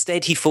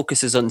 Instead, he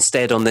focuses on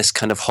this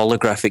kind of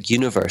holographic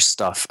universe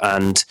stuff,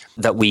 and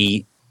that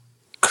we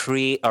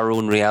create our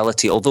own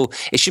reality. Although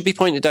it should be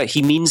pointed out,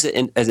 he means it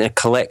in a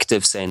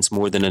collective sense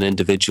more than an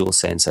individual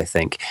sense, I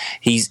think.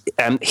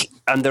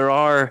 And there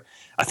are,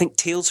 I think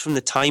Tales from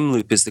the Time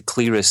Loop is the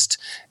clearest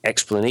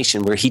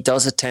explanation, where he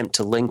does attempt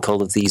to link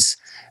all of these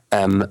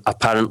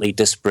apparently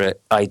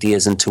disparate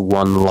ideas into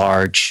one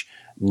large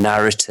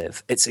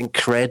narrative. It's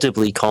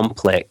incredibly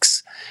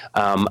complex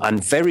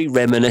and very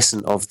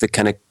reminiscent of the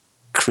kind of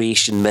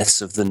creation myths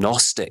of the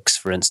Gnostics,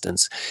 for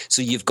instance.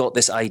 So you've got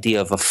this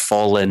idea of a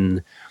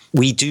fallen,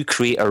 we do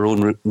create our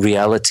own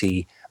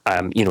reality.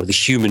 The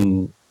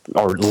human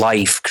or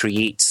life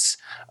creates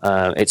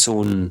its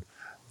own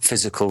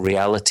physical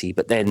reality,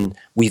 but then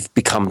we've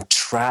become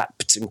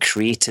trapped and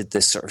created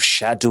this sort of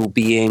shadow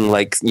being,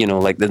 like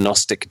the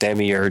Gnostic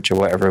demiurge or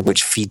whatever,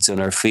 which feeds on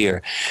our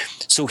fear.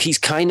 So he's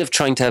kind of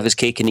trying to have his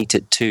cake and eat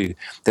it too,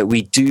 that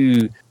we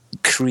do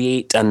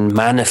create and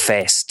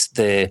manifest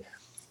the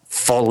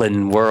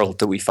fallen world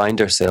that we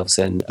find ourselves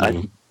in,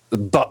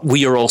 but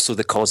we are also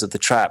the cause of the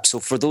trap. So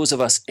for those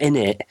of us in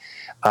it,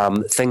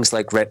 things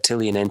like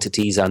reptilian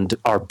entities and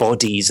our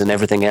bodies and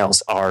everything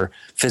else are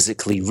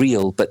physically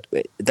real, but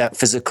that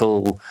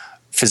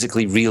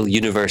physically real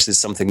universe is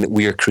something that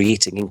we are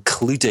creating,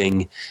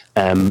 including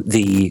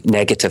the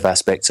negative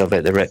aspects of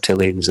it, the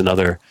reptilians and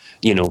other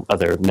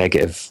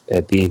negative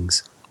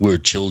beings. We're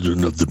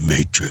children of the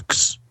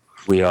Matrix.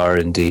 We are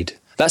indeed.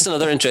 That's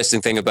another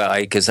interesting thing about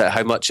Icke, is that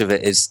how much of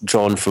it is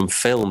drawn from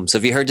films.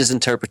 Have you heard his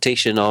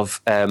interpretation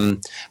of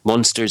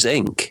Monsters,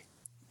 Inc.?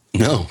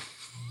 No.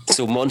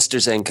 So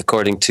Monsters, Inc.,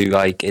 according to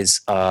Icke,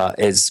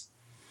 is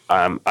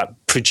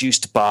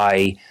produced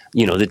by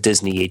the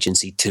Disney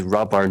agency to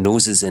rub our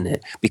noses in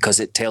it, because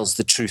it tells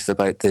the truth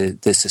about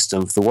the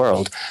system of the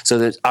world. So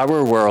that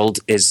our world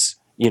is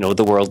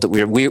the world that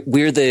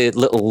we're the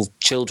little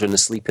children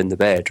asleep in the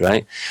bed,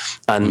 right?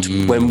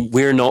 And when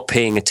we're not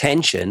paying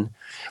attention,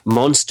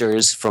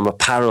 monsters from a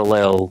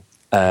parallel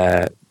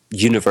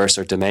universe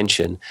or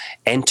dimension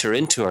enter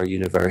into our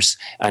universe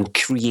and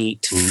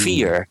create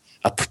fear,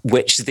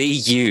 which they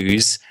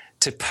use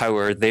to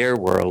power their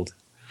world.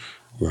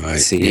 Right.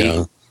 See?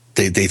 Yeah.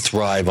 They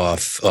thrive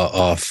off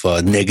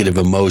negative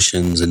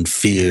emotions and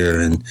fear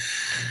and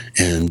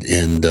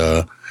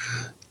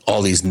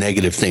all these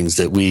negative things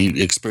that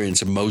we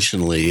experience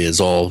emotionally is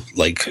all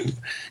like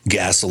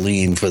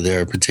gasoline for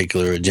their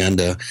particular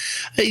agenda.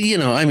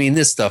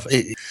 This stuff.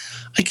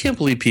 I can't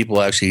believe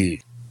people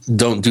actually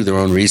don't do their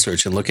own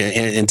research and look at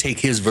and take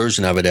his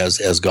version of it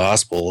as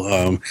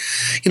gospel.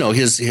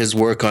 His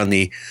work on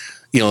the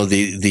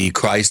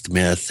Christ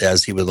myth,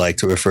 as he would like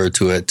to refer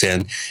to it,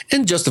 and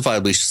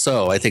justifiably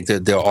so. I think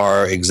that there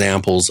are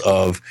examples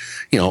of,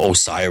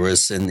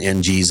 Osiris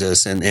and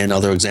Jesus and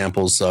other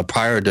examples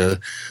prior to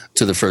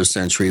the first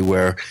century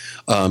where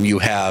you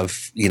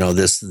have,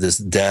 this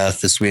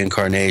death, this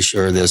reincarnation,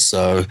 or this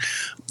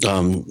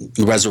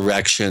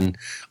resurrection.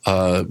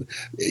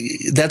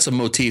 That's a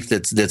motif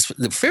that's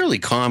fairly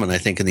common, I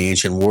think, in the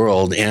ancient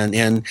world.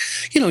 And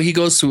he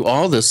goes through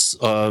all this,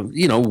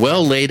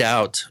 well laid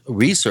out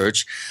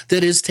research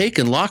that is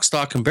taken lock,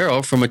 stock, and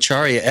barrel from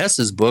Acharya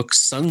S.'s book,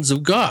 Sons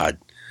of God.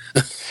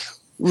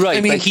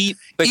 Right,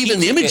 but even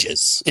the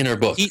images in her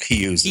book he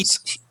uses.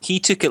 He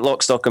took it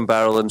lock, stock, and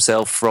barrel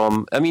himself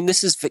from.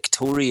 This is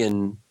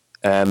Victorian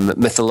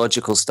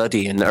mythological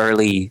study and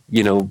early,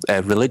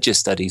 religious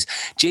studies.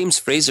 James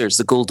Fraser's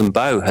The Golden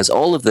Bough has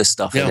all of this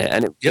stuff in it,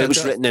 and it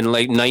was written in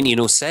like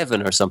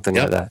 1907 or something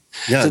like that.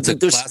 Yeah, it's a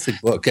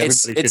classic book.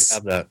 Everybody should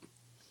have that.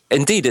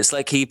 Indeed, it's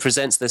like he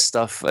presents this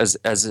stuff as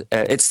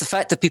it's the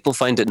fact that people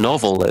find it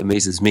novel that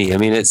amazes me.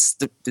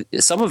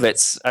 Some of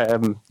it's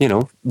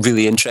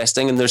really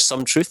interesting, and there's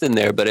some truth in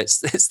there, but it's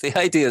the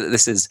idea that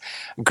this is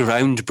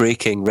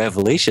groundbreaking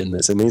revelation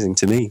that's amazing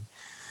to me.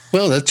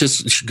 Well, that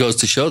just goes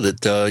to show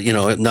that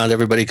not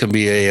everybody can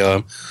be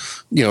a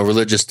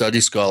religious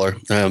studies scholar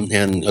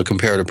and a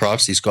comparative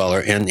prophecy scholar,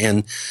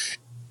 and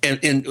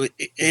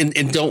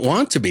don't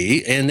want to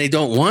be, and they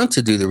don't want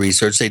to do the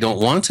research. They don't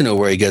want to know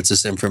where he gets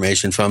this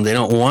information from. They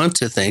don't want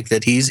to think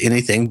that he's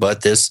anything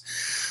but this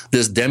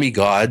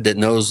demigod that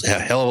knows a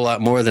hell of a lot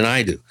more than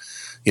I do.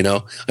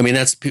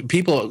 That's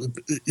people.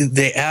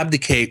 They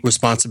abdicate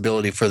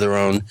responsibility for their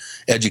own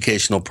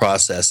educational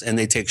process, and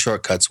they take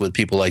shortcuts with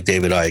people like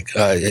David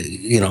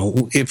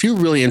Icke. If you're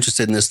really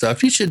interested in this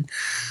stuff, you should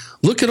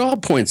look at all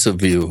points of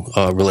view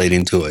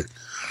relating to it.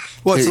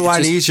 Well, it's a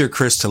lot easier,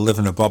 Chris, to live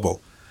in a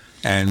bubble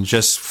and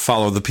just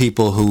follow the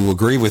people who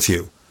agree with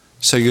you,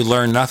 so you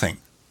learn nothing.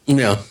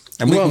 Yeah,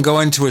 and we can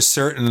go into a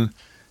certain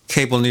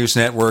cable news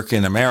network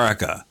in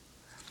America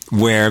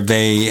where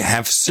they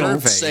have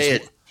surveys. Don't say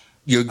it.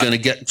 You're going to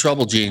get in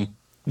trouble, Gene.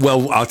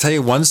 Well, I'll tell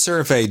you, one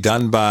survey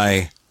done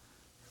by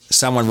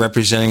someone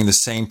representing the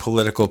same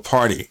political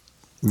party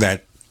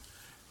that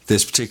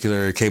this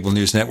particular cable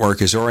news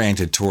network is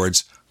oriented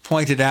towards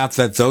pointed out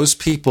that those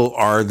people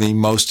are the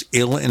most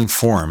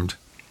ill-informed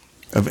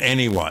of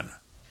anyone,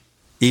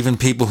 even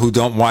people who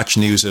don't watch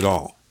news at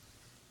all.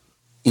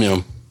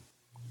 Yeah,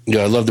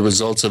 I love the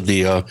results of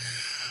the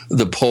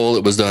poll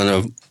that was done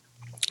of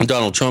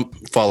Donald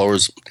Trump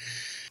followers.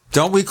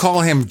 Don't we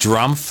call him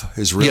Drumpf,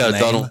 his real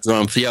name? Donald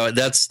Drumpf. Yeah,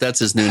 that's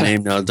his new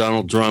name now,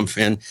 Donald Drumpf.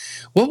 And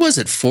what was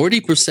it?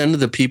 40% of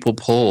the people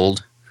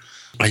polled,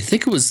 I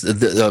think it was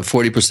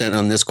 40%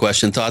 on this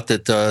question, thought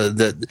that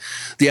that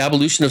the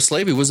abolition of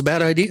slavery was a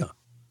bad idea.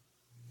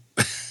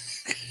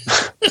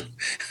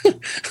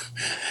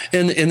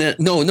 And then,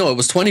 no, it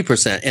was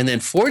 20%. And then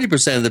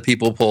 40% of the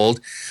people polled,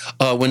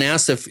 when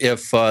asked if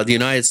the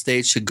United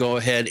States should go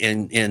ahead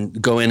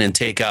and go in and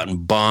take out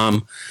and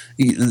bomb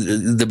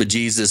the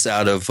bejesus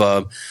out of,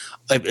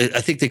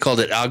 I think they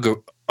called it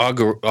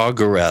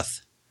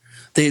Algareth.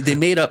 They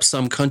made up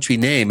some country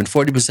name, and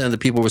 40% of the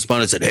people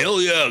responded and said,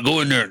 hell yeah,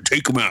 go in there and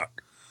take them out.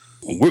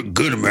 We're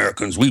good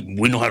Americans. We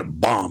know how to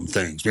bomb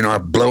things. We know how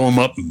to blow them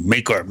up and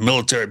make our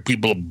military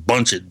people a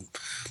bunch of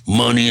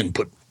money and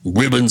put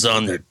ribbons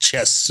on their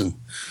chests and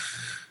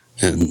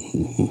I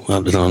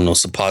don't know,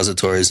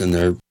 suppositories in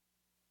their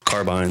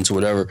carbines or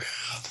whatever.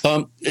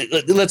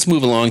 Let's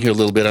move along here a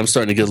little bit. I'm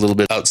starting to get a little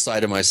bit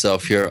outside of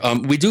myself here.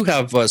 We do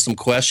have some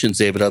questions,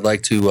 David. I'd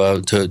like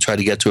to try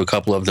to get to a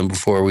couple of them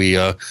before we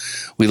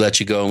let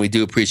you go. And we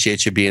do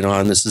appreciate you being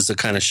on. This is the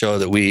kind of show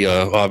that we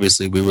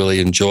obviously we really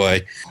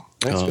enjoy.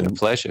 It's been a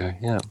pleasure.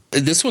 Yeah.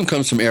 This one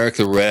comes from Eric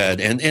the Red,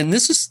 and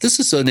this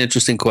is an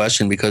interesting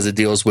question because it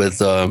deals with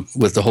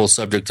the whole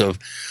subject of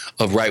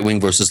right-wing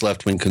versus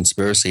left-wing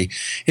conspiracy.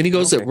 And he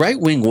goes that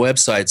right-wing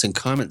websites and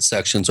comment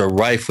sections are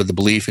rife with the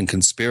belief in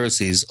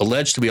conspiracies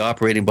alleged to be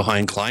operating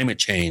behind climate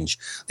change,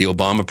 the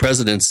Obama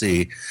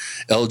presidency,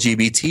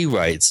 LGBT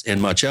rights,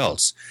 and much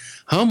else.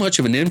 How much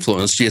of an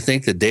influence do you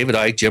think that David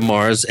Icke, Jim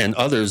Marrs, and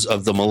others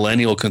of the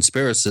millennial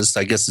conspiracists,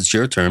 I guess it's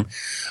your term,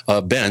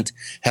 bent,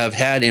 have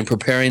had in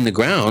preparing the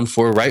ground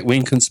for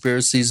right-wing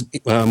conspiracies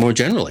more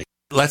generally?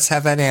 Let's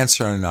have that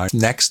answer in our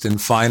next and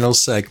final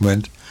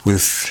segment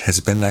with, has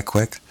it been that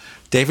quick?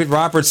 David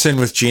Robertson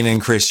with Gina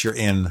and Chris, you're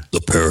in the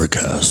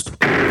Paracast.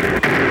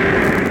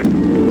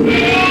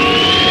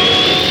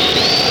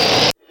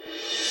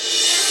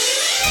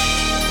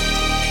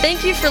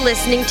 Thank you for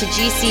listening to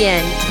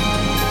GCN.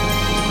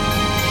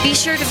 Be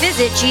sure to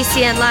visit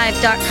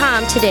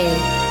GCNlive.com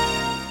today.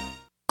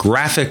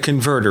 Graphic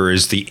Converter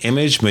is the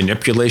image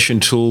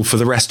manipulation tool for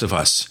the rest of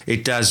us.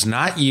 It does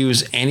not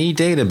use any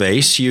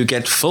database. You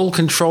get full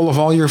control of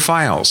all your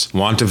files.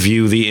 Want to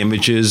view the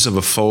images of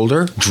a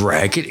folder?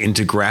 Drag it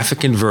into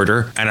Graphic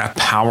Converter and a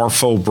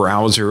powerful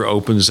browser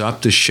opens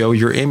up to show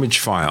your image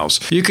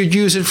files. You could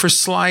use it for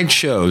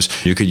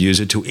slideshows. You could use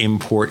it to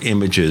import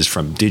images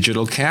from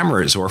digital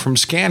cameras or from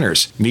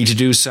scanners. Need to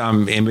do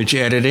some image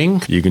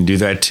editing? You can do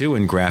that too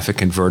in Graphic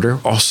Converter.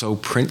 Also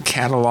print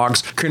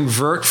catalogs.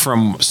 Convert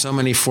from so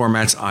many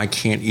formats I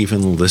can't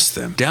even list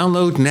them.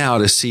 Download now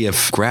to see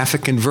if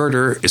Graphic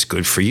Converter is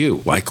good for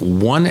you, like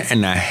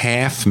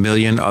 1.5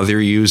 million other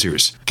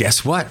users.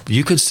 Guess what?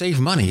 You could save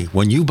money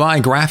when you buy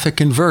Graphic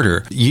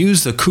Converter.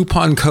 Use the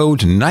coupon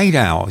code Night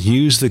Owl.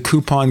 Use the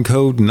coupon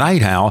code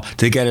Night Owl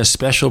to get a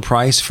special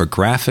price for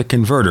Graphic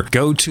Converter.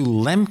 Go to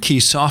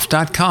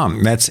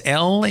lemkesoft.com. That's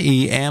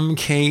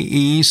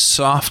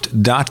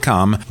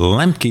LEMKEsoft.com.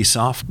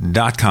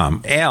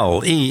 Lemkesoft.com.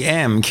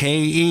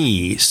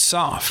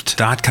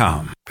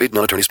 LEMKEsoft.com. Paid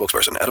non-attorney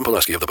spokesperson Adam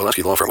Pulaski of the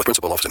Pulaski Law Firm with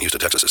principal office in Houston,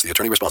 Texas is the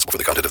attorney responsible for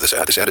the content of this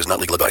ad. This ad is not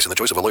legal advice, and the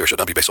choice of a lawyer should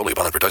not be based solely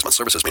upon advertisement.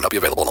 Services may not be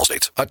available in all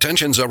states.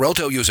 Attention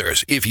Xarelto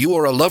users. If you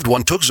or a loved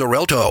one took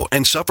Xarelto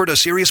and suffered a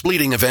serious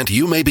bleeding event,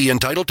 you may be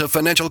entitled to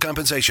financial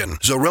compensation.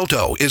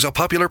 Xarelto is a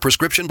popular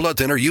prescription blood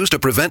thinner used to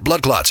prevent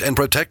blood clots and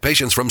protect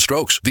patients from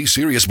strokes. These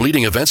serious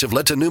bleeding events have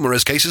led to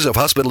numerous cases of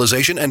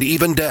hospitalization and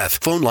even death.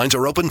 Phone lines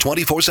are open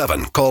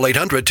 24/7. Call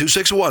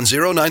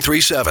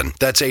 800-261-0937.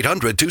 That's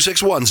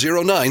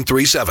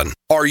 800-261-0937.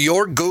 Are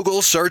your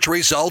Google search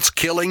results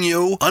killing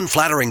you?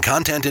 Unflattering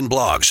content in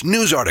blogs,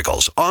 news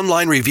articles,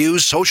 online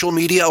reviews, social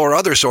media, or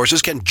other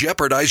sources can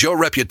jeopardize your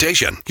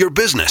reputation, your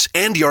business,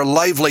 and your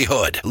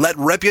livelihood. Let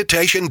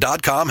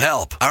Reputation.com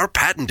help. Our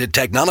patented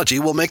technology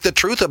will make the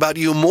truth about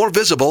you more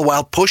visible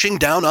while pushing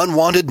down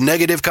unwanted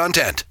negative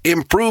content.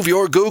 Improve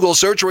your Google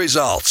search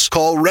results.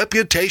 Call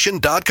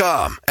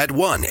Reputation.com at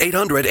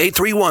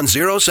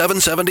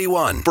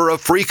 1-800-831-0771 for a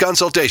free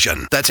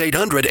consultation. That's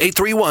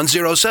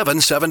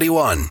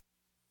 800-831-0771.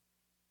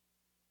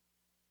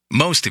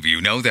 Most of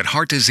you know that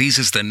heart disease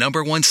is the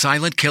 #1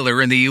 silent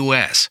killer in the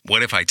U.S.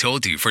 What if I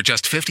told you for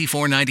just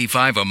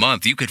 $54.95 a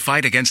month you could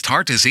fight against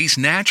heart disease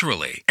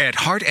naturally? At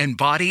Heart and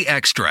Body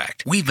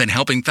Extract, we've been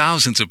helping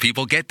thousands of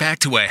people get back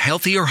to a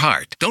healthier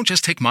heart. Don't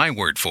just take my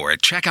word for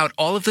it. Check out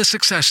all of the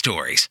success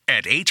stories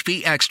at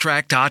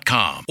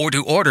hbextract.com. Or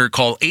to order,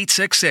 call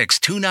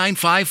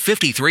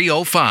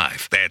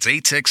 866-295-5305. That's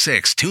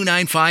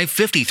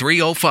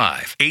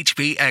 866-295-5305.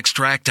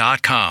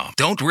 hbextract.com.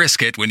 Don't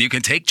risk it when you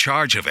can take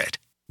charge of it.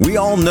 We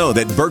all know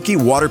that Berkey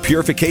water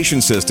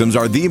purification systems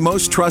are the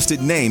most trusted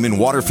name in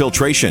water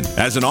filtration.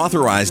 As an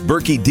authorized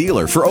Berkey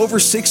dealer for over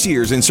 6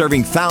 years and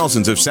serving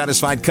thousands of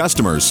satisfied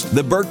customers,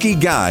 the Berkey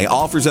Guy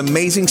offers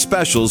amazing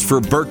specials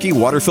for Berkey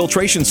water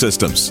filtration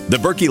systems. The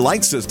Berkey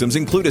Light systems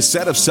include a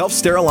set of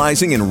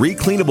self-sterilizing and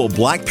recleanable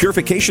black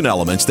purification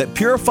elements that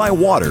purify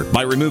water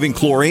by removing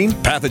chlorine,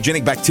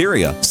 pathogenic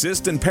bacteria,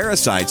 cysts, and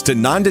parasites to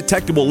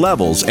non-detectable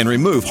levels and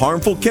remove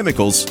harmful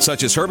chemicals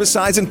such as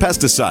herbicides and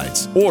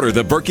pesticides. Order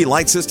the Berkey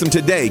Light system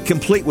today,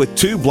 complete with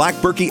 2 black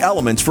Berkey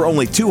elements for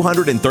only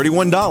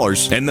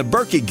 $231, and the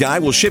Berkey Guy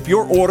will ship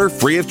your order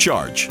free of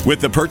charge. With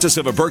the purchase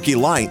of a Berkey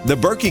Light, the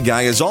Berkey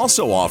Guy is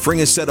also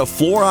offering a set of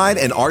fluoride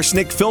and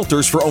arsenic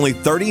filters for only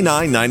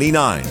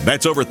 $39.99.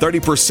 That's over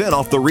 30%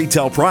 off the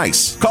retail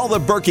price. Call the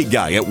Berkey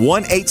Guy at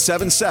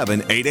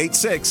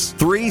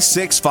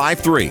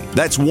 1-877-886-3653.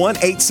 That's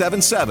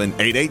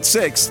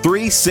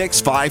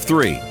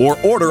 1-877-886-3653.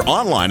 Or order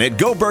online at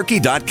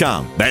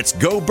goberkey.com. That's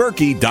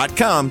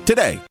goberkey.com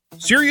today.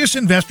 Serious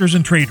investors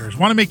and traders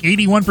want to make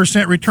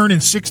 81% return in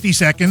 60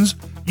 seconds?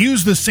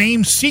 Use the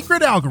same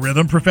secret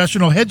algorithm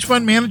professional hedge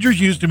fund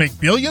managers use to make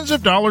billions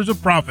of dollars of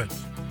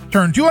profits.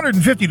 Turn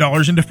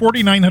 $250 into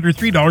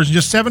 $4,903 in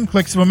just 7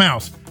 clicks of a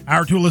mouse.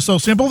 Our tool is so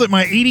simple that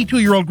my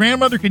 82-year-old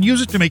grandmother can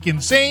use it to make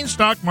insane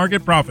stock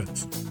market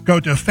profits. Go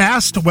to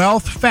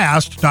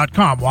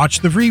fastwealthfast.com.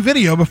 Watch the free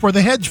video before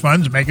the hedge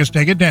funds make us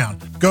take it down.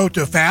 Go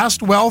to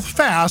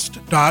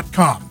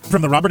fastwealthfast.com.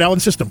 From the Robert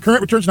Allen System,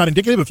 current returns not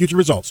indicative of future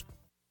results.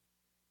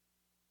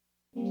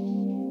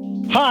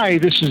 Hi,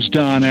 this is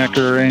Don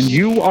Ecker, and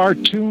you are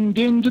tuned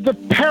into the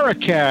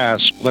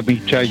Paracast. Let me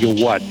tell you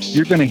what,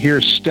 you're going to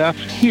hear stuff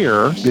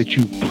here that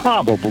you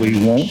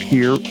probably won't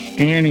hear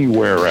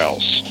anywhere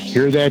else.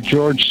 Hear that,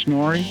 George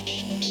Snorri?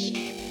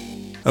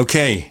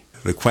 Okay,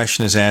 the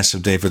question is asked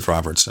of David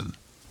Robertson.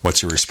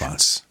 What's your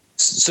response?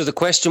 So the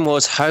question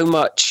was, how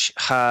much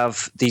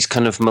have these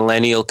kind of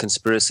millennial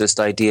conspiracist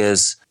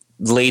ideas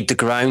laid the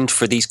ground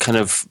for these kind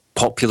of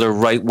popular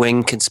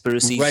right-wing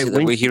conspiracies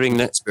that we're hearing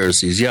now?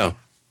 Conspiracies, yeah.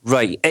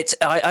 Right.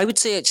 I would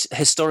say it's,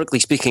 historically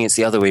speaking, it's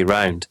the other way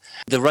around.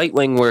 The right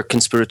wing were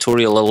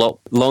conspiratorial a lot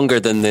longer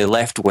than the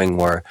left wing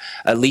were,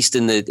 at least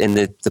in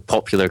the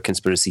popular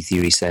conspiracy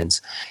theory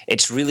sense.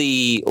 It's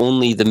really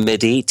only the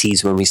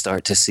mid-'80s when we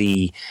start to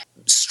see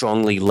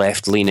strongly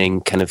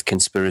left-leaning kind of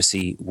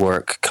conspiracy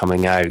work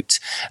coming out.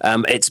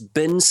 It's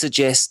been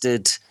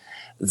suggested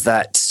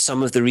that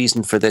some of the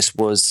reason for this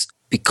was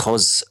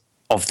because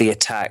of the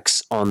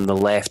attacks on the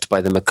left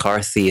by the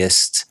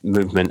McCarthyist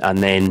movement, and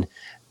then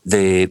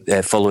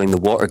following the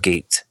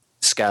Watergate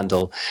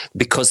scandal,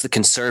 because the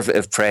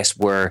conservative press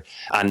were,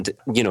 and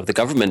the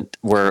government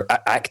were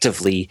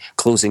actively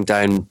closing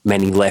down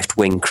many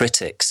left-wing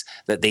critics,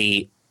 that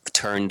they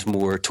turned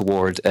more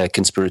toward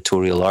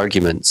conspiratorial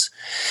arguments.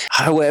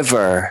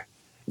 However,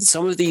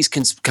 some of these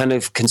kind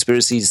of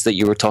conspiracies that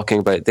you were talking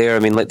about there, I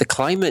mean, like the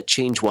climate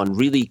change one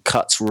really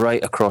cuts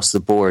right across the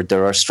board.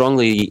 There are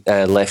strongly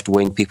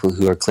left-wing people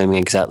who are claiming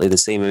exactly the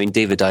same. I mean,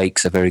 David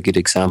Icke's a very good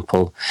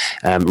example.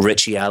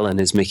 Richie Allen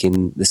is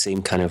making the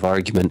same kind of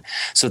argument.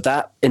 So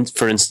that,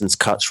 for instance,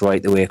 cuts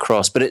right the way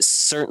across. But it's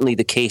certainly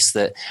the case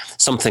that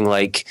something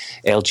like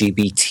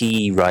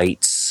LGBT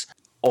rights,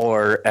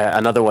 or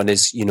another one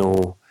is,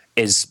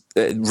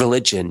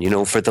 religion.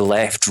 For the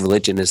left,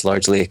 religion is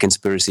largely a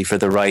conspiracy. For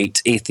the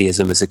right,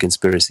 atheism is a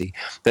conspiracy.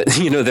 But,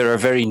 there are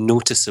very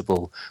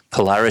noticeable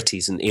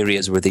polarities in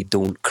areas where they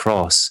don't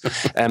cross.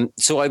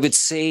 So I would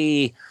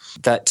say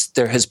that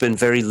there has been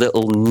very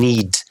little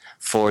need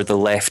for the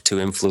left to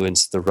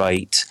influence the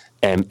right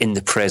in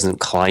the present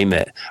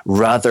climate.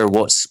 Rather,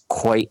 what's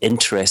quite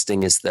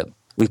interesting is that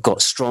we've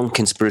got strong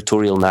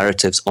conspiratorial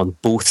narratives on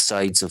both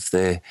sides of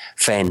the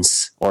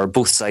fence, or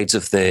both sides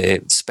of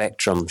the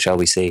spectrum, shall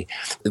we say,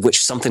 which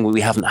is something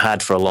we haven't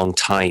had for a long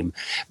time.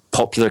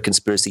 Popular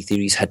conspiracy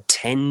theories had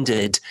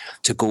tended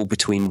to go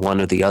between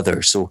one or the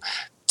other. So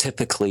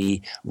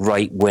typically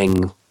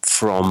right-wing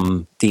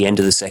from the end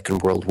of the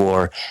Second World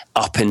War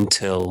up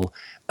until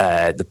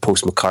the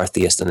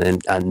post-McCarthyist,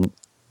 and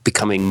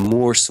becoming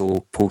more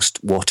so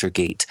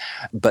post-Watergate.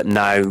 But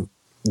now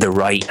the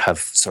right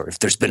have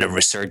there's been a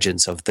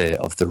resurgence of the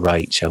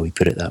right, shall we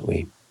put it that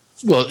way?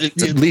 Well, at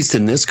least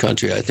in this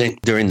country, I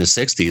think during the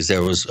 60s,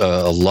 there was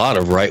a lot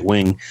of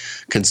right-wing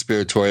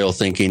conspiratorial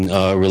thinking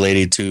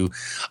related to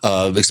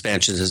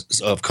expansions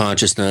of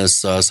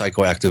consciousness,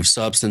 psychoactive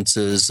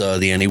substances,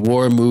 the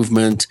anti-war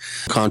movement,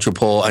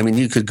 Contrapol. I mean,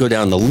 you could go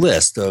down the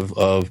list of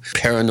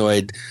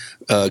paranoid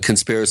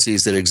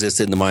conspiracies that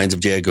existed in the minds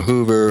of J. Edgar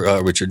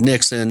Hoover, Richard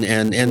Nixon,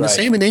 and the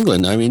same in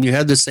England. I mean, you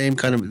had the same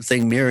kind of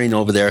thing mirroring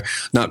over there,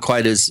 not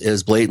quite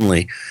as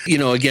blatantly.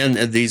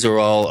 Again, these are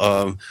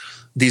all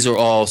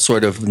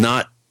sort of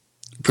not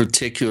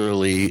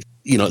particularly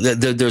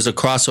there's a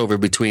crossover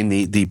between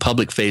the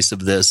public face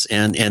of this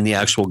and the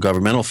actual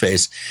governmental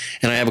face.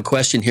 And I have a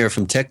question here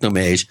from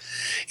Technomage,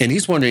 and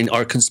he's wondering,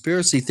 are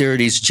conspiracy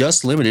theories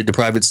just limited to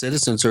private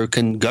citizens, or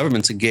can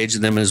governments engage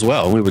in them as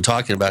well? And we were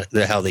talking about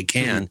how they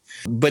can.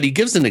 But he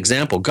gives an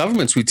example.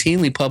 Governments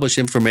routinely publish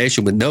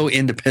information with no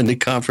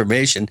independent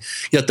confirmation,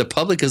 yet the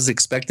public is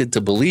expected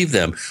to believe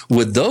them.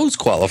 Would those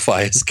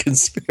qualify as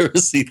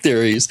conspiracy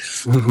theories?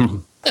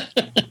 Like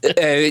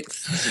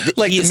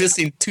the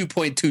missing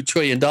 $2.2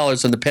 trillion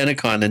on the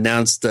Pentagon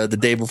announced the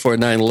day before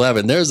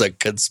 9/11. There's a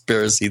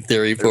conspiracy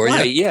theory for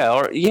you.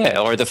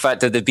 Or the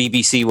fact that the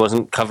BBC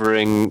wasn't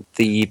covering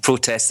the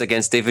protests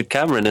against David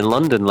Cameron in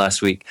London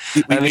last week.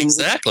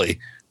 Exactly.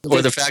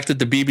 Or the fact that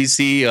the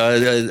BBC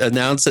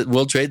announced that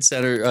World Trade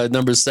Center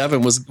number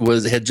 7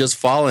 had just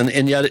fallen,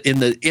 and yet in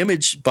the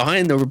image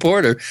behind the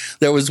reporter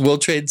there was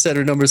World Trade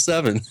Center number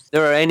 7.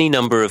 There are any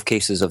number of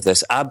cases of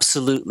this.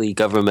 Absolutely,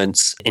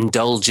 governments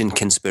indulge in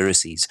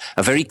conspiracies.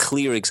 A very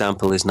clear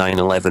example is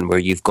 9/11, where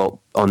you've got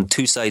on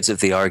two sides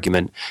of the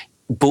argument,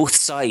 both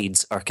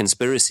sides are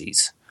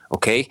conspiracies.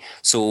 Okay,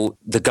 so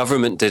the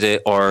government did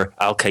it or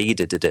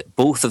Al-Qaeda did it.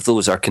 Both of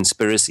those are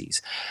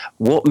conspiracies.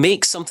 What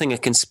makes something a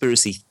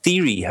conspiracy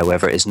theory,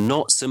 however, is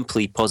not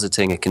simply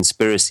positing a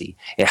conspiracy.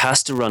 It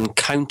has to run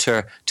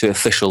counter to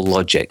official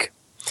logic.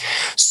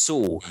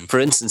 So, for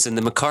instance, in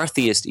the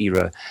McCarthyist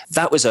era,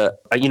 that was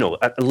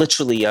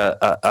literally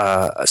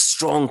a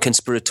strong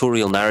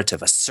conspiratorial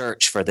narrative, a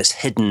search for this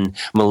hidden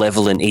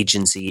malevolent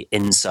agency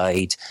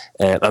inside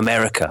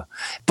America.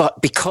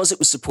 But because it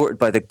was supported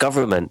by the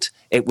government,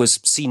 it was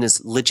seen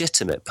as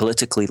legitimate,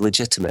 politically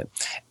legitimate.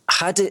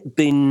 Had it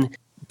been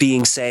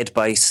being said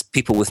by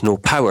people with no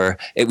power,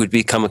 it would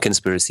become a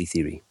conspiracy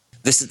theory.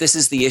 This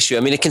is the issue. I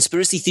mean, a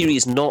conspiracy theory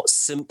is not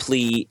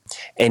simply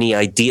any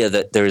idea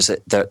that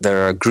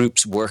there are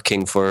groups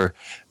working for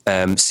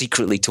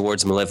secretly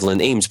towards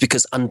malevolent aims,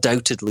 because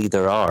undoubtedly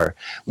there are.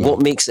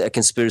 What makes it a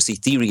conspiracy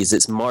theory is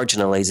its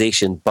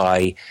marginalization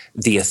by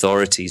the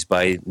authorities,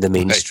 by the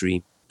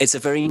mainstream. Right. It's a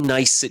very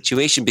nice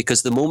situation,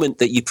 because the moment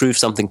that you prove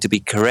something to be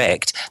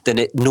correct, then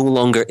it no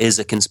longer is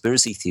a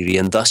conspiracy theory,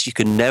 and thus you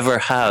can never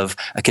have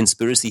a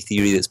conspiracy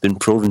theory that's been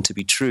proven to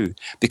be true,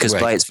 because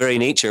by its very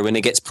nature, when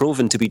it gets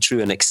proven to be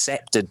true and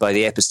accepted by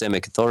the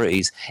epistemic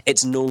authorities,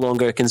 it's no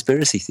longer a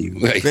conspiracy theory.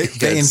 Right.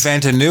 They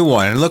invent a new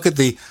one. And look at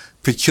the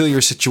peculiar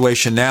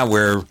situation now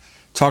where,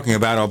 talking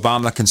about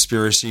Obama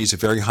conspiracies, a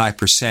very high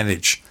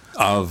percentage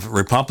of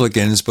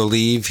Republicans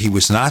believe he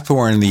was not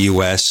born in the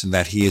U.S. and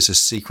that he is a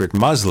secret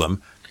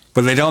Muslim.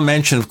 But they don't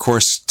mention, of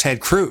course, Ted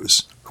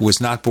Cruz, who was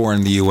not born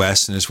in the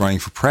U.S. and is running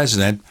for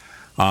president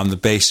on the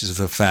basis of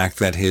the fact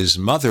that his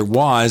mother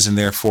was, and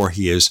therefore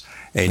he is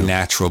a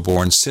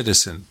natural-born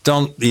citizen.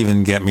 Don't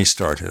even get me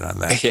started on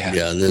that.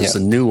 Yeah, there's a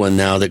new one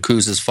now that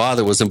Cruz's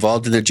father was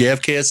involved in the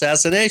JFK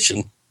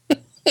assassination.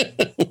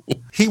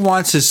 He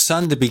wants his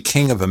son to be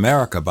king of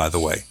America, by the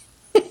way.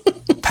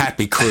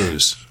 Pappy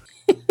Cruz.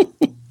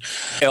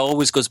 It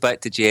always goes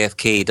back to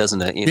JFK,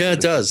 doesn't it? Yeah,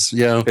 it does.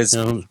 Yeah.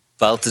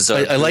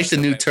 I like the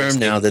new term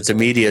now that the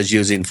media is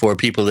using for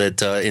people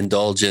that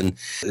indulge in,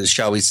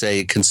 shall we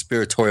say,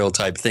 conspiratorial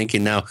type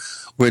thinking. Now,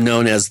 we're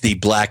known as the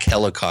black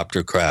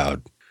helicopter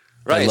crowd.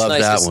 Right, I love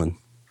that one.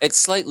 It's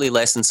slightly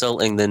less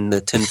insulting than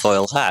the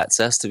tinfoil hats,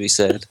 has to be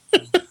said.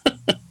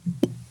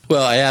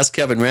 Well, I asked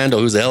Kevin Randall,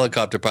 who's a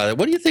helicopter pilot,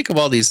 what do you think of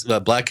all these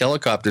black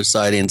helicopter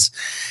sightings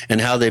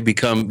and how they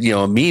become,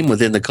 a meme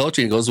within the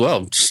culture? He goes,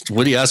 well,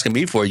 what are you asking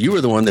me for? You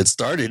were the one that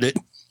started it.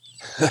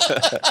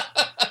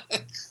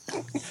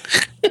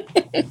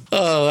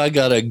 Oh, I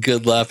got a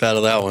good laugh out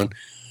of that one.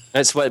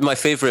 That's my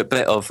favorite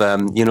bit of,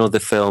 the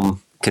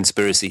film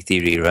Conspiracy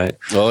Theory, right?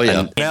 Oh,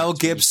 yeah. Mel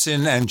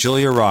Gibson and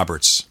Julia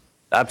Roberts.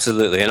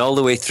 Absolutely. And all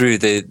the way through,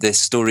 the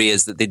story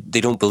is that they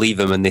don't believe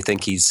him, and they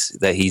think he's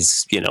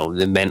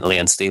mentally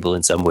unstable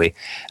in some way.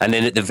 And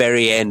then at the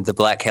very end, the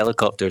black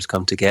helicopters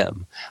come to get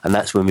him. And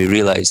that's when we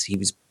realize he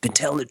was been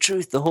telling the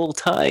truth the whole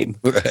time.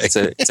 Right. It's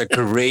a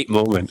great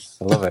moment.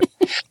 I love it.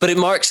 But it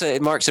marks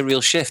a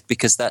real shift,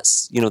 because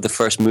that's, the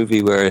first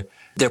movie where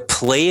they're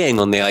playing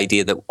on the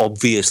idea that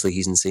obviously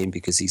he's insane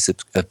because he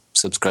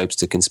subscribes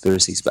to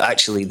conspiracies. But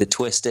actually the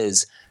twist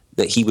is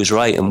that he was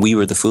right and we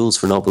were the fools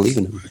for not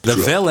believing him. The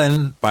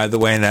villain, by the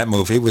way, in that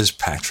movie was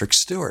Patrick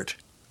Stewart.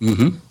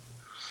 Mm-hmm.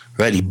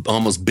 Right, he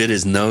almost bit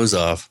his nose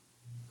off.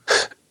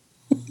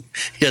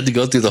 He had to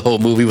go through the whole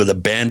movie with a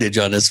bandage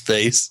on his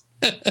face.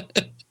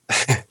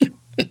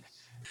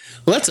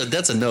 Well,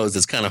 that's a nose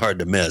that's kind of hard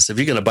to miss. If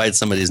you're going to bite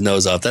somebody's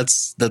nose off,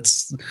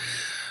 that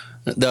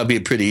would be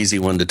a pretty easy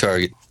one to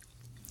target.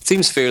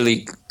 Seems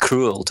fairly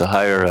cruel to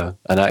hire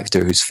an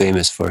actor who's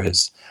famous for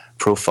his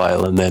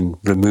profile and then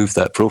remove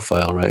that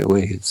profile right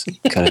away. It's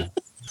kind of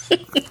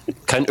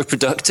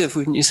counterproductive,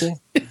 wouldn't you say?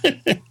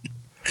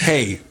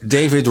 Hey,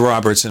 David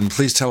Robertson,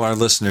 please tell our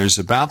listeners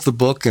about the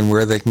book and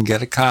where they can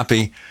get a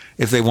copy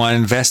if they want to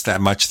invest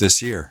that much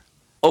this year.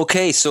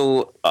 Okay,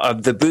 so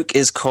the book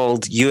is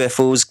called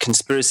UFOs,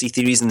 Conspiracy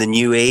Theories in the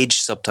New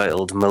Age,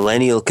 subtitled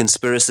Millennial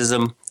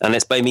Conspiracism, and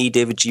it's by me,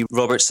 David G.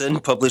 Robertson,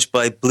 published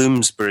by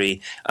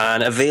Bloomsbury,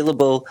 and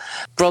available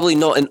probably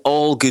not in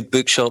all good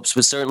bookshops,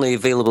 but certainly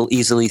available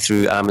easily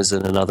through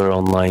Amazon and other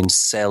online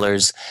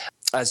sellers.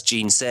 As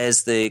Gene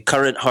says, the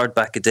current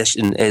hardback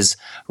edition is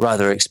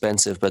rather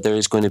expensive, but there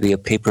is going to be a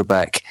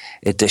paperback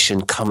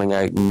edition coming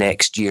out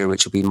next year,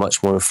 which will be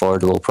much more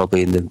affordable,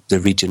 probably in the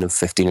region of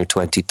 $15 or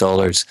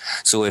 $20.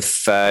 So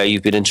if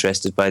you've been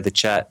interested by the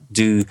chat,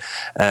 do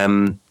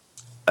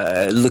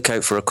look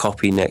out for a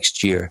copy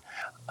next year.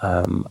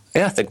 I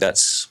think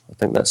that's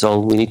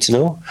all we need to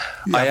know.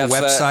 I have a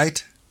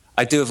website.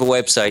 I do have a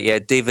website. Yeah,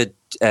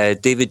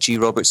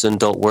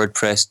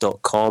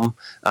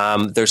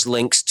 davidgrobertson.wordpress.com. There's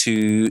links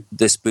to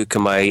this book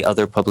and my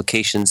other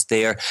publications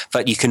there. In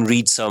fact, you can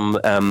read some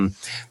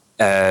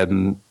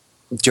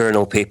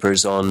journal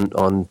papers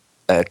on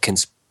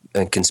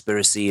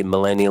conspiracy and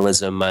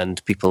millennialism,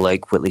 and people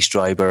like Whitley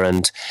Strieber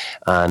and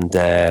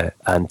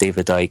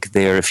David Icke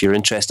there if you're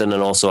interested.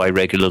 And also I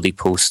regularly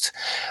post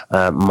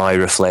my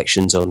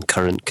reflections on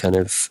current kind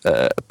of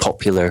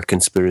popular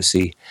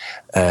conspiracy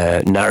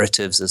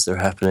narratives as they're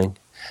happening.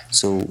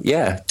 So,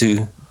 yeah,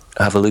 do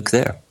have a look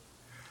there.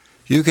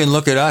 You can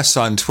look at us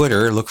on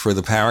Twitter. Look for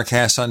the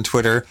Paracast on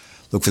Twitter.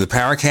 Look for the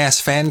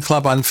Paracast Fan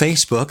Club on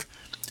Facebook.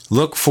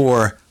 Look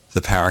for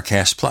the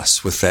Paracast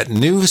Plus with that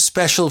new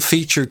special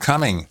feature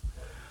coming.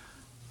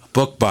 A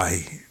book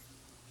by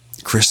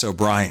Chris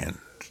O'Brien.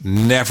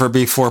 Never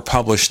before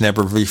published,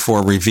 never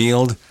before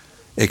revealed.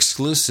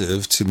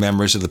 Exclusive to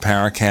members of the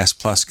Paracast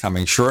Plus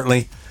coming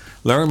shortly.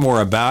 Learn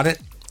more about it.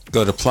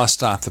 Go to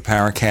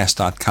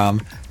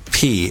plus.theparacast.com.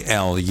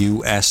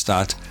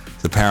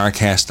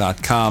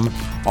 plus.theparacast.com.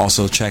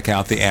 Also check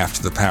out the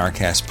After the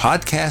Paracast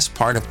podcast,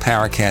 part of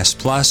Paracast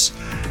Plus,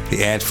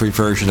 the ad-free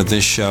version of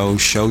this show,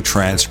 show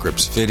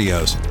transcripts,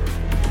 videos.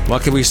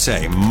 What can we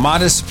say?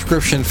 Modest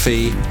subscription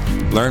fee.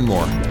 Learn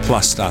more.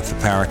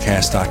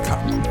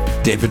 plus.theparacast.com.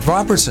 David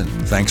Robertson,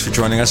 thanks for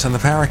joining us on the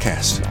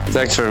Paracast.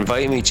 Thanks for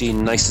inviting me,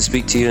 Gene. Nice to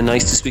speak to you, and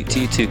nice to speak to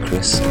you too,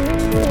 Chris.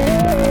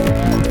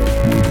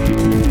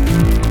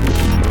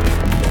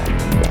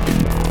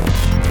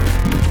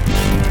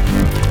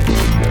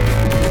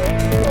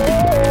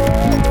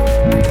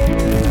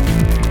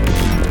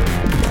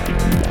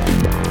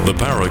 The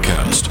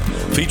Paracast,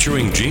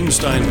 featuring Gene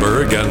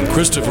Steinberg and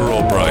Christopher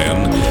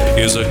O'Brien,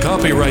 is a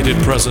copyrighted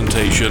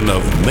presentation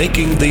of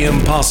Making the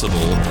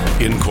Impossible,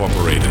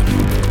 Incorporated.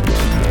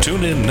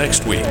 Tune in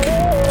next week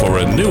for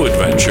a new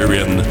adventure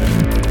in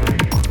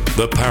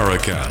The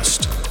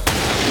Paracast.